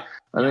season. Yeah.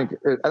 I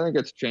think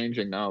it's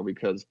changing now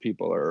because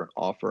people are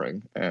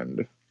offering,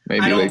 and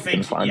maybe they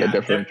can find a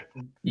different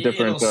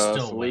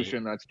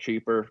solution that's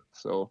cheaper.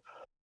 So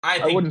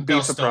I wouldn't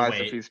be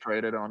surprised if he's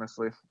traded.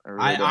 Honestly,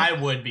 I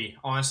would be.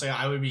 Honestly,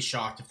 I would be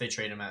shocked if they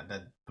trade him at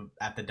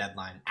the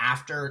deadline.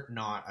 After,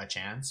 not a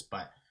chance,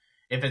 but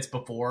if it's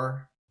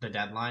before the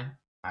deadline,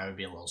 I would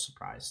be a little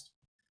surprised.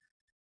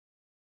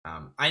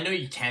 I know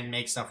you can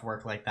make stuff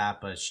work like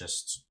that, but it's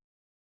just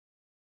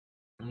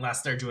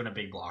unless they're doing a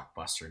big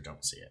blockbuster,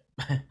 don't see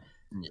it.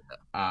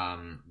 Yeah.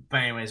 But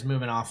anyways,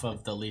 moving off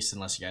of the Leafs,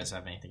 unless you guys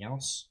have anything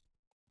else.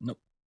 Nope.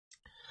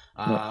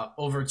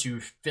 Over to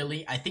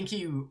Philly. I think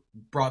you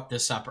brought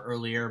this up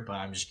earlier, but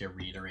I'm just gonna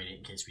reiterate it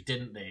in case we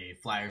didn't. The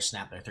Flyers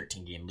snapped their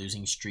 13-game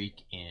losing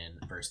streak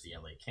versus the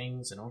LA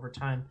Kings in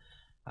overtime.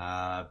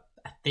 I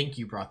think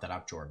you brought that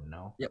up, Jordan.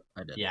 No? Yep,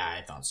 I did. Yeah,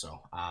 I thought so.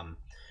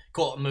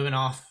 Cool. Moving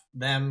off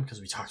them because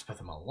we talked about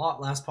them a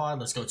lot last pod.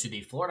 Let's go to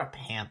the Florida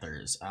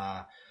Panthers.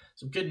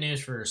 Some good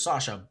news for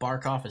Sasha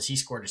Barkov as he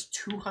scored his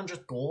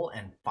 200th goal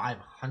and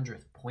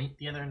 500th point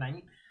the other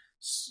night.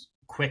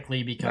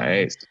 Quickly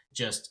becoming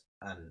just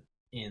an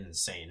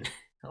insane.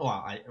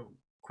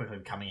 Quickly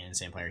becoming an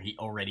insane player. He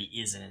already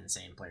is an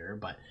insane player,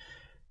 but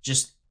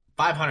just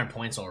 500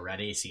 points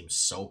already seems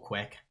so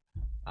quick.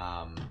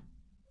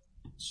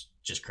 It's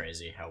just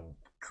crazy how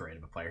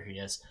creative a player he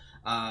is.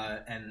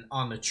 And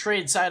on the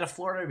trade side of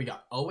Florida, we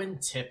got Owen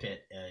Tippett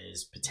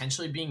is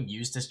potentially being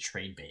used as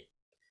trade bait.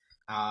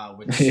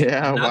 Which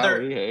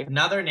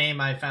another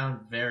name I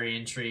found very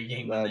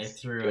intriguing when they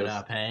threw it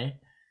up. Hey,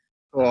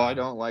 I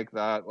don't like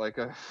that. Like,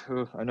 I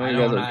know you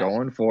guys are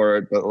going for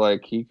it, but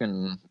like he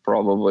can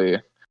probably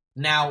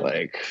now.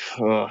 Like,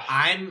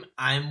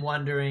 I'm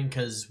wondering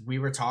because we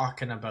were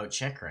talking about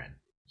Chychrun.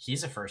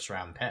 He's a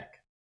first-round pick.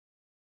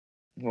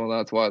 Well,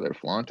 that's why they're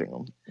flaunting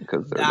him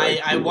because they're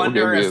I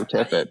wonder if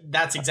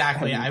that's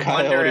exactly. I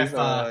wonder if.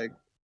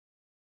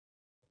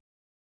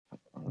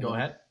 Go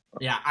ahead.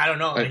 Yeah, I don't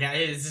know. Like,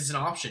 is this an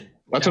option?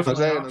 That's what I'm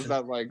saying. Is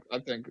that like I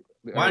think?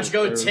 Why don't you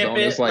go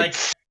Tippett? Like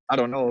I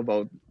don't know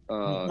about.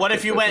 What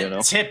if you went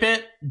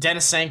Tippett,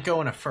 Denisenko,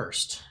 and a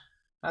first?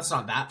 That's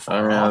not that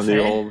far off. The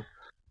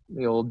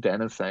old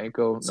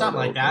Denisenko. Something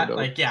like that.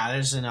 Like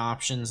there's an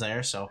options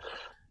there. So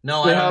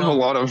no, they I don't have know. a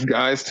lot of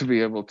guys to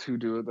be able to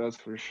do it. That's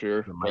for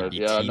sure. But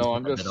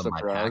I'm just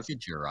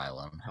surprised. Your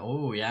island.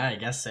 Oh yeah, I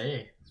guess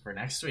for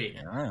next week.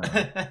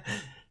 Yeah.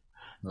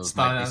 Those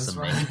might be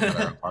some names that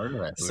are a part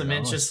of it. Some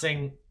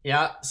interesting,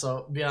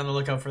 so be on the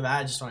lookout for that.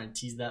 I just want to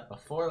tease that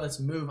before. Let's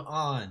move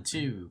on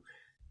to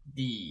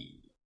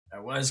I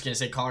was going to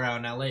say Colorado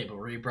and LA, but we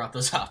already brought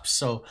those up.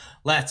 So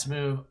let's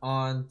move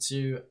on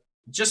to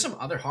just some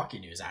other hockey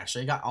news,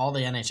 actually. I got all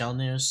the NHL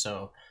news,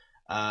 so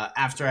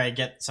after I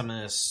get some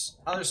of this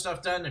other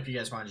stuff done, if you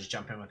guys want to just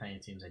jump in with any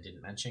teams I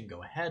didn't mention,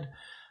 go ahead.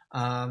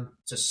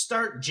 To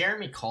start,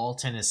 Jeremy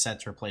Colleton is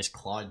set to replace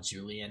Claude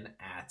Julien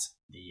at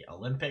the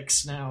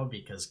Olympics now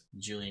because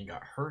Julien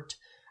got hurt.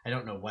 I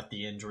don't know what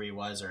the injury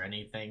was or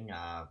anything,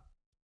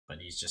 but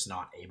he's just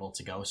not able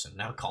to go, so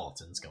now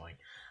Colleton's going.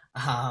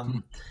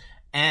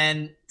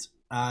 And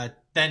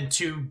then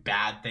two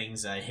bad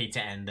things. I hate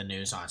to end the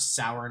news on a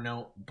sour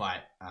note,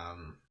 but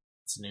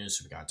it's news,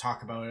 so we got to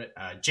talk about it.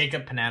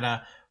 Jacob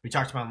Panetta, we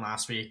talked about him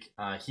last week.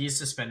 He's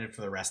suspended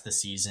for the rest of the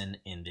season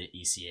in the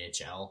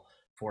ECHL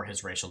for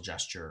his racial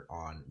gesture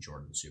on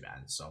Jordan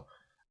Subban. So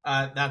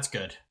that's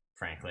good,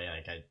 frankly.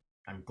 Like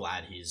I'm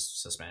glad he's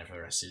suspended for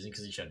the rest of the season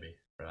because he should be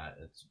for that.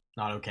 It's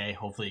not okay.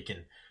 Hopefully he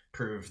can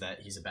prove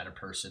that he's a better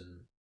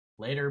person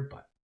later.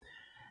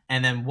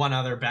 And then one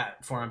other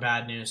form of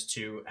bad news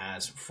too,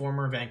 as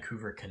former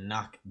Vancouver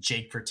Canuck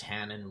Jake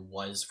Virtanen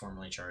was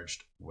formally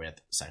charged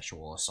with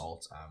sexual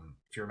assault.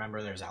 If you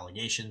remember, there's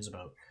allegations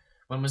about,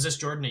 when was this,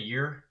 Jordan? A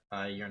year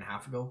and a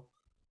half ago?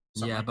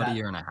 Something like that. A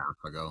year and a half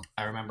ago.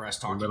 I remember us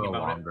talking about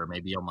longer,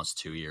 maybe almost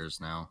 2 years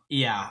now.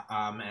 Yeah,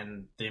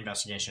 and the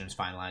investigation is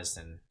finalized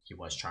and he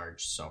was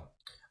charged. So,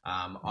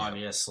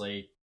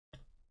 obviously,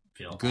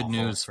 feel good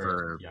news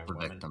for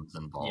victims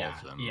involved.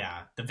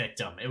 Yeah, the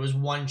victim. It was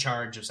one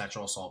charge of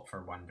sexual assault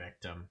for one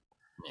victim.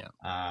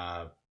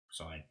 Yeah.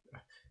 So like,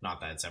 not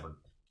that it's ever.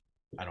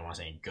 I don't want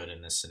to say good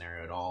in this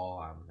scenario at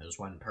all. It was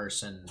one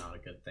person, not a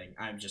good thing.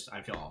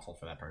 I feel awful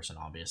for that person,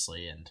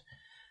 obviously, and.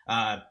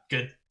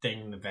 Good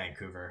thing the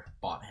Vancouver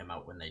bought him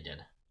out when they did.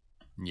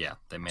 Yeah,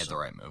 they made the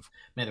right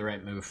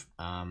move.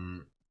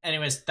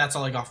 Anyways, that's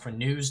all I got for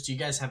news. Do you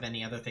guys have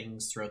any other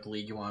things throughout the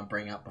league you want to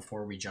bring up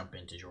before we jump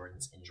into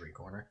Jordan's injury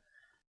corner?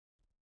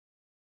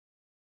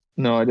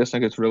 No, I just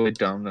think it's really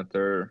dumb that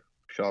they're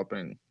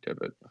shopping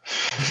Tippett.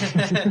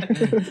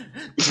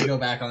 You go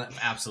back on it?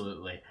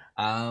 Absolutely.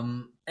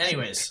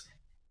 Anyways,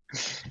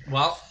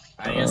 well,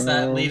 I guess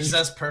that leaves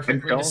us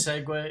perfectly to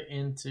segue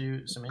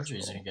into some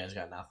injuries if you guys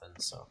got nothing.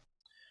 So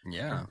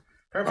yeah,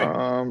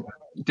 perfect.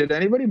 Did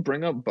anybody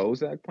bring up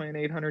Bozak playing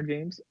 800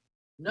 games?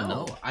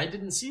 No, I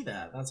didn't see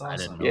that. That's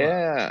awesome.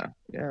 Yeah,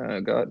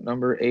 got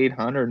number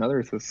 800,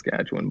 another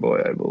Saskatchewan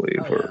boy, I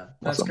believe.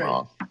 That's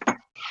great.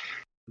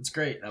 It's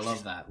great. I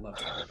love that. Love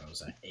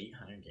Bozak.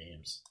 800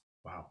 games.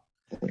 Wow.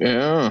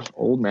 Yeah,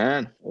 old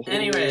man.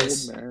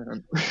 Anyways, old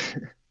man.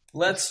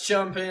 Let's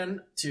jump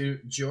in to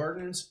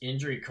Jordan's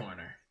injury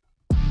corner.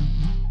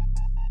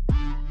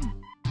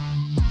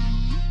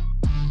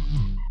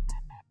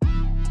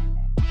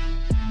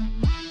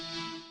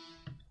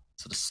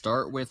 So to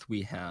start with,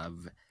 we have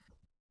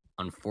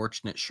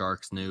unfortunate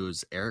Sharks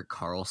news, Erik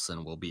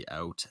Karlsson will be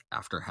out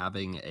after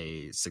having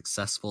a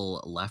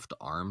successful left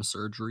arm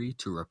surgery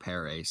to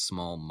repair a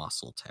small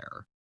muscle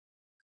tear.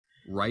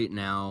 Right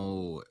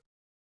now,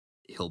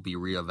 he'll be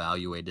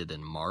reevaluated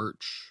in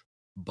March,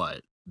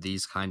 but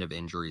these kind of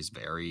injuries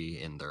vary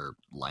in their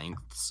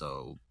length,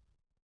 so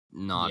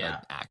not an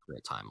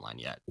accurate timeline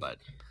yet, but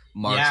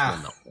March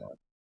will know more.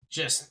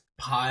 Just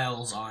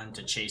piles on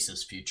to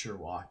Chase's future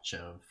watch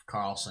of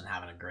Karlsson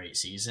having a great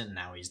season.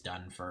 Now he's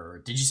done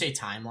for... Did you say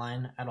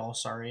timeline at all?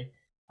 Sorry.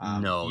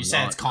 No. You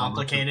said it's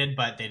complicated,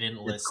 but they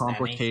didn't list It's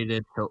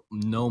complicated. He'll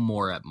no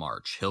more at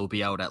March. He'll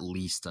be out at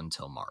least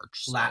until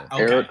March. So.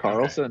 Erik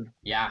Karlsson? Okay.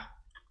 Yeah.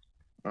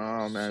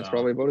 Oh, man. It's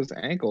probably about his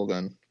ankle,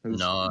 then.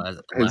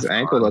 His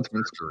ankle that's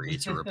been surgery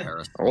to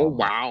repair. Oh,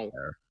 wow.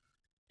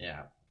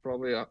 Yeah.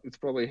 It's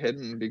probably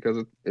hidden because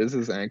it is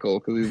his ankle,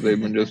 because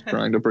they've been just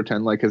trying to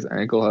pretend like his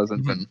ankle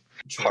hasn't been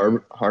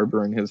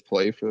harboring his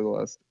play for the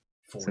last...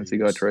 since he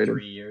got traded.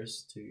 3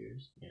 years, 2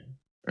 years.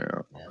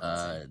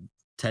 Yeah.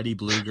 Teddy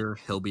Bluger,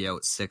 he'll be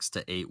out 6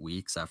 to 8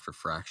 weeks after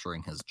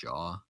fracturing his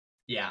jaw.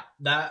 Yeah,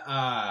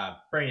 that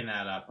bringing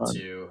that up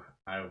too.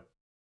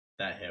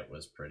 That hit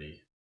was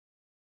pretty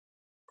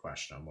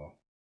questionable.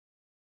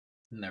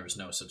 And there was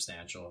no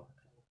substantial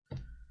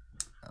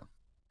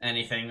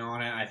anything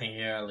on it. I think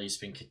he at least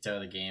been kicked out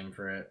of the game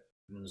for it.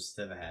 It was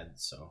to the head.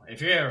 So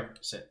if you ever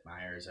sit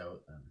Myers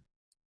out, then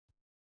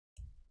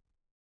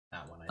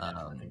that one I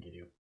definitely think you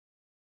do.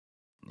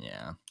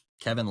 Yeah.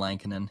 Kevin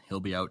Lankinen,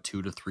 he'll be out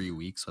 2 to 3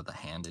 weeks with a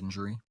hand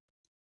injury.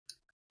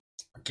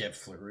 Get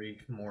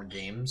Fleury more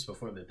games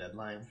before the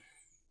deadline.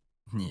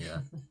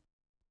 Yeah.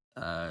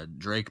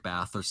 Drake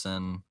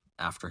Batherson,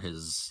 after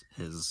his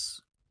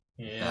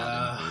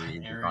bad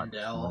injury, Aaron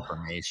Dell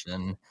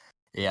information.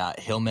 Yeah,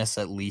 he'll miss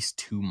at least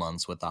 2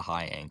 months with a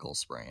high ankle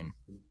sprain.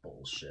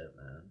 Bullshit,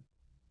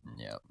 man.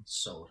 Yep.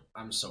 So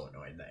I'm so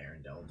annoyed that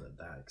Aaron Dell did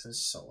that because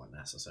it's so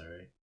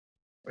unnecessary.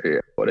 Yeah,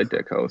 what a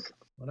dickhouse.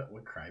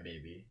 What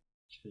crybaby.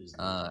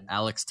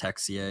 Alex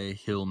Texier,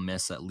 he'll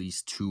miss at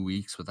least 2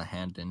 weeks with a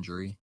hand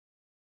injury.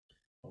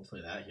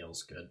 Hopefully that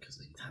heals good, because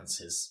that's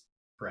his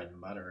bread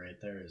and butter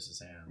right there is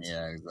his hands.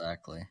 Yeah,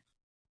 exactly.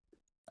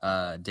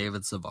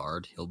 David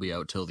Savard, he'll be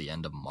out till the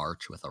end of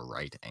March with a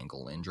right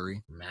ankle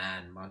injury.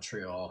 Man,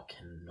 Montreal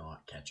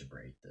cannot catch a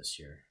break this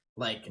year.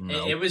 Like,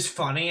 it was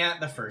funny at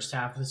the first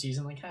half of the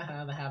season, like,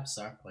 haha, the Habs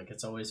suck. Like,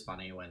 it's always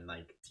funny when,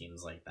 like,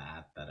 teams like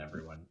that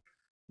everyone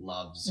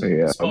loves.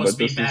 Yeah, supposed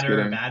to be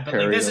better or bad, but,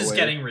 like, this is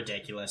getting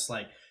ridiculous.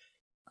 Like,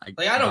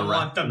 I don't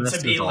want them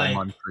to be like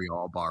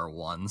Montreal bar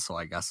one, so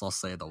I guess I'll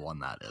say the one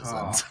that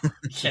isn't.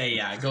 Okay,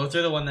 yeah, go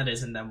through the one that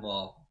isn't, then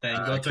go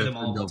through them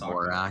all. We'll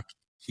talk about.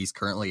 He's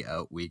currently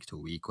out week to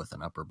week with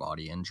an upper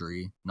body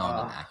injury.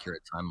 Not an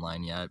accurate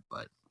timeline yet,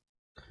 but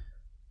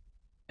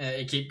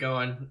keep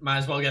going. Might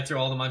as well get through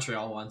all the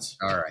Montreal ones.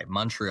 All right,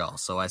 Montreal.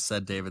 So I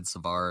said David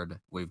Savard.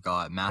 We've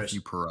got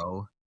Matthew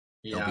Perreault.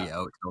 He'll be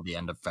out till the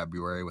end of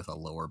February with a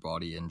lower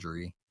body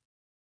injury.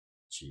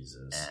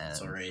 Jesus.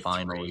 And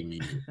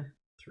finally,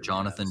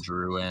 Jonathan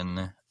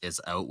Drouin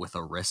is out with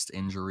a wrist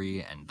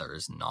injury, and there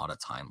is not a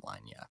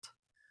timeline yet.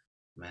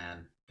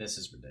 Man, this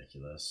is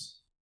ridiculous.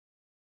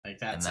 Like,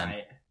 that's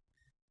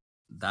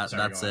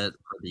that's it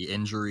for the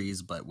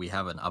injuries, but we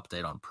have an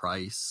update on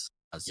Price,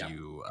 as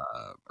you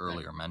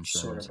earlier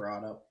mentioned. Sort of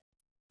brought up.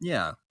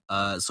 Yeah.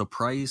 So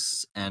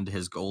Price and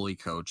his goalie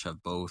coach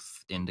have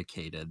both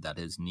indicated that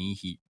his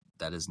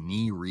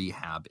knee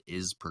rehab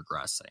is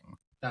progressing.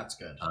 That's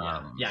good.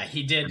 Yeah,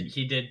 he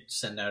did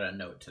send out a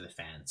note to the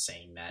fans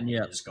saying that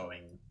it is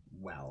going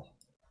well.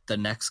 The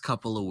next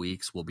couple of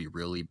weeks will be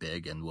really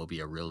big and will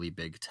be a really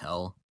big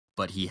tell,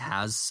 but he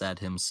has said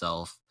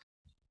himself,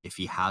 if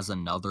he has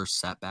another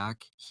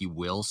setback, he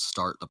will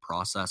start the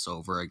process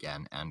over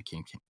again and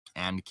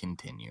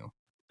continue.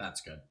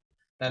 That's good.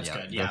 That's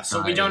good. Yeah.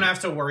 So we don't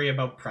have to worry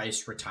about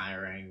Price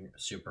retiring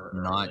super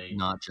early.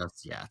 Not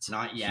just yet.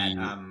 Not yet.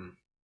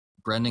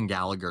 Brendan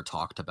Gallagher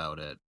talked about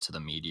it to the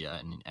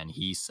media, and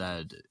he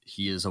said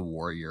he is a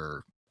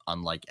warrior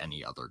unlike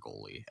any other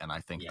goalie, and I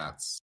think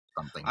that's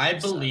something I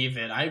believe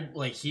it.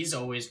 He's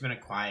always been a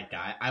quiet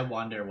guy. I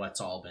wonder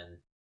what's all been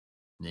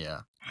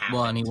happened.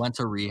 Well, and he went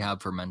to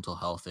rehab for mental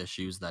health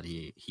issues that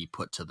he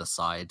put to the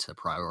side to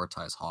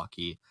prioritize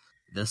hockey.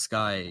 This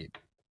guy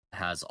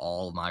has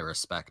all my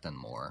respect and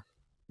more.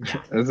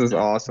 Yeah. This is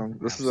awesome.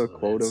 This Absolutely.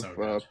 is a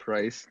quote of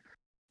Price.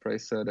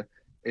 Price said,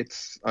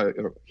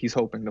 he's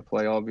hoping to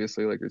play,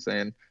 obviously, like you're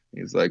saying.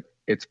 He's like,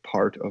 it's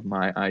part of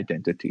my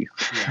identity.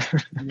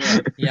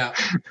 Yeah.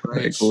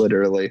 Like,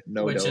 literally,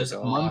 no doubt.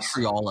 Awesome.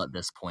 Montreal at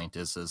this point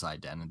is his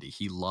identity.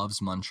 He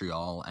loves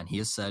Montreal, and he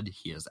has said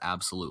he has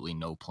absolutely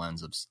no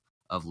plans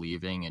of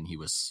leaving, and he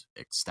was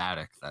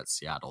ecstatic that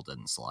Seattle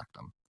didn't select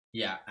him.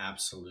 Yeah,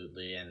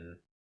 absolutely. And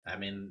I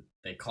mean,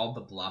 they called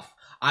the bluff.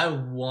 I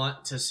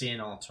want to see an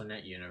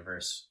alternate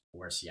universe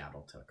where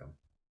Seattle took him.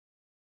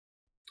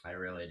 I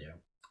really do.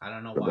 I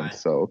don't know why.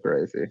 So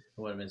crazy. It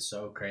would have been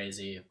so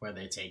crazy where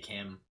they take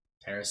him,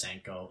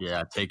 Tarasenko.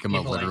 Yeah, take him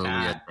literally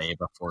a day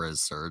before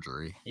his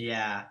surgery.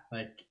 Yeah,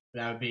 like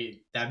that'd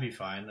be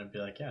fine. I'd be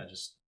like, yeah,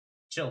 just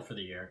chill for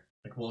the year.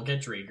 Like we'll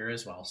get Drieger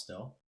as well.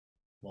 Still,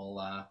 we'll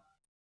have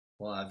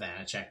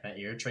Vanacek that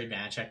year. Trade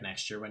Vanacek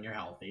next year when you're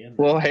healthy. And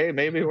well, hey,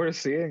 maybe we're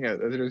seeing it.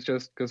 It's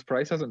just because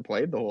Price hasn't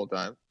played the whole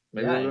time.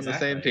 Maybe we're in the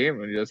same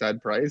team and you just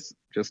had Price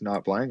just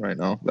not playing right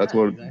now. That's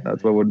what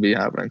would be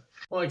happening.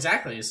 Well,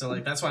 exactly. So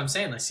like that's what I'm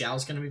saying. Like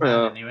Seattle's going to be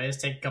bad anyways.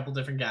 Take a couple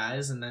different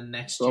guys, and then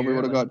next year we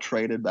would have got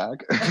traded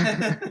back.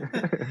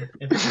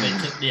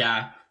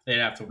 They'd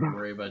have to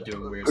worry about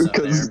doing weird stuff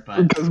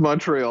there. Because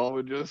Montreal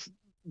would just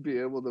be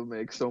able to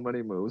make so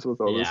many moves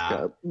with all this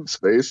cap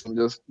space and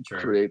just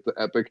create the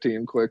epic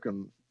team quick,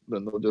 and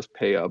then they'll just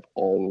pay up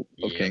all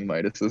of King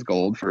Midas's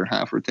gold for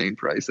half retained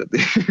price at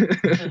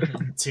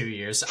the 2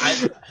 years.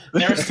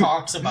 There's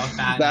talks about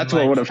that. That's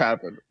what would have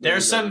happened.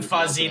 There's some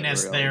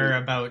fuzziness there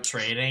about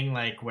trading,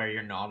 like where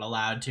you're not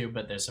allowed to,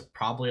 but there's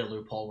probably a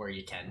loophole where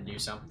you can do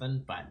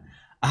something. But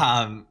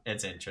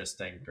it's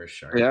interesting for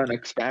sure. Yeah, an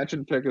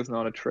expansion pick is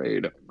not a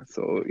trade,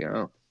 so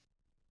yeah.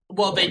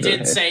 Well, they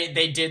did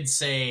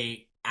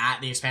say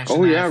at the expansion.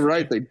 Oh yeah,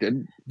 right. They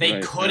did.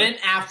 They couldn't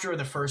after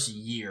the first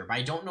year, but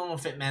I don't know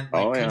if it meant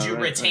could you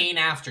retain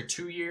after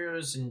 2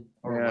 years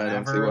or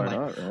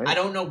whatever. I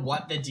don't know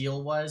what the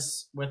deal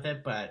was with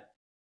it, but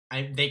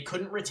they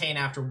couldn't retain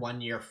after 1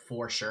 year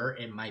for sure.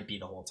 It might be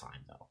the whole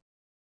time though,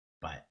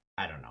 but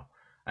I don't know.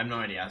 I have no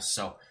idea.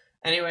 So,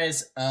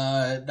 anyways,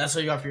 that's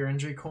what you got for your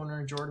injury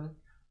corner, Jordan.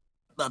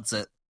 That's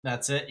it.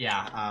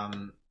 Yeah.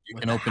 You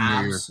can open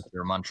your ears if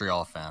you're a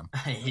Montreal fan.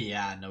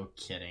 Yeah, no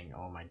kidding.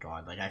 Oh my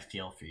god, like I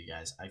feel for you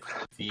guys. I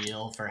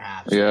feel for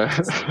Habs. Yeah,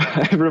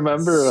 I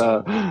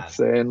remember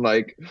saying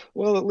like,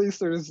 well, at least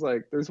there's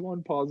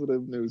one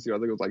positive news here. I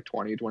think it was like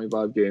 20,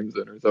 25 games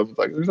in or something.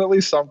 Like there's at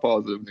least some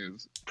positive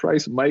news.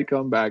 Price might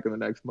come back in the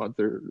next month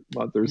or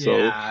so.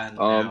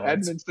 Yeah,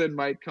 Edmondson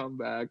might come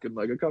back, and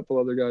like a couple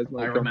other guys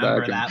might come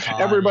back.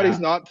 Everybody's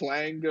not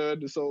playing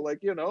good, so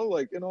like in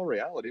all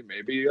reality,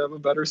 maybe you have a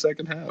better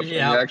second half.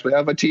 Yeah, and you actually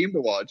have a team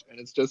to watch. And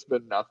it's just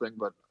been nothing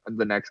but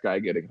the next guy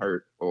getting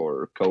hurt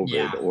or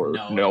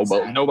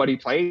COVID nobody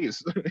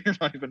plays. You're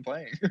not even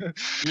playing.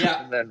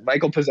 Yeah. And then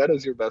Michael Pezzetta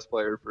is your best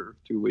player for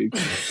 2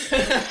 weeks.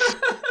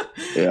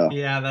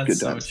 Yeah, that's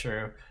so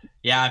true.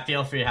 Yeah, I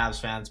feel for you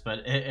Habs fans,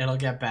 but it'll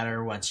get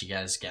better once you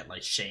guys get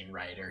like Shane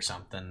Wright or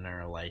something,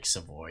 or like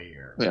Savoy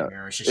or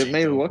it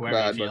may look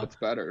bad, but it's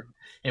better.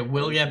 It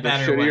will get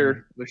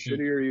better. The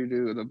shittier you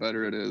do, the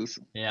better it is.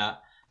 Yeah.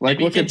 Like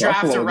maybe you can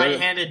draft Buffalo, a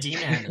right-handed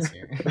D-man this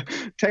year.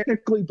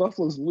 Technically,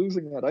 Buffalo's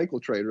losing that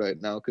Eichel trade right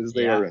now because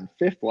they are in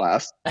fifth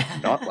last,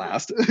 not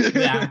last.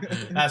 Yeah,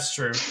 that's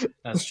true.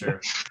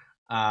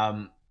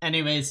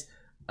 Anyways,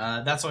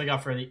 that's all we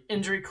got for the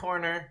injury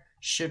corner.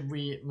 Should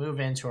we move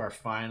into our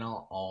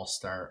final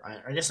All-Star?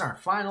 I guess not our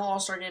final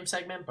All-Star game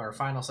segment, but our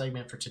final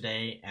segment for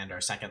today and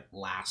our second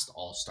last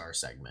All-Star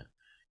segment.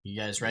 You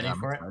guys ready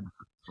for it?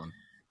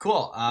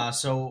 Cool.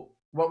 So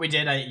what we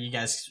did, you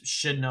guys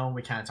should know,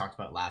 we kind of talked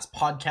about last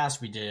podcast.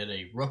 We did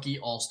a rookie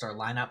all-star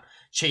lineup.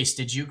 Chase,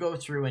 did you go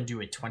through and do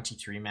a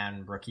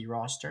 23-man rookie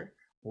roster?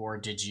 Or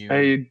did you?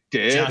 I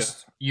did.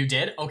 You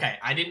did? Okay.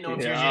 I didn't know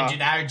if you were going to do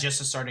that or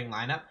just a starting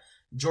lineup.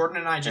 Jordan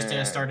and I just did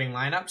a starting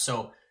lineup.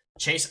 So,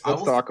 Chase,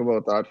 let's talk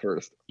about that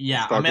first.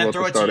 Yeah, I'm going to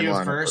throw it to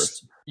you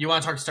first. You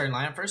want to talk starting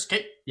lineup first?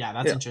 Okay. Yeah,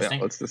 that's interesting.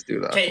 Yeah, let's just do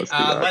that. Okay,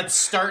 let's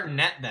start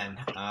net then.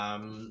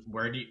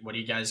 What do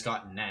you guys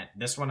got in net?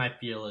 This one I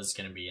feel is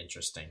going to be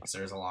interesting because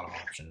there's a lot of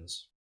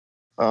options.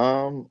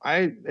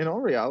 In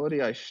all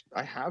reality,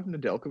 I have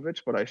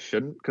Nedeljkovic, but I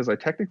shouldn't because I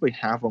technically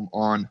have him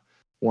on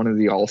one of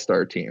the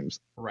all-star teams.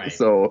 Right.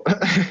 So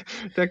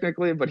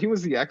technically, but he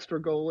was the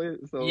extra goalie.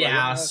 So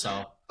yeah.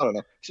 I don't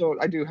know. So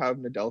I do have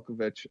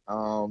Nedeljkovic.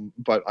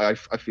 But I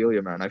feel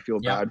you, man. I feel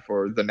bad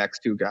for the next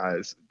two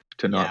guys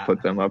to not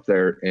put them up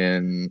there.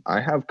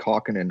 I have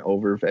Kaukonen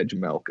over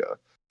Vejmelka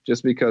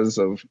just because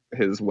of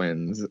his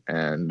wins.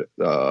 And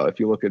if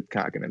you look at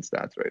Kaukonen's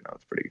stats right now,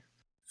 it's pretty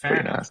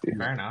nasty.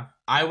 Fair enough.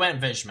 I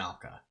went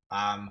Vejmelka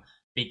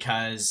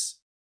because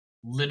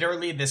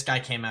literally this guy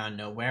came out of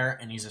nowhere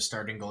and he's a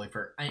starting goalie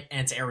and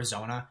it's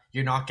Arizona.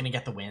 You're not going to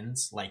get the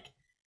wins. Like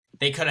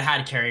they could have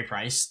had Carey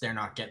Price. They're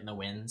not getting the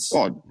wins.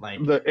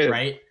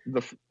 Right?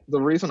 The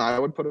reason I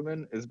would put him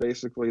in is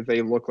basically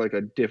they look like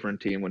a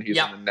different team when he's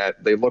in the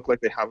net. They look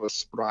like they have a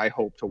spry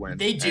hope to win.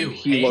 They do. And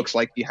he looks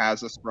like he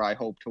has a spry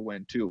hope to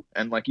win too.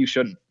 And like you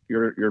shouldn't.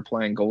 You're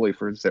playing goalie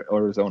for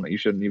Arizona. You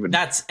shouldn't even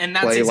play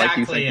exactly like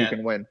you think you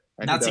can win.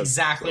 And that's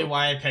exactly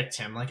why I picked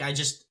him. Like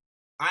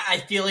I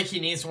feel like he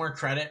needs more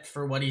credit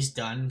for what he's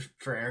done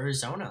for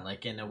Arizona.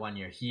 Like in the 1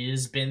 year, he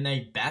has been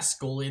the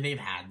best goalie they've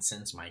had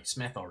since Mike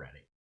Smith already.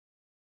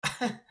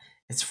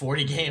 It's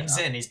 40 games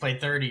in. He's played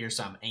 30 or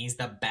something. And he's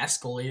the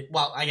best goalie.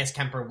 Well, I guess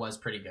Kemper was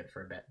pretty good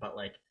for a bit, but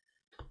like,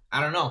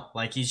 I don't know.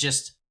 Like he's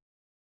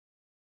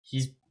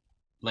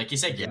like you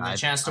said, given a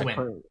chance to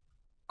win.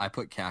 I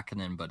put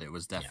Kaukonen, but it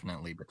was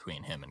definitely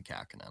between him and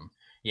Kaukonen.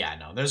 Yeah,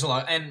 no, there's a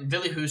lot. And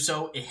Ville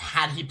Husso,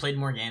 had he played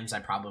more games, I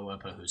probably would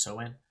have put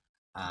Husso in.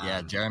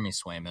 Jeremy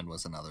Swayman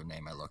was another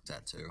name I looked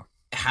at too.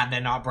 Had they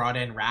not brought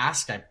in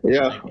Rask,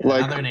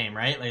 another name,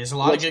 right? Like, there's a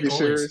lot of good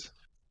goalies.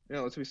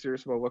 let's be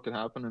serious about what could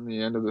happen in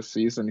the end of the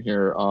season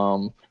here.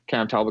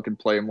 Cam Talbot could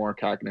play more.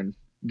 Kakinen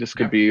just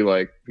could be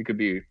he could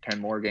be 10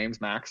 more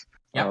games max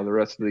the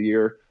rest of the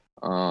year.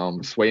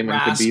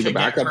 Swayman could be the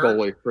backup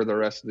goalie for the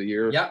rest of the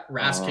year. Yep,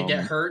 Rask could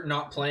get hurt,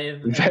 not play.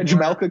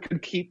 Vejmelka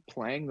could keep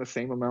playing the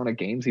same amount of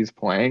games he's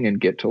playing and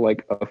get to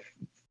like a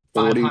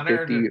 40,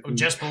 50,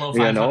 just below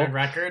 500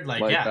 record.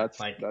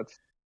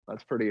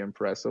 That's pretty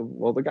impressive.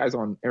 Well, the guy's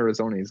on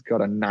Arizona. He's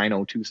got a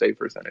 902 save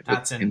percentage.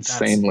 That's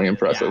insanely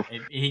impressive. Yeah,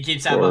 if he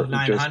keeps that above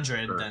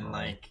 900, then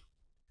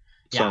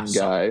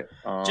guy.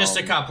 Just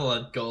a couple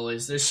of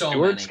goalies. There's so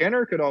Stuart many.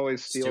 Skinner could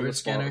always steal the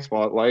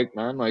spotlight,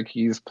 man. Like,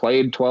 he's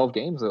played 12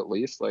 games at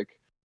least. Like,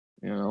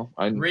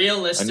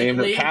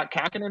 realistically,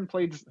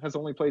 Kakinen has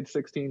only played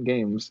 16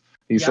 games.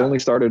 He's only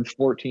started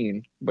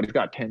 14, but he's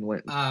got 10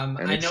 wins.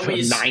 I know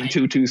he's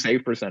 922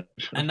 save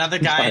percentage. Another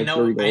guy I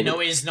know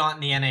he's not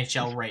in the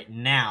NHL right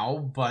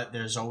now, but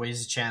there's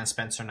always a chance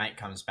Spencer Knight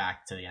comes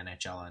back to the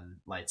NHL and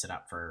lights it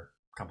up for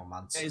a couple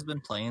months. Yeah, he's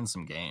been playing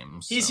some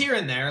games. He's here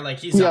and there, like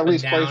he's up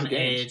and down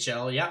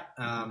AHL. Yeah.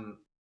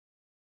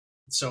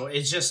 So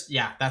it's just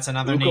that's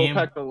another name.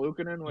 Pekka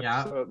Luukkonen with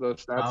the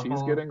stats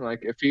he's getting. Like,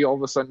 if he all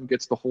of a sudden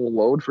gets the whole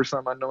load for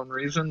some unknown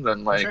reason,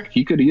 then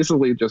he could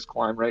easily just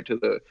climb right to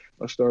the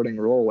starting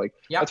role. Like,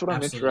 that's what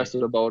I'm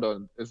interested about.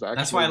 Is actually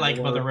that's why I like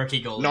about the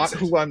rookie goalies. Not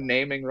who I'm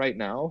naming right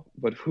now,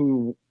 but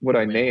who would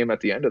I name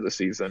at the end of the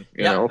season?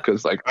 You know,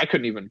 because like I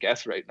couldn't even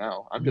guess right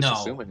now. I'm just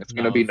assuming it's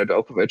going to be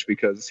Nedeljkovic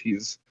because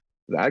he's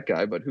that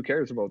guy. But who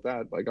cares about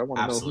that? Like, I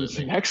want to know who's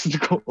the next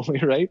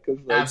goalie, right?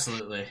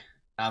 Absolutely.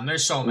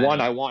 There's so many.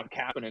 I want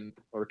Kapanen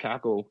or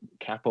Capo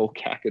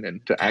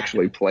Kakinen to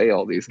actually play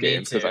all these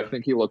games because I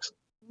think he looks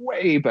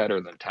way better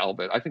than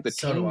Talbot. I think the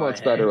team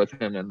looks better with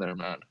him in there,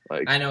 man.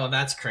 Like, I know,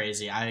 that's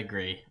crazy. I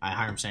agree. I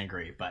 100%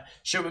 agree. But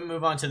should we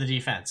move on to the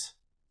defense?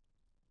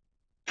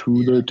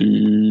 The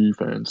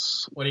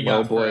defense. What do you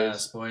got for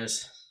us,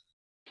 boys?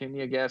 Can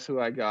you guess who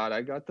I got?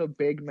 I got the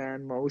big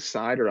man Mo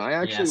Seider. I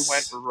actually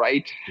went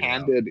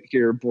right-handed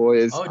here,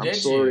 boys. I'm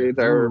sorry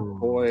there,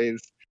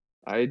 boys.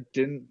 I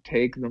didn't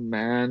take the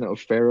man of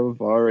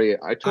Fehérváry.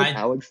 I took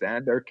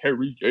Alexander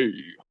Carrier.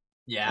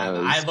 Yeah,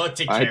 I looked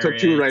at Carrier. I took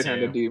two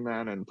right-handed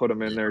D-man and put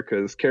him in there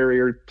because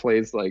Carrier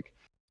plays like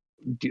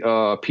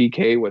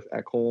PK with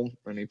Ekholm,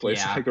 and he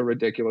plays like a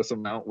ridiculous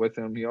amount with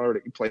him. He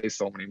already plays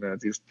so many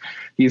minutes.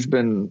 He's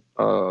been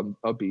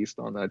a beast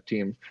on that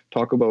team.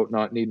 Talk about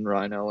not needing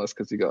Ryan Ellis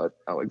because he got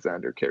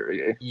Alexander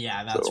Carrier.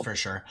 Yeah, that's for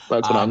sure.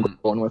 That's what I'm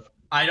going with.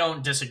 I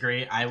don't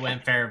disagree. I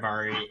went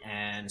Fehérváry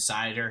and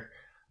Seider.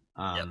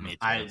 Me too.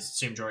 I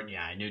assume Jordan.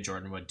 Yeah, I knew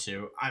Jordan would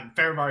too.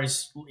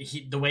 Fehérváry's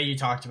the way you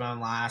talked about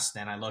him last,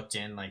 and I looked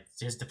in like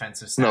his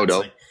defensive stats. No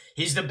doubt. Like,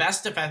 he's the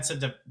best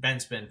defensive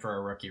defenseman for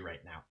a rookie right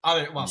now.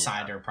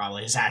 Seider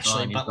probably is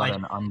actually, but like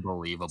an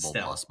unbelievable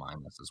plus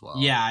minus as well.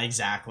 Yeah,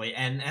 exactly.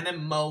 And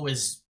then Mo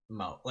is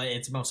Mo. Like,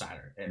 it's Mo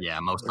Seider.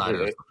 Mo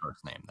Seider is the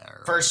first name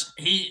there. First,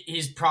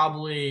 he's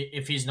probably,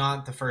 if he's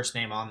not the first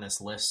name on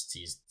this list,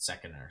 he's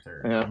second or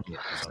third. Yeah,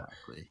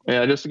 exactly.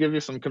 Yeah, just to give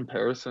you some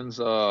comparisons.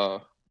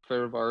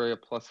 Fehérváry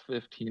at plus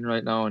 15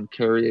 right now, and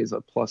Carrier's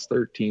at plus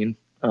 13.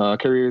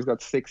 Carrier's got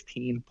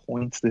 16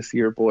 points this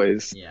year,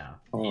 boys. Yeah,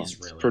 he's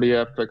really pretty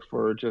good. Epic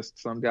for just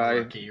some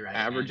guy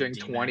averaging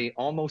 20,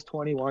 almost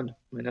 21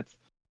 minutes.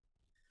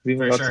 He's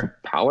even got some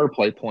power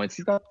play points.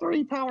 He's got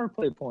 3 power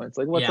play points.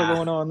 Like, what's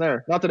going on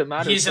there? Not that it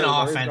matters. He's an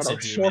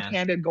offensive dude,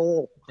 short-handed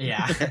goal.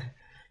 Yeah.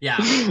 Yeah.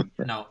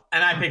 No.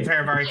 And I picked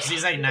Fehérváry because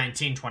he's like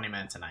 19, 20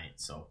 minutes a night.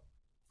 So,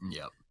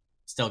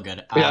 still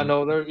good.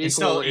 They're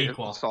still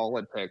equal.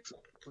 Solid picks.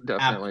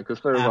 Definitely, because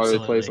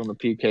Fehérváry plays on the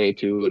PK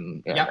too,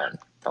 and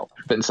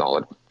been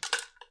solid.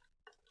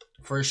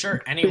 For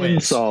sure.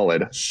 Anyways,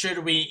 solid. Should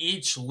we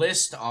each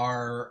list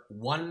our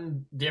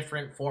one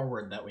different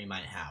forward that we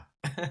might have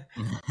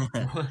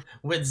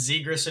with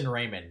Zegras and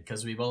Raymond?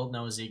 Because we both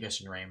know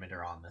Zegras and Raymond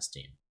are on this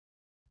team.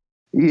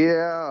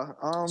 Yeah.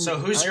 So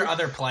who's your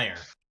other player?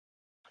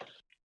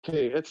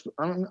 Okay,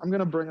 I'm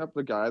gonna bring up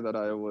the guy that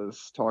I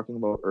was talking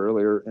about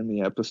earlier in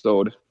the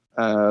episode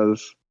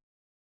as.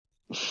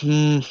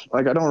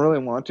 Like, I don't really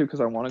want to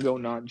because I want to go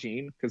not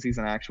Gene because he's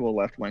an actual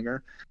left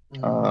winger.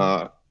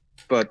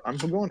 But I'm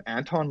going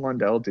Anton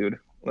Lundell, dude.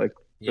 Like,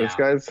 this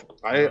guy's,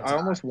 I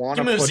almost want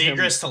to move put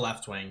Zegras to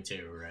left wing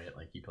too, right?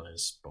 Like, he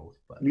plays both.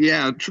 But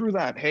yeah, true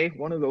that. Hey,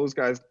 one of those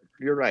guys.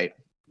 You're right.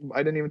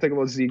 I didn't even think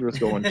about Zegras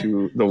going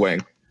to the wing.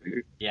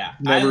 Yeah,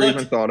 never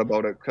even thought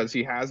about it because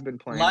he has been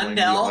playing.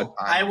 Lundell,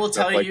 I will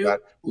tell you,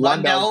 like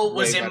Lundell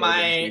was in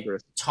my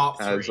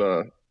top 3.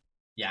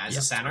 As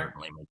a center.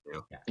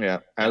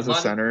 As a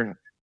center.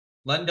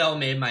 Lundell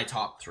made my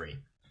top 3.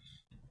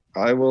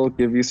 I will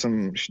give you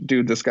some.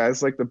 Dude, this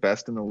guy's like the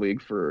best in the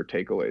league for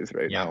takeaways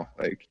right now.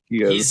 Like,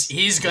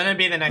 he's gonna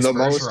be the next. The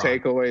most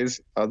takeaways,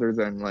 other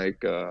than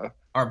like or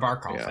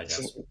Barkov, I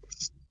guess.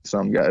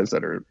 Some guys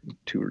that are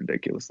too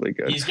ridiculously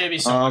good. He's gonna be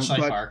so much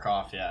like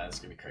Barkov. Yeah, it's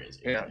gonna be crazy.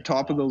 Yeah,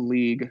 top of the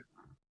league.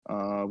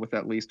 With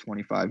at least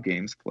 25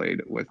 games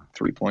played with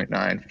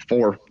 3.9,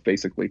 4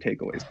 basically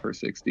takeaways per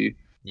 60.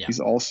 Yeah. He's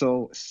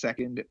also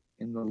second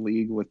in the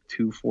league with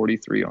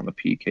 243 on the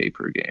PK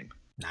per game.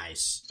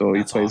 Nice. So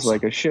he plays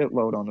like a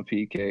shitload on the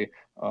PK.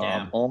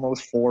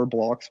 Almost 4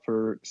 blocks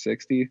per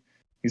 60.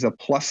 He's a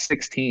plus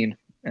 16,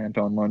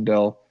 Anton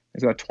Lundell.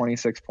 He's got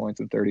 26 points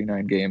in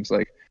 39 games.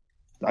 Like,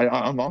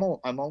 I'm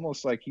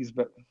almost like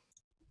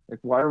like,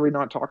 why are we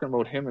not talking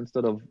about him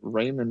instead of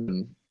Raymond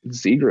and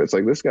Zegras?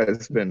 Like, this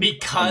guy's been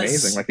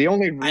amazing. Like, the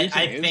only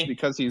reason is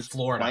because he's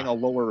playing a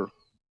lower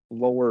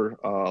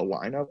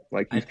lineup.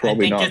 Like, he's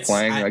probably not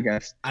playing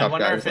against tough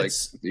guys like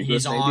Zegras.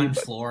 He's on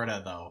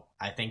Florida though.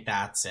 I think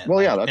that's it. Well,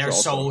 like, yeah, that's they're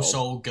also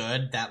so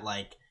good that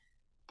like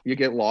you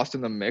get lost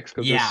in the mix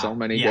because there's so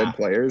many good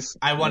players.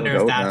 I wonder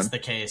if that's the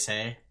case,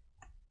 hey?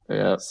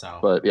 Yeah. So,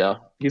 but yeah,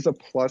 he's a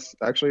plus.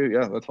 Actually,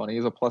 yeah, that's funny.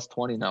 He's a plus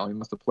 20 now. He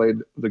must have played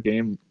the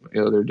game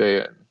the other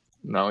day. And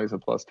now he's a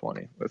plus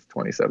 20 with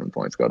 27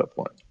 points. Got a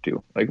point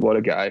too. Like, what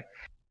a guy.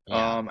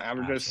 Yeah,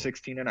 averages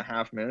 16 and a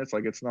half minutes.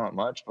 Like, it's not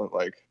much, but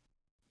like,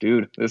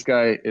 dude, this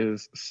guy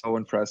is so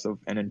impressive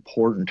and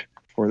important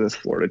for this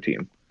Florida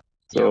team.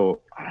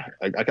 So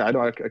I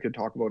could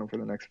talk about him for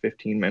the next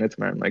 15 minutes,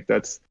 man. Like,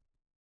 that's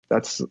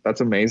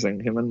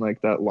amazing. Him and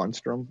like that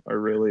Lundstrom are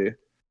really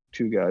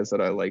two guys that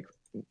I like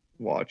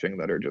watching,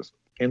 that are just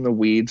in the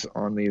weeds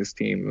on these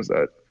teams,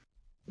 that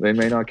they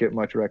may not get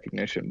much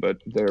recognition, but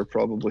they're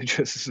probably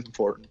just as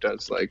important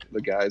as like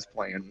the guys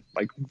playing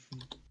like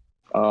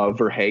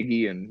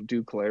Verhaeghe and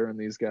Duclair and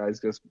these guys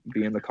just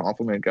being the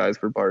compliment guys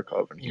for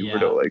Barkov and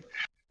Huberdeau. Like,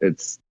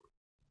 it's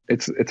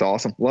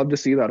awesome. Love to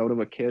see that out of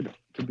a kid,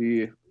 to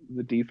be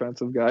the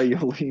defensive guy you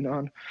lean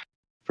on.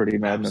 Pretty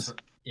madness.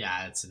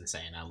 Yeah, it's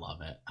insane. I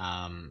love it.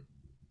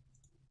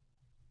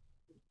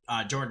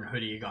 Jordan, who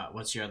do you got?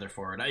 What's your other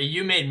forward?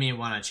 You made me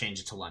want to change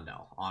it to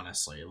Lundell,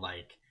 honestly.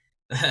 Like,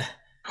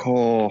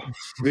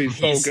 he's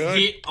so good.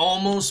 He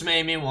almost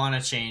made me want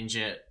to change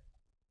it.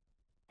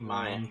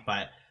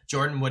 But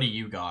Jordan, what do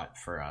you got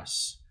for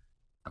us?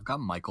 I've got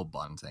Michael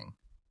Bunting.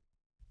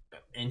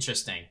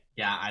 Interesting.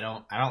 Yeah, I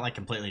don't like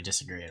completely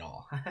disagree at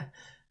all.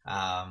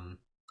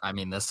 I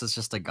mean, this is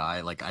just a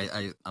guy, like,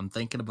 I'm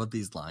thinking about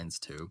these lines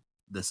too.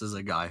 This is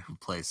a guy who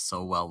plays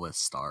so well with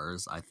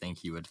stars. I think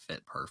he would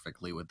fit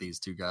perfectly with these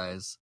two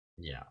guys.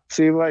 Yeah.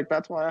 See, like,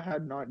 that's why I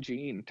had not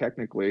Gene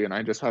technically, and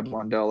I just had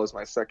Lundell as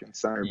my second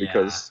center,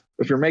 because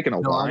if you're making a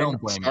starting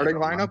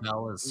lineup,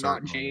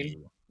 not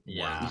Gene,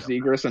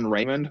 Zegras and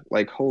Raymond,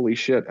 like, holy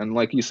shit. And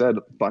like you said,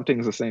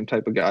 Bunting's the same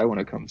type of guy when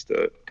it comes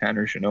to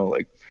Tanner Jeannot,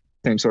 like,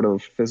 same sort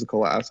of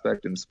physical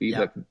aspect and speed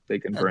that they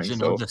can bring.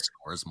 Jeannot just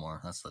scores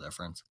more. That's the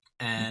difference.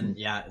 And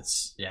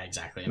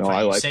exactly. No,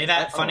 I like say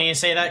that. Funny you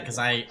say that, because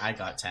I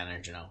got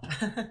Tanner Jeannot.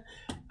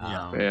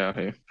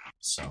 Hey.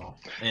 So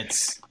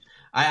it's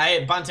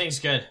Bunting's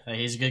good.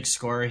 He's a good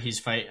scorer.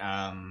 He's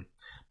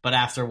but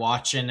after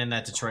watching in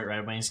that Detroit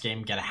Red Wings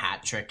game get a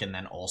hat trick and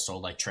then also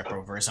like trip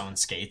over his own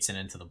skates and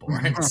into the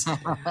boards,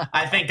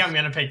 I think I'm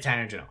gonna pick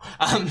Tanner Jeannot.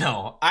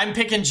 No, I'm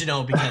picking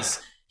Jeannot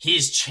because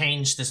he's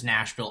changed this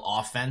Nashville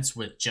offense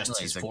with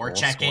just his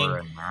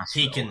forechecking.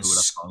 He can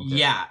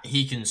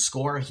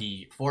score.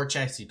 He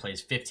forechecks. He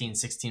plays 15,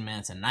 16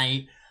 minutes a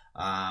night.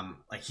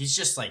 Like, he's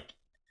just like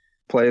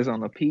plays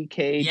on the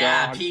PK.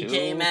 Yeah, PK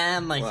too.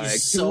 Man. Like,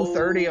 he's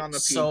 230 on the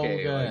PK. So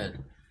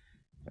good.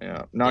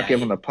 Like, not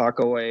giving the puck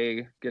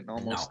away, getting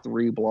almost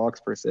 3 blocks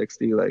per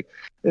 60. Like,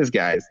 this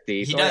guy's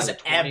deep. He does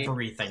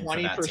everything.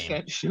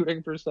 20%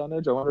 shooting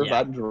percentage. I wonder if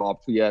that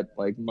dropped yet.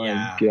 Like,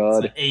 my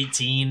God, it's like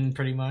 18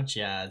 pretty much.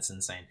 Yeah, it's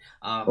insane.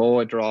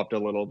 It dropped a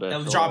little bit.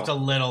 It dropped a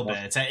little bit.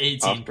 It's at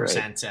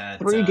 18%.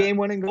 3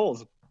 game-winning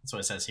goals. That's what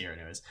it says here,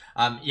 anyways.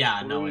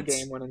 3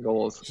 game-winning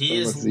goals. He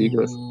is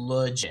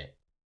legit.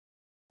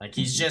 Like,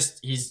 he's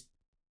just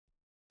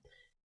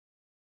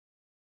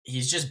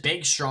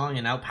big, strong,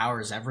 and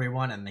outpowers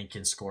everyone, and they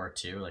can score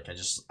too. Like,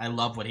 I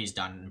love what he's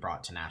done and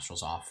brought to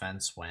Nashville's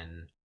offense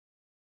when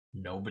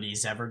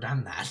nobody's ever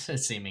done that,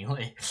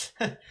 seemingly.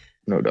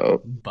 No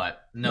doubt.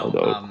 But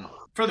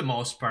for the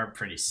most part,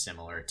 pretty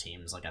similar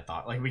teams. Like, I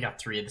thought, like, we got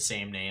 3 of the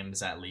same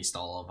names, at least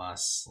all of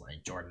us.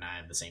 Like, Jordan and I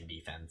have the same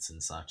defense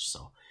and such,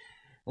 so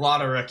a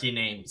lot of rookie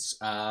names.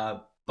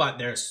 But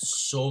there's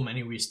so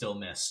many we still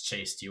miss.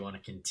 Chase, do you want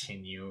to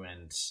continue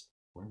and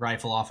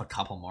rifle off a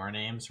couple more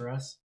names for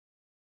us?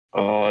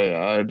 Oh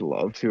yeah, I'd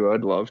love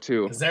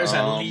to. Because there's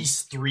at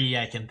least 3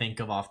 I can think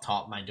of off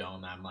top of my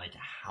dome. I'm like,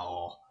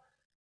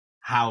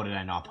 how did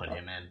I not put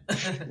him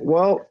in?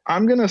 Well,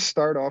 I'm gonna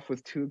start off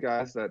with 2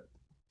 guys that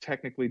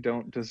technically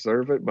don't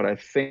deserve it, but I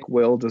think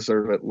will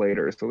deserve it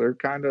later. So they're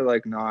kind of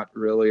like not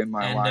really in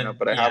my lineup,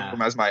 but I have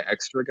them as my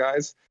extra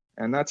guys,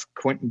 and that's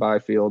Quentin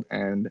Byfield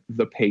and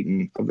the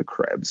Peyton of the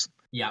Krebs.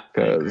 Yeah,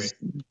 because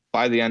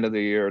by the end of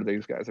the year,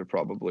 these guys are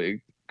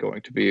probably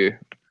going to be.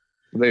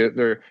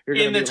 You're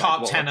in the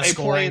top 10 of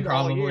scoring,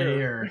 probably,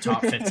 or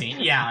top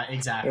 15. Yeah,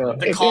 exactly. Yeah,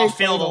 the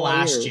Caulfield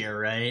last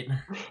year, right?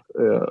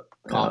 Yeah,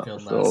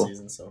 Caulfield last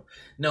season. So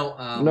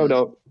no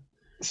doubt.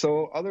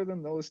 So other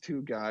than those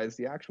 2 guys,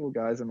 the actual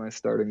guys in my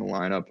starting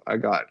lineup, I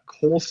got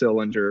Cole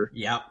Sillinger.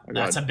 Yep,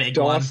 that's a big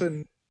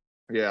Dawson.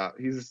 one. Yeah,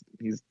 he's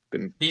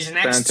been These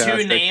next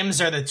fantastic. 2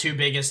 names are the 2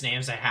 biggest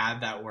names I had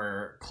that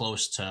were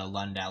close to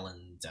Lundell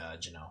and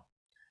Janot.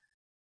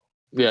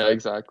 Yeah,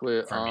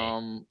 exactly. For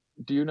me.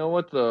 Do you know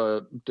what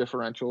the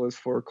differential is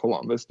for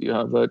Columbus? Do you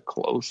have that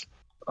close?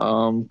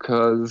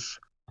 Because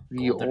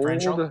the Goal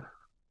differential? old,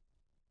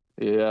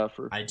 yeah,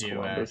 for I do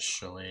Columbus.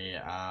 actually.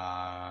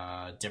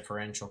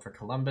 Differential for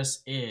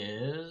Columbus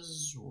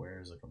is,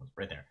 where is it?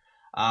 Right there.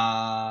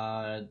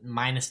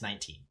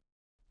 -19.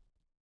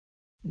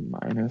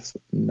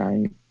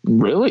 -9.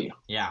 Really?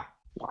 Yeah.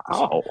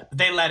 Wow.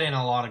 They let in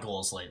a lot of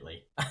goals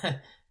lately.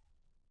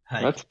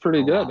 That's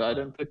pretty good. I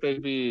didn't think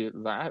they'd be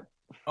that.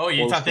 Oh,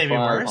 you thought they'd be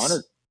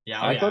worse?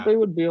 Yeah, I thought they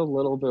would be a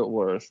little bit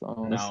worse,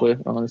 honestly.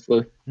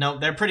 No,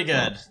 they're pretty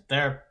good.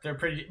 No. They're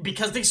pretty,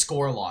 because they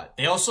score a lot.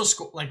 They also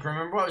score, like,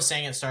 remember what I was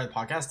saying at the start of the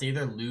podcast? They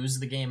either lose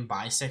the game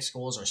by 6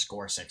 goals or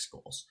score 6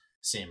 goals,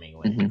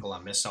 seemingly, in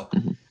Columbus. So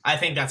I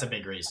think that's a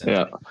big reason.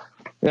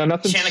 Yeah,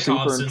 nothing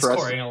super impressive.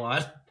 Scoring a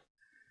lot.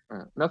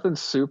 Nothing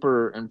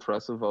super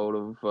impressive out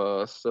of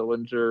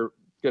Sillinger,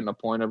 getting a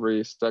point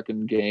every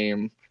second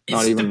game.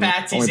 Not even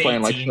only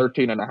playing like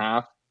 13 and a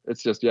half.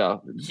 It's just,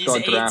 he's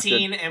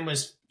 18 and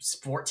was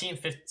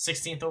 14th, 15th,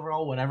 16th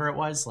overall, whatever it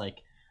was.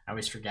 Like, I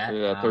always forget.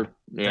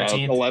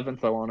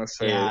 11th, I want to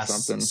say, or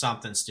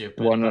something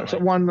stupid. One of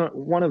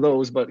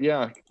those, but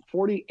 48%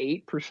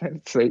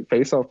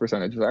 faceoff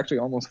percentage is actually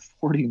almost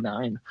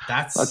 49.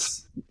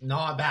 That's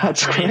not bad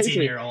for an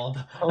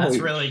 18-year-old. That's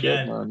really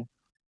good. Man.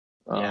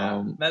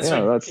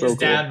 That's his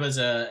dad was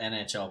a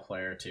NHL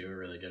player too, a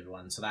really good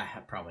one, so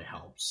that probably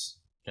helps.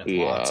 Get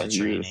lots of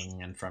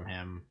training and from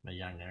him at a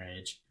younger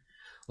age.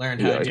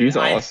 Learned how to do he's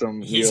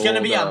awesome. He's going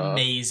to be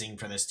amazing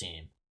for this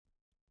team.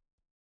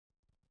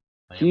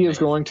 He is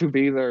going to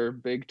be their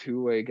big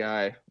two-way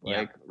guy,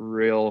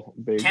 real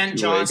big. Kent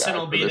Johnson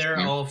will be their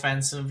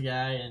offensive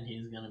guy, and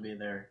he's going to be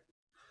their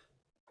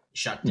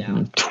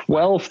shutdown.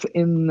 12th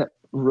in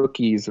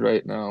rookies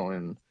right now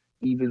in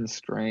even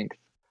strength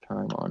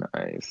time on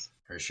ice.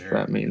 For sure. If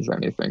that means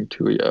anything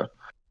to you.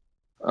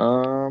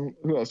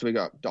 Who else do we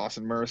got?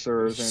 Dawson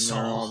Mercer is in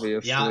there,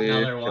 obviously. Yeah,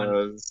 another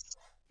one.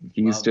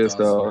 He's just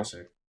a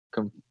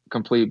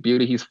complete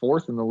beauty. He's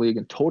 4th in the league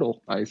in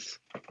total ice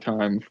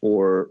time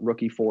for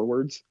rookie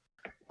forwards.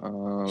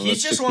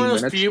 He's just one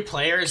of those few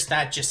players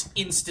that just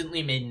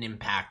instantly made an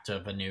impact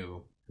of a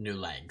new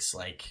legs.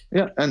 Like,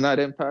 and that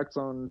impacts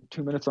on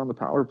 2 minutes on the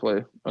power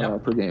play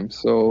per game.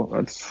 So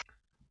that's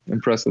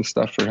impressive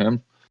stuff for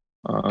him.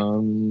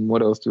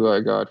 What else do I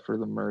got for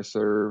the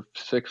Mercer?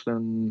 6th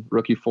in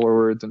rookie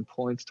forwards and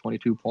points,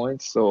 22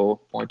 points,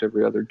 so point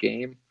every other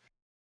game.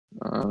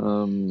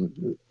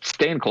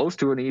 Staying close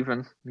to an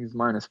even. He's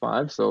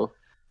 -5, so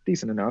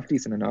decent enough.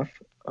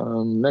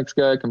 Next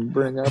guy I can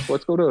bring up.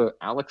 Let's go to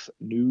Alex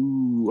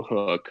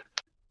Newhook.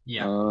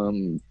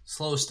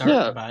 Slow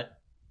start, but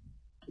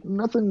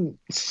nothing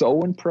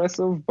so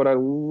impressive. But I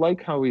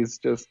like how he's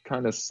just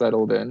kind of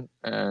settled in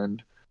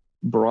and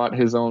brought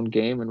his own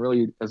game and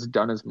really has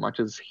done as much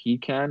as he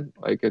can.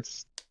 Like,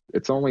 it's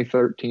only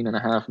 13 and a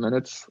half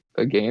minutes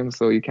a game,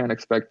 so you can't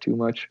expect too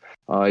much.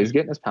 He's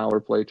getting his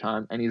power play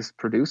time, and he's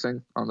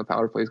producing on the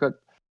power play. He's got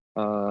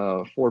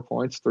 4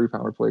 points, 3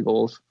 power play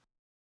goals.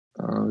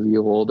 The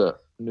old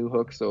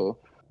Newhook, so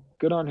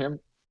good on him.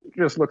 He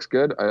just looks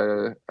good.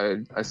 I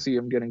see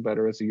him getting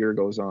better as the year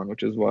goes on,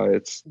 which is why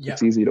it's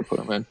easy to put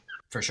him in.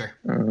 For sure.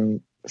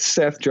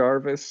 Seth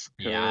Jarvis.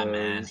 Yeah,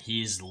 man.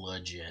 He's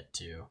legit,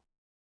 too.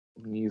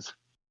 He's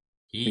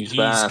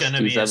fast.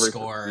 Gonna be a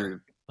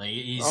scorer. Like,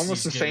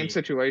 he's the same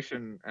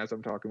situation as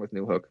I'm talking with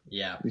Newhook.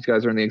 Yeah, these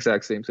guys are in the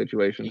exact same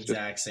situation.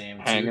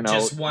 Hanging out.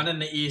 Just one in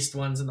the East,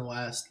 one's in the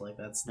West. Like,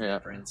 that's the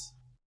difference.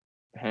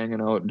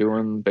 Hanging out,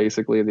 doing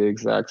basically the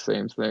exact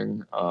same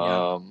thing.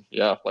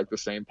 Like the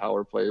same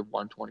power play,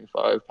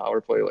 125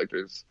 power play. Like,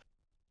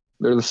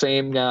 they're the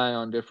same guy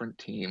on different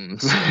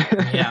teams.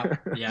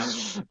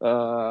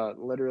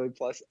 Literally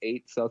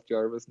 +8 Seth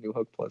Jarvis,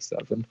 Newhook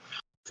 +7.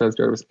 Seth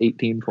Jarvis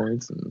 18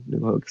 points and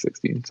Newhook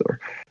 16. So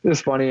it's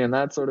funny in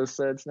that sort of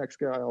sense. Next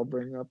guy I'll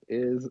bring up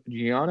is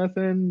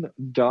Jonathan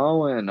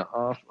Dahlen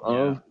off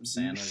of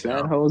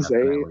San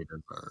Jose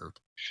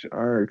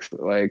Sharks.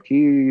 Like,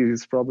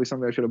 he's probably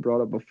something I should have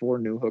brought up before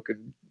Newhook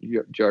and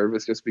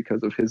Jarvis, just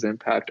because of his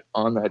impact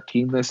on that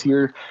team this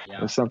year.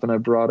 It was something I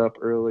brought up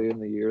early in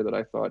the year that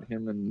I thought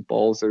him and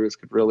Balzers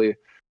could really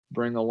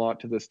bring a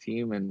lot to this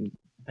team and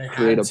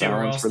create a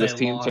balance for this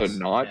team to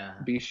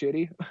not be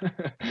shitty.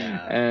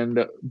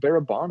 And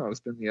Barabano's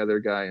been the other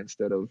guy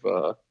instead of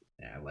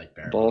like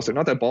Balzer.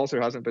 Not that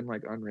Balzer hasn't been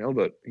like unreal,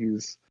 but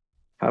he's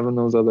having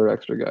those other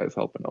extra guys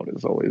helping out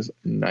is always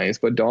nice.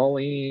 But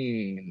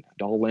Dahlen,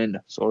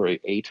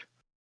 8th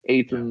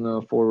in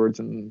the forwards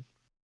and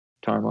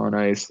time on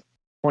ice,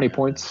 20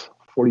 points,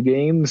 40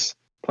 games,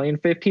 playing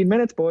 15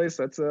 minutes, boys.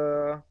 That's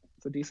a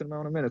decent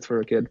amount of minutes for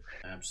a kid.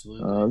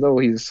 Absolutely. Though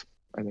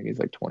I think he's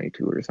like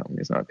 22 or something.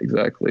 He's not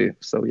exactly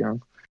so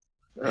young.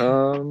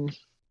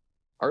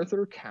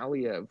 Arthur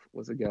Kaliev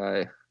was a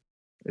guy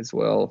as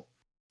well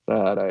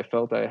that I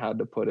felt I had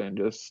to put in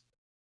just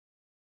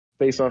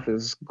based off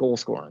his goal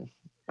scoring.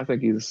 I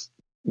think he's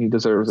he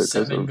deserves it.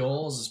 7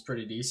 goals is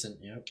pretty decent.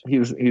 Yep.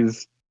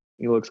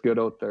 He looks good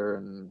out there,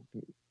 and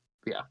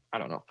yeah, I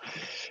don't know.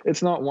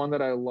 It's not one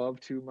that I love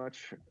too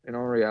much. In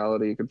all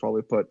reality, you could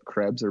probably put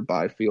Krebs or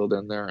Byfield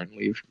in there and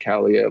leave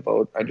Kaliev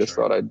out. I just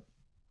thought I'd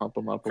pump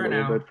him up a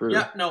little bit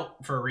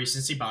for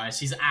recency bias.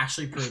 He's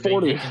actually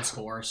proving he can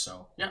score.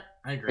 So yeah,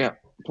 I agree. Yeah,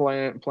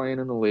 playing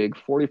in the league,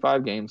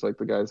 45 games. Like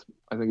the guys,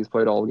 I think he's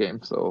played all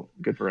games. So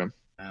good for him.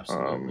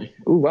 Absolutely.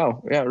 Oh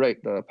wow, yeah,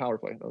 right. The power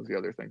play. That was the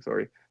other thing.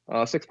 Sorry.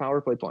 6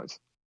 power play points.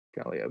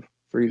 Kaliev,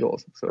 3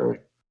 goals. So.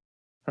 Perfect.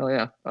 Hell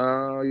yeah.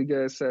 You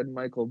guys said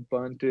Michael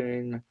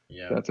Bunting.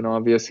 Yeah. That's an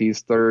obvious.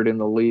 He's third in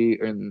the league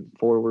in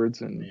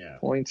forwards and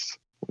points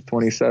with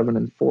 27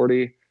 and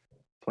 40,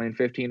 playing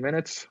 15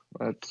 minutes.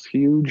 That's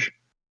huge.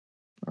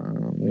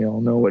 We all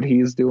know what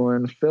he's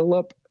doing.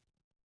 Philip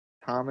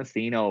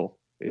Tomasino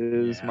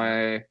is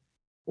my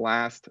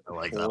last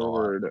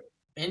forward.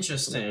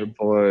 Interesting.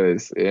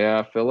 Boys.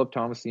 Yeah, Philip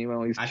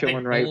Tomasino. He's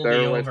chilling right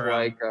there with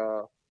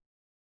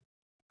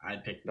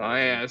I'd pick.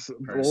 I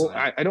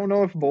don't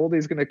know if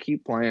Boldy's going to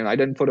keep playing. I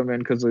didn't put him in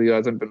because he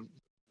hasn't been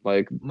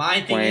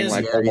my thing is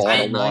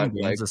a lot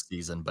this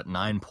season, but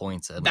 9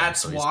 points.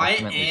 That's why,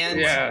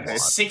 and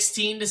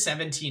 16 to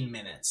 17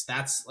 minutes.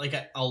 That's like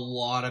a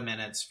lot of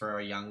minutes for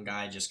a young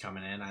guy just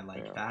coming in. I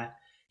like that.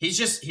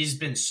 He's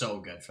been so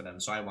good for them.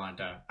 So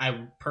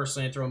I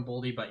personally throw in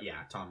Boldy, but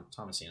yeah,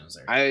 Tomasino's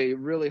there. I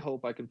really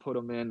hope I can put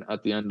him in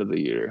at the end of the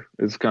year.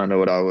 Is kind of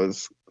what I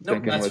was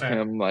thinking with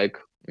him.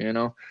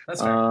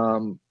 That's fair.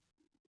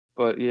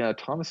 But yeah,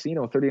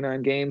 Tomasino,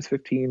 39 games,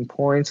 15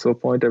 points, so a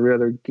point every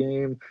other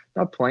game.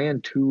 Not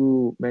playing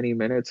too many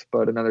minutes,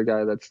 but another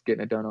guy that's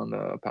getting it done on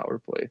the power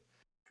play.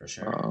 For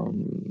sure.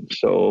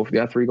 So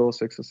yeah, 3 goals,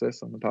 6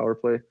 assists on the power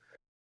play.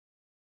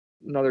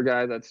 Another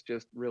guy that's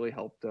just really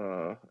helped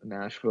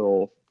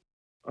Nashville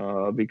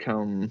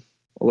become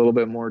a little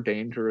bit more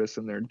dangerous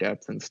in their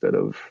depth instead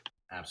of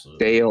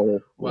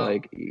Dale. Well,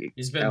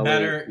 he's been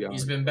better.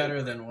 He's been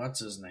better than what's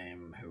his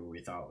name, who we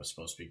thought was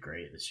supposed to be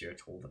great this year,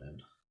 Tolvanen.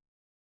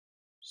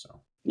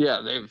 So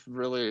yeah, they've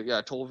really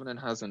Tolvanen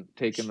hasn't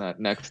taken that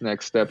next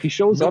step. He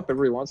shows up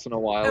every once in a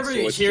while.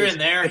 Here and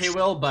there he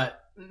will,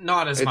 but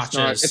not as much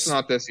as it's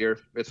not this year.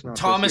 It's not.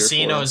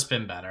 Tomasino's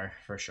been better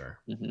for sure.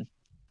 Mm-hmm.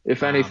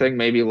 If anything,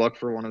 maybe look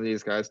for one of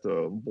these guys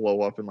to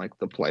blow up in like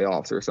the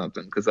playoffs or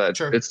something, because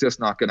it's just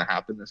not going to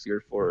happen this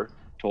year for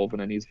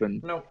Tolvanen. He's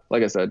been,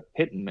 like I said,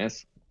 hit and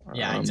miss.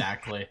 Yeah,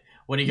 exactly.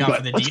 What do you got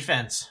for the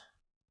defense?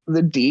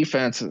 The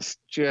defense is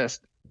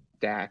just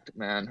stacked,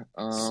 man.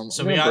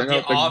 So we got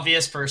the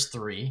obvious first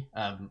 3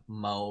 of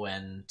Mo,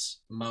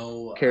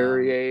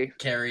 Carrier,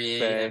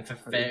 and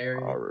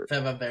Ferrari.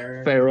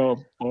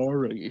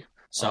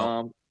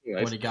 So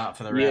what do you got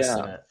for the rest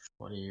of it?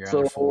 What are your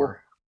other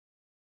 4?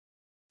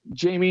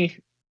 Jamie,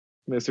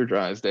 Mr.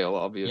 Drysdale,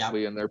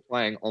 obviously, and they're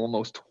playing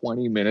almost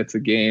 20 minutes a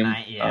game.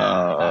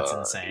 That's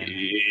insane.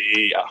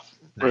 Yeah.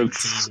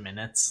 19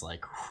 minutes,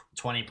 like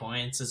 20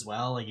 points as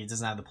well. Like he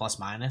doesn't have the plus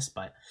minus,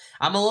 but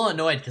I'm a little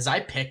annoyed because I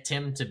picked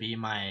him to be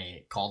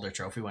my Calder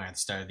Trophy winner at the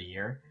start of the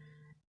year.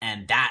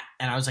 And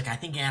I was like, I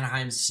think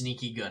Anaheim's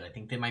sneaky good. I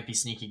think they might be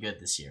sneaky good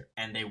this year.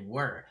 And they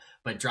were.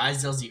 But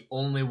Drysdale's the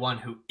only one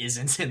who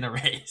isn't in the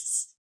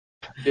race.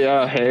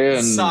 Yeah, hey,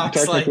 and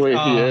technically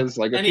he is.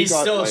 Like, and he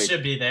still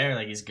should be there.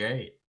 Like, he's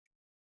great.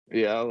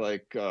 Yeah,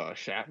 like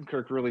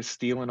Shattenkirk really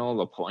stealing all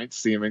the points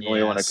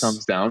seemingly when it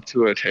comes down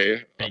to it.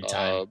 Hey, big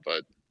time.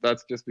 But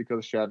that's just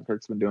because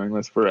Shattenkirk's been doing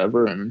this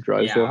forever and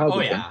Drysdale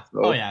hasn't.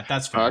 So,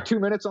 that's fair. 2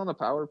 minutes on the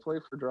power play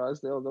for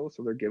Drysdale though,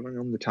 so they're giving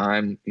him the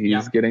time.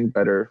 He's getting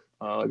better.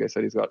 Like I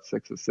said, he's got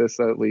 6 assists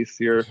at least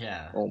here.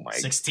 Yeah. Oh my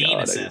 16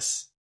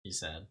 assists. You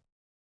said.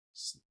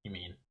 You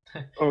mean?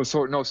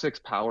 6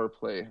 power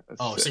play assists.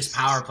 Oh, 6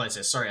 power play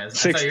assists. Sorry, I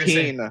 16 thought you were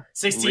saying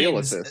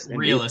 16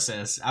 real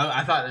assists.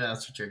 I thought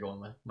that's what you're going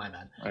with. My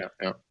bad.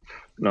 Yeah.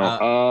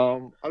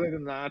 No. Other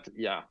than that,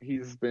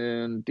 he's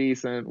been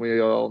decent.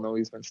 We all know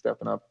he's been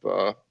stepping up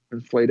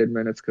inflated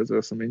minutes because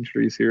of some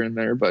injuries here and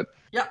there, but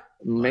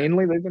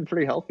mainly they've been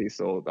pretty healthy,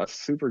 so that's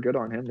super good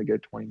on him to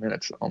get 20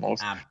 minutes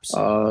almost.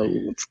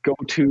 Absolutely. Let's go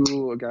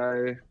to a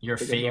guy. Your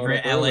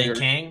favorite LA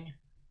King?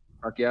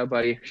 Yeah,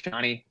 buddy,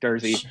 Shawnee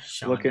Dursey,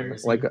 looking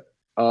like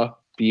a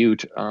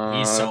beaut.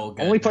 He's so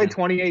good. Only played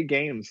 28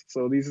 games,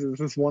 so this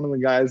is one of the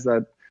guys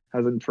that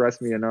has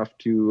impressed me enough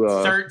to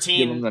 13,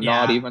 give him the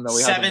nod, even though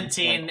he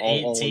 17,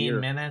 18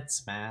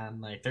 minutes,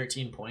 man, like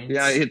 13 points.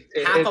 Yeah,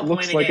 it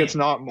looks like it's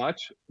not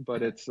much,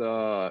 but it's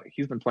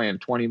he's been playing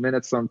 20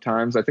 minutes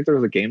sometimes. I think there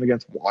was a game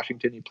against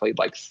Washington. He played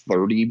like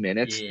 30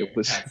 minutes. Yeah, it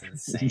was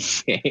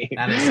insane.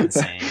 That is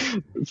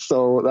insane.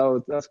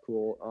 So that's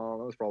cool.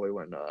 That was probably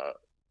when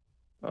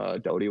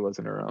Doughty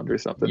wasn't around or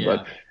something,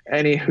 but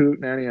any hoot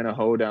nanny and a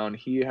hoedown,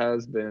 he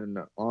has been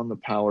on the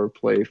power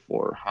play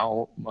for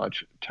how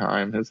much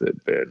time has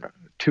it been?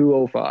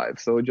 205,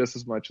 so just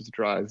as much as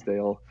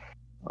Drysdale.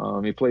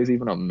 He plays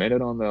even a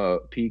minute on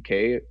the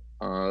PK.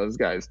 This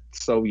guy's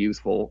so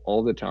useful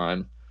all the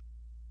time.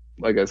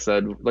 Like you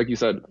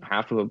said,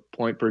 half of a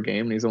point per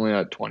game, and he's only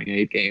at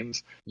 28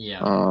 games.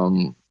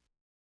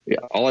 Yeah,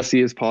 all I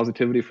see is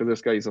positivity for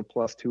this guy. He's a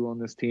 +2 on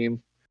this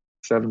team,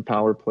 7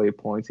 power play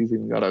points. He's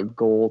even got a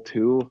goal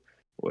too,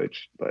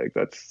 which like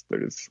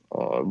there's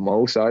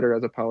Mo Sider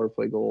has a power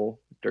play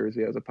goal,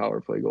 Dursey has a power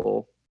play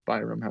goal,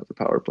 Byram has a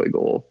power play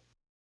goal,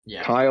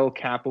 Kyle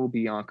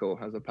Capobianco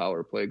has a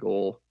power play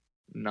goal,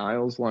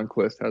 Niles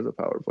Lundqvist has a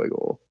power play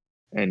goal,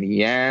 and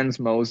Jans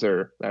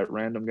Moser, that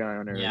random guy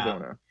on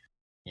Arizona.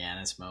 Yeah,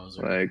 that's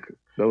Moser. Like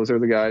those are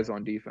the guys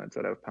on defense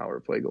that have power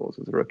play goals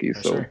as rookies.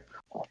 So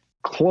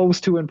close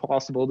to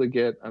impossible to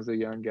get as a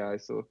young guy.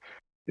 So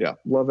yeah,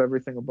 love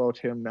everything about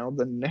him. Now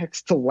the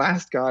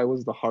last guy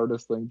was the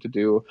hardest thing to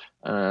do,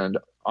 and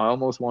I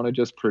almost want to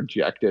just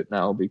project it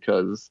now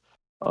because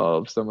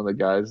of some of the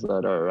guys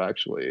that are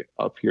actually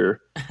up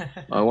here.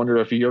 I wonder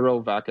if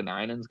Euro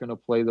Vakanainen's going to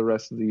play the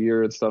rest of the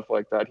year and stuff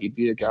like that. He'd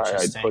be a guy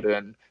I'd put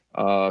in.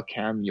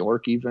 Cam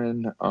York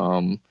even.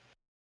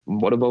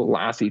 What about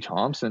Lassie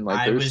Thompston?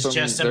 Like, I was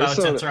just about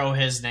to throw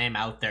his name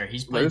out there.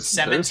 He's played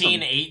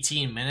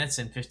 18 minutes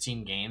in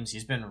 15 games.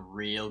 He's been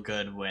real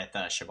good with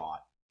Shabbat.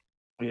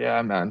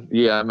 Yeah,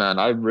 man.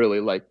 I really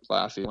like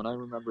Lassie. When I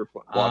remember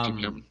watching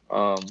him,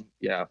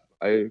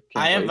 I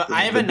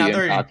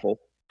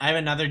have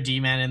another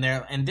D-man in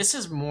there, and this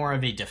is more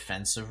of a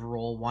defensive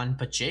role one,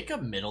 but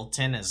Jacob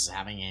Middleton is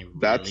having a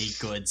really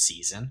good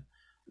season.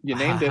 You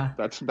named it.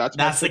 That's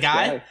the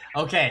guy?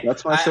 Okay.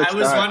 That's my I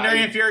was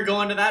wondering if you were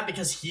going to that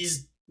because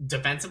he's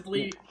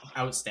defensively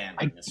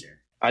outstanding this year.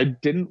 I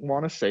didn't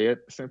want to say it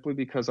simply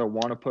because I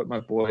want to put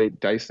my boy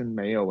Dyson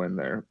Mayo in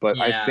there, but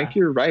I think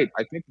you're right.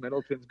 I think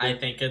Middleton's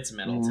it's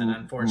Middleton,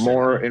 unfortunately.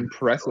 More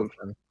impressive.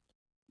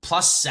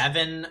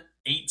 +7,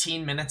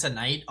 18 minutes a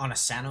night on a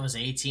San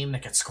Jose team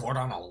that gets scored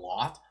on a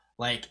lot.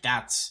 Like,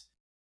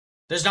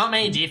 there's not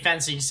many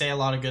defense you can say a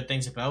lot of good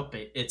things about,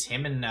 but it's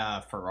him and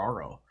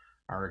Ferraro.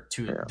 Are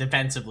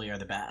defensively are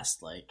the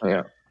best. Like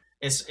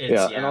it's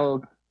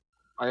and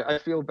I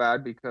feel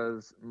bad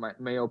because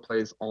Mayo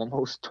plays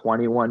almost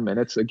 21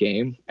 minutes a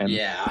game and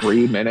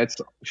 3 minutes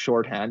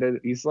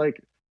shorthanded. He's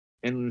like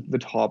in the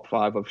top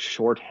 5 of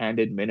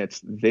shorthanded minutes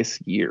this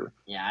year.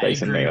 Yeah,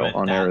 Dyson Mayo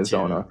on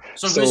Arizona.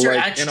 So who's your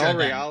extra? In all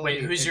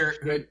reality, who's your?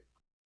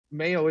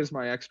 Mayo is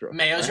my extra.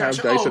 Mayo's I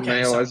have Dyson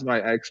Mayo as my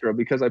extra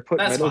because I put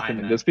Middleton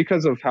in just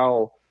because of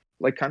how.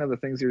 Like kind of the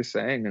things you're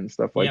saying and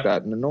stuff like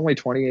that. And in only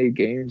 28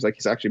 games, like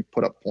he's actually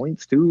put up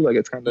points too. Like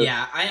it's kind of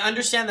I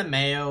understand the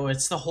Mayo.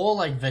 It's the whole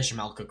like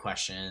Vishmelka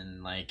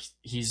question. Like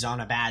he's on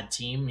a bad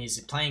team. He's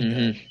playing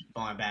good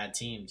on a bad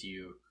team. Do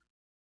you?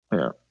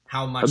 Yeah.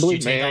 How much do you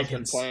think Mayo's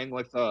been playing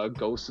with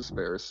Ghost of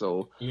Spare,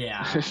 so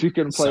yeah. If you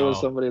can play with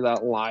somebody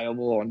that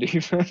liable on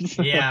defense,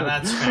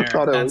 that's fair. I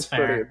thought it was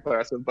pretty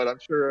impressive. But I'm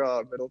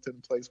sure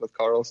Middleton plays with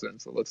Carlson,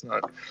 so let's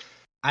not.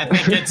 I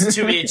think it's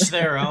to each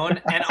their own.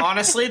 And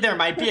honestly, there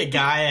might be a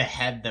guy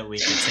ahead that we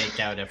could take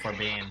out if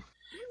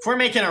we're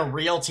making a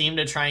real team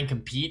to try and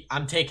compete.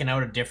 I'm taking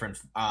out a different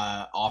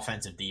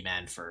offensive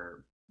D-man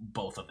for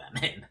both of them.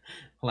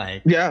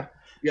 Like right?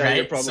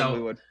 You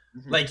probably would.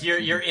 Like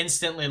you're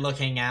instantly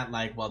looking at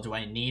like, well, do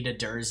I need a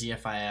Dursey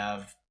if I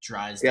have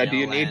Drysdale? Yeah, do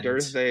you need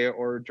Dursey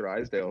or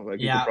Drysdale?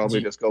 Like you could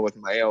probably just go with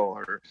Mayo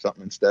or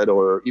something instead,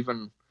 or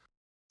even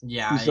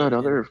who's that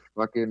other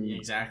fucking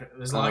exactly?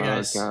 There's a lot of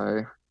guys.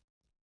 Guy.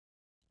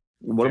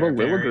 What about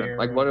Liljegren?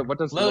 Like, what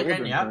does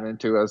Liljegren turn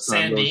into as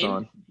time goes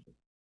on?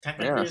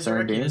 Technically, he's a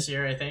rookie this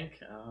year, I think.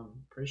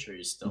 Pretty sure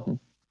he's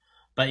still.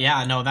 But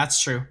yeah, no, that's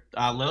true.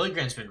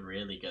 Liljegren's been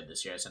really good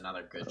this year. It's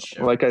another good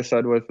show. Like I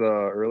said with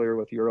earlier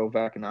with Euro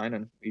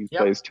Vakanainen, he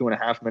plays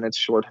 2.5 minutes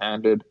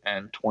shorthanded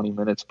and 20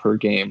 minutes per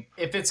game.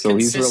 If it's so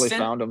consistent, he's really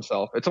found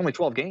himself. It's only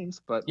 12 games,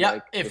 but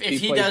if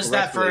he does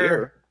that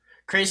for.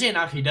 Crazy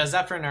enough, he does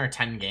that for another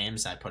 10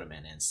 games. I put him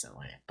in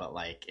instantly, but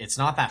like it's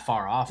not that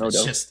far off.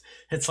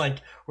 It's like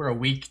we're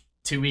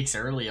 2 weeks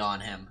early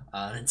on him.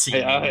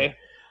 Definitely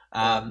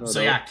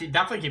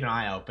keep an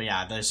eye out. But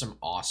yeah, there's some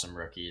awesome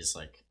rookies.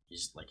 Like you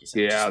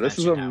said. Yeah, this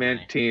is a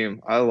mint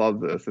team. I love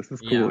this. This is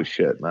cool as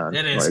shit, man.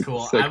 It is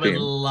cool. I would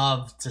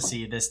love to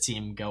see this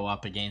team go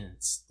up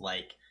against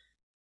like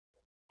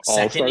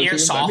second year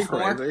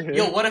sophomore.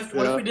 Yo, what if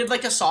we did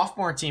like a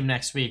sophomore team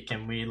next week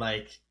and we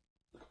like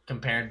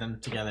compared them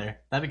together?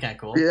 That'd be kind of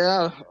cool.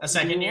 Yeah, a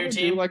second year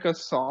team, like a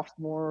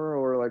sophomore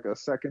or like a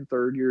second,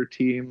 third year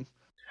team.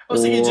 I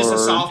was thinking just a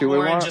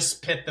sophomore and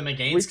just pit them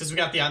against because we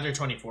got the under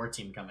 24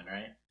 team coming,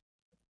 right?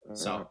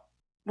 So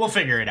we'll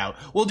figure it out.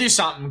 We'll do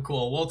something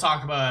cool. We'll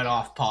talk about it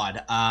off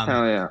pod.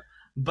 Hell yeah.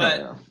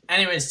 But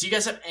anyways, do you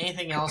guys have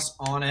anything else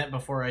on it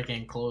before I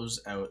can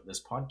close out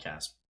this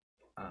podcast?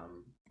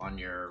 On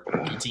your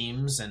rookie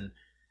teams and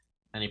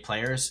any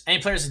players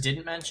that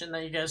didn't mention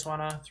that you guys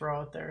want to throw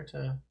out there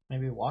to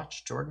maybe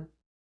watch? Jordan?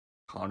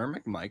 Connor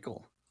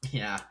McMichael.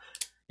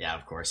 Yeah,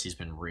 of course, he's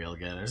been real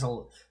good.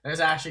 There's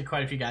actually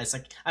quite a few guys.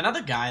 Like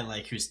another guy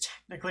like who's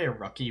technically a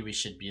rookie we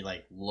should be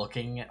like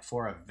looking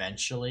for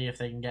eventually if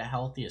they can get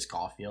healthy is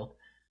Caulfield.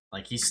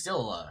 Like he's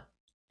still a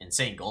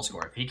insane goal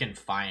scorer. If he can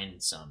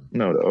find some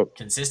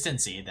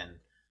consistency, then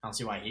I don't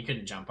see why he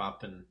couldn't jump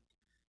up and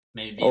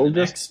maybe be the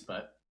next.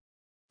 But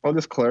I'll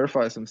just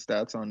clarify some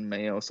stats on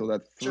Mayo. So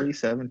that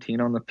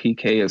 317 on the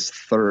PK is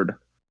third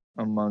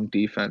among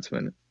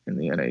defensemen in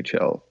the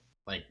NHL.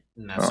 Like,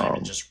 and that's not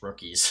even just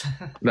rookies.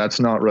 That's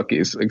not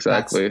rookies,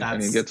 exactly.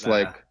 And he gets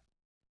like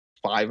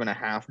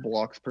 5.5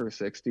 blocks per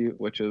 60,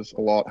 which is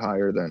a lot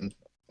higher than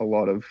a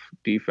lot of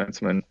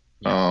defensemen.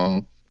 Yeah,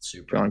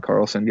 John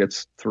Carlson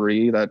gets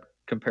 3. That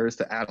compares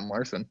to Adam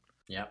Larson.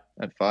 Yep.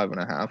 At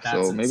 5.5.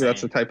 So maybe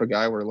that's the type of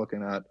guy we're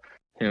looking at.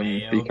 Him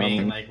Mayo becoming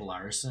being like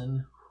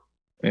Larson.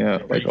 Yeah,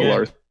 like a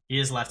Larson. He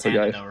is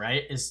left-handed though,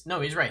 right? No,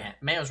 he's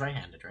right-handed. Mayo's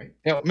right-handed, right?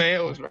 Yeah,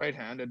 Mayo's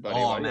right-handed, buddy.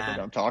 Why do you think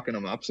I'm talking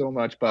him up so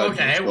much? But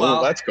okay,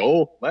 let's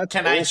go.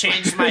 Can I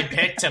change my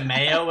pick to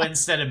Mayo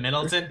instead of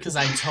Middleton? Because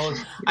I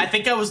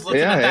think I was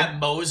looking at that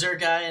Moser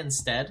guy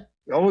instead.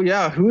 Oh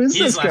yeah, who is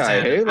this guy?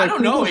 Hey, I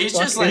don't know. He's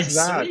just like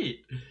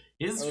sweet.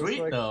 He's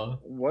sweet though.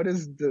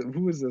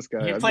 Who is this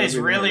guy? He plays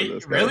really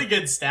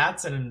good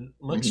stats and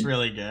looks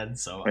really good.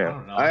 So I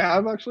don't know. I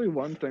have actually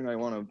one thing I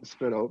want to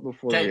spit out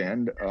before the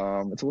end.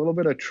 It's a little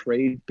bit of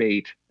trade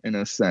bait in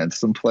a sense.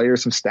 Some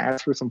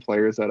stats for some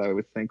players that I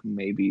would think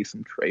maybe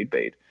some trade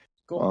bait.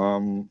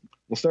 Cool.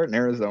 We'll start in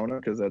Arizona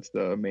because that's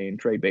the main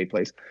trade bait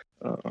place.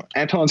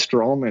 Anton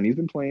Strawman, he's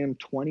been playing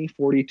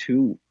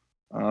 20-42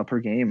 per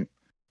game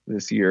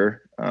this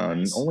year.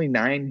 Nice. Only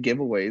 9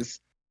 giveaways.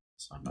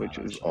 Which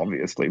is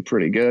obviously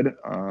pretty good.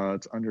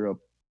 It's under a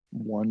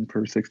 1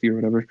 per 60 or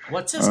whatever.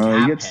 What's his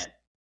cap hit?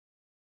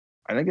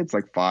 I think it's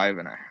like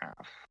 5.5.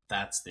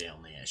 That's the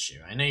only issue.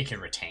 I know you can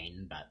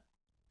retain, but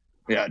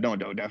yeah, no,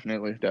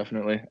 definitely.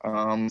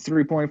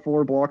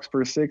 3.4 blocks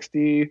per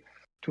 60,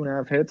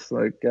 2.5 hits.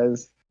 Like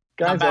guys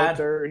out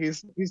there,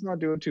 he's not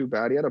doing too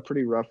bad. He had a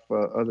pretty rough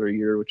other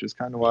year, which is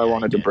kind of why I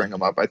wanted to bring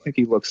him up. I think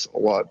he looks a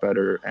lot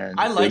better, and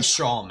I like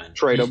Strawman.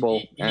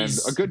 Tradable and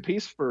a good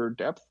piece for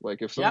depth.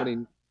 Like if somebody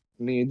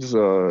needs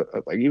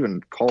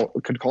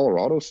could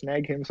Colorado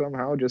snag him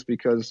somehow just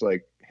because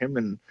like him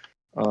and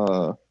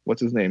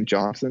what's his name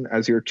Johnson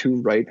as your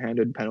 2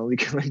 right-handed penalty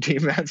killing team,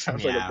 that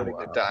sounds like a pretty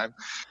good time.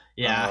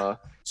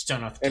 Just don't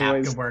know if the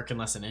cap could work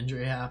unless an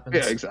injury happens.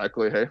 Yeah,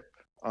 exactly. Hey,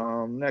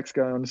 next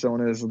guy on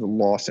zone is the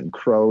Lawson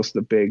Crouse,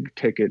 the big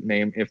ticket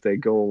name if they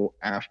go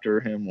after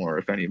him or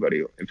if they let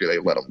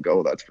him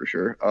go, that's for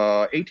sure.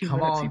 18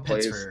 minutes he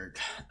plays. Pittsburgh.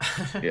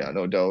 Yeah,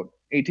 no doubt.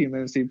 18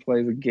 minutes he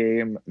plays a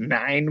game,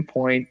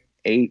 9.8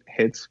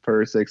 hits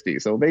per 60.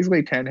 So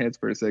basically 10 hits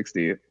per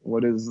 60.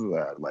 What is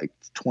that? Like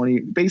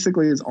 20,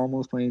 basically is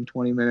almost playing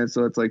 20 minutes.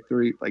 So it's like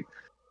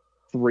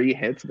three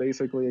hits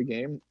basically a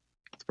game.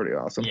 It's pretty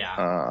awesome.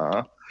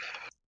 Yeah.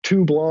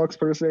 2 blocks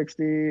per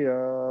 60,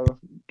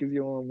 gives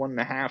you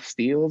 1.5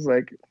 steals,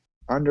 like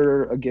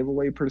under a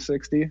giveaway per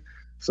 60.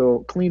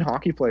 So clean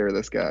hockey player,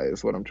 this guy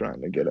is what I'm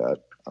trying to get at.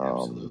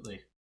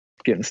 Absolutely.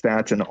 Getting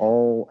stats in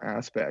all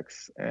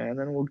aspects. And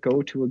then we'll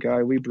go to a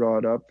guy we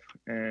brought up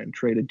and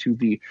traded to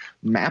the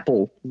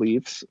Maple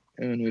Leafs.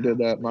 And we did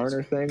that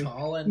Marner thing.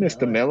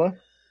 Mr.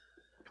 Miller.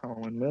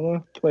 Colin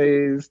Miller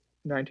plays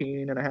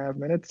 19.5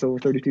 minutes, so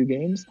 32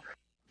 games.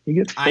 He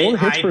gets 4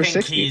 hits per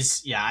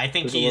 60. I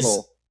think he's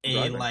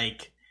a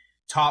like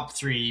top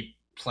 3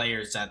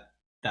 players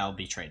that'll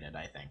be traded,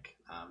 I think.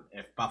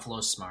 If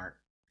Buffalo's smart.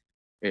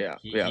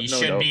 He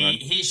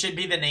should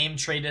be the name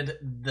traded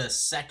the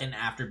second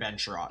after Ben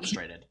Sherratt's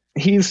traded.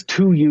 He's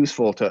too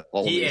useful to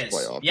all these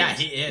playoffs. Yeah,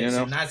 he is.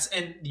 You know?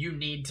 And you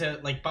need to,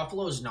 like,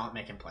 Buffalo's not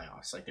making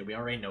playoffs. Like, we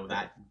already know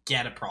that.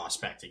 Get a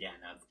prospect again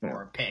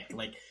or a pick.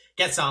 Like,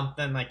 get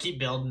something. Like, keep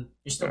building.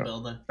 You're still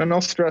building. And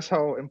I'll stress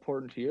how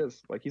important he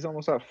is. Like, he's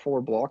almost at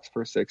 4 blocks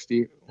per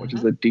 60, which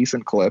is a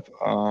decent clip.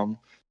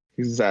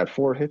 He's at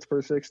 4 hits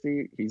per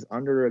 60. He's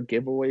under a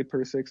giveaway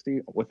per 60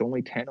 with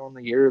only 10 on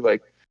the year.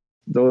 Like,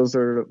 those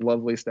are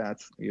lovely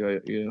stats.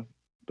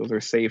 Those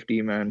are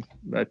safety men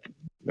that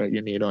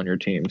you need on your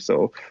team.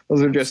 So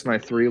those are just my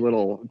 3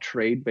 little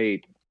trade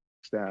bait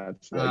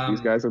stats. Like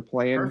these guys are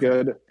playing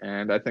good,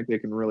 and I think they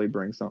can really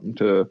bring something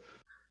to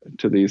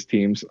these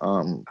teams.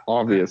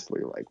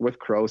 Obviously, like with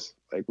Crouse,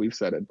 like we've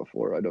said it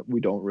before, we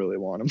don't really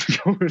want him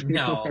to go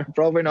anymore. No,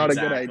 probably not a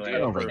good idea. I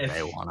don't think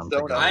they want him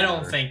to go. I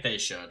don't think they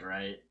should,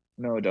 right?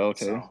 No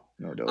doubt,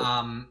 no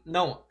doubt.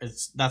 No,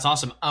 that's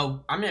awesome.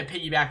 Oh, I'm gonna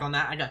piggyback on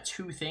that. I got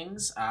 2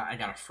 things. I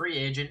got a free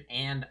agent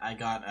and I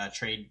got a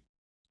trade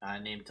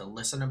name to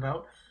listen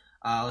about.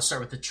 Let's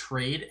start with the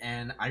trade,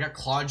 and I got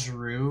Claude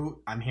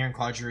Giroux. I'm hearing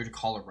Claude Giroux to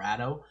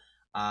Colorado.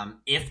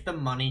 If the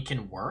money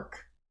can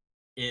work,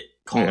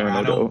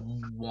 Colorado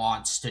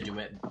wants to do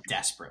it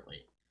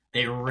desperately.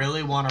 They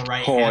really want a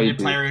right-handed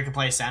player who can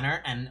play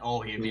center, and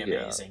he'd be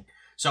amazing.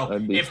 So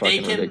if they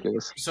can,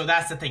 ridiculous. So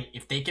that's the thing.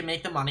 If they can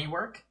make the money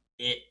work,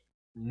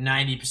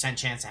 90%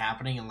 chance of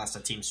happening unless the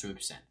team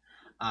swoops in.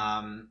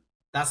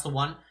 That's the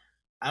one.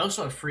 I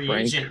also have free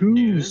agent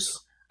news.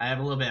 I have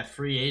a little bit of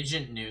free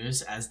agent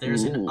news as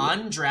there's an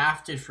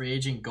undrafted free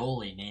agent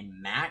goalie named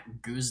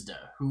Matt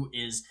Guzda, who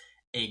is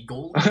a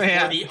goalie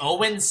for the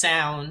Owen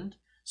Sound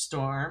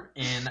Storm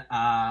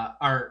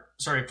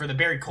for the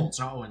Barrie Colts,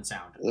 not Owen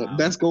Sound.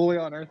 Best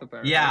goalie on earth,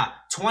 apparently. Yeah,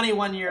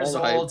 21 years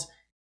old.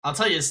 I'll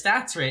tell you his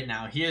stats right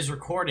now. He has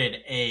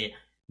recorded a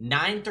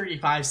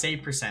 .935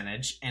 save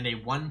percentage, and a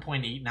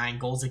 1.89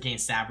 goals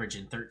against average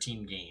in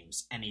 13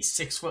 games, and he's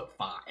 6'5".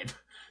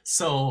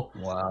 So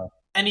wow,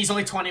 and he's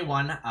only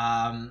 21.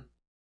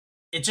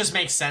 It just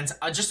makes sense.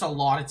 Just a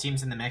lot of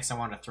teams in the mix. I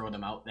want to throw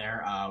them out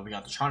there. We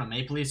got the Toronto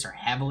Maple Leafs are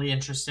heavily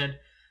interested.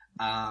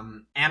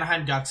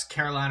 Anaheim Ducks,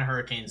 Carolina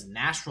Hurricanes,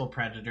 Nashville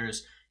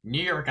Predators,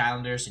 New York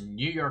Islanders,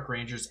 New York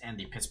Rangers, and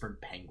the Pittsburgh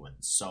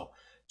Penguins. So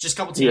just a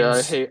couple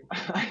teams. Yeah,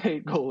 I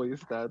hate goalie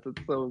stats.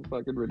 It's so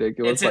fucking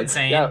ridiculous. It's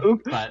insane. Yeah,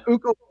 but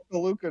Ukko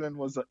Luukkonen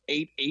was an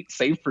 8.8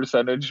 save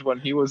percentage when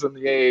he was in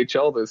the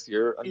AHL this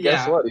year. And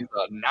guess what? He's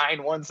a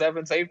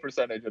 9.17 save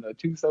percentage and a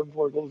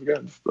 2.74 goals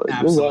against. Like,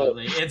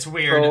 absolutely. It's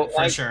weird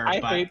for sure. I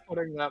hate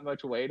putting that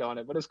much weight on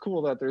it, but it's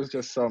cool that there's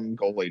just some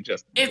goalie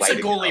just. It's a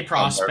goalie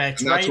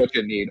prospect, right? That's what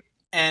you need.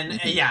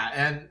 And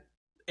and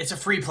it's a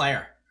free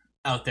player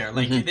out there.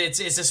 Like it's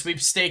a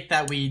sweepstake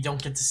that we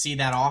don't get to see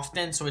that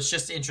often, so it's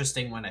just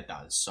interesting when it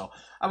does. So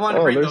I want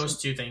to bring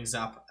those two things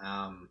up.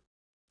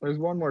 There's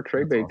one more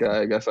trade bait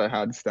guy I guess I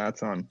had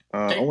stats on.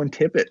 Owen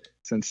Tippett,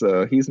 since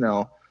he's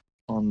now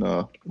on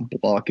the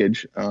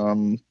blockage,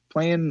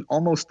 playing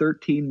almost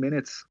 13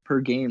 minutes per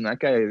game. That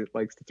guy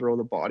likes to throw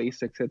the body.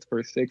 6 hits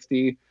per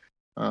 60,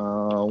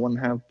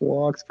 1.5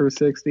 blocks per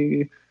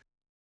 60,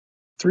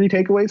 3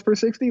 takeaways per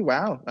 60.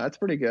 Wow, that's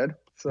pretty good.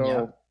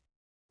 So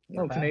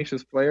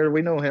tenacious player.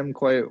 We know him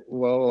quite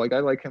well. Like I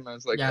like him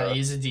as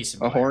he's a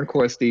decent player.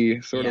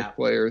 Hornquist-y sort of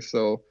player.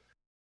 So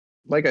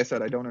like I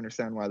said, I don't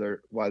understand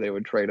why they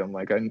would trade him.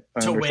 Like I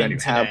understand you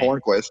have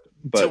Hornquist,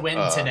 but to win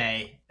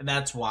today,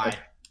 that's why.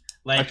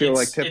 I feel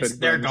like Tippett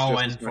they're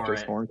going just as much for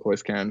as it.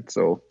 Hornquist can.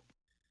 So,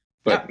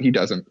 but he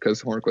doesn't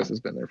because Hornquist has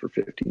been there for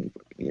 15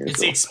 years.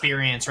 It's the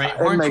experience, right?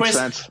 Makes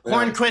sense.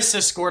 Hornquist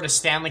has scored a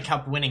Stanley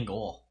Cup winning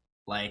goal.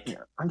 Like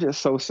I'm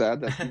just so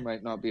sad that he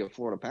might not be a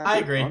Florida Panther. I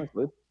agree.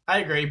 Honestly. I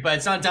agree, but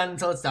it's not done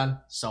until it's done.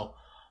 So,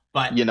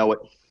 but you know what?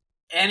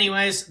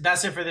 Anyways,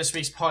 that's it for this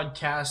week's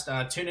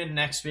podcast. Tune in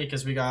next week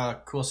as we got a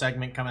cool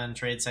segment coming in,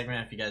 trade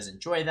segment, if you guys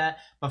enjoy that.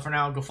 But for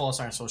now, go follow us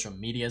on our social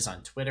medias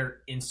on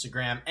Twitter,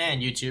 Instagram,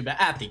 and YouTube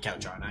at The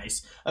Couch on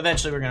Ice.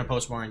 Eventually, we're going to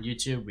post more on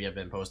YouTube. We have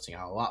been posting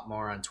a lot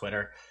more on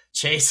Twitter.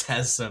 Chase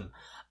has some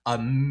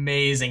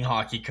amazing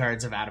hockey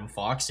cards of Adam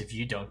Fox. If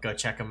you don't go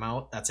check them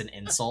out, that's an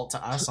insult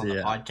to us on the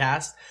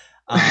podcast.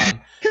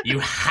 You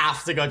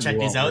have to go check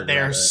these out. They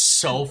are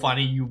so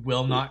funny. You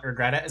will not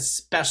regret it,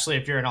 especially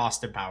if you're an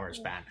Austin Powers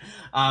fan.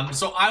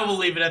 So I will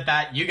leave it at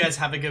that. You guys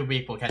have a good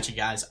week. We'll catch you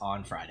guys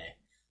on Friday.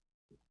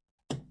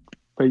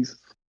 Peace.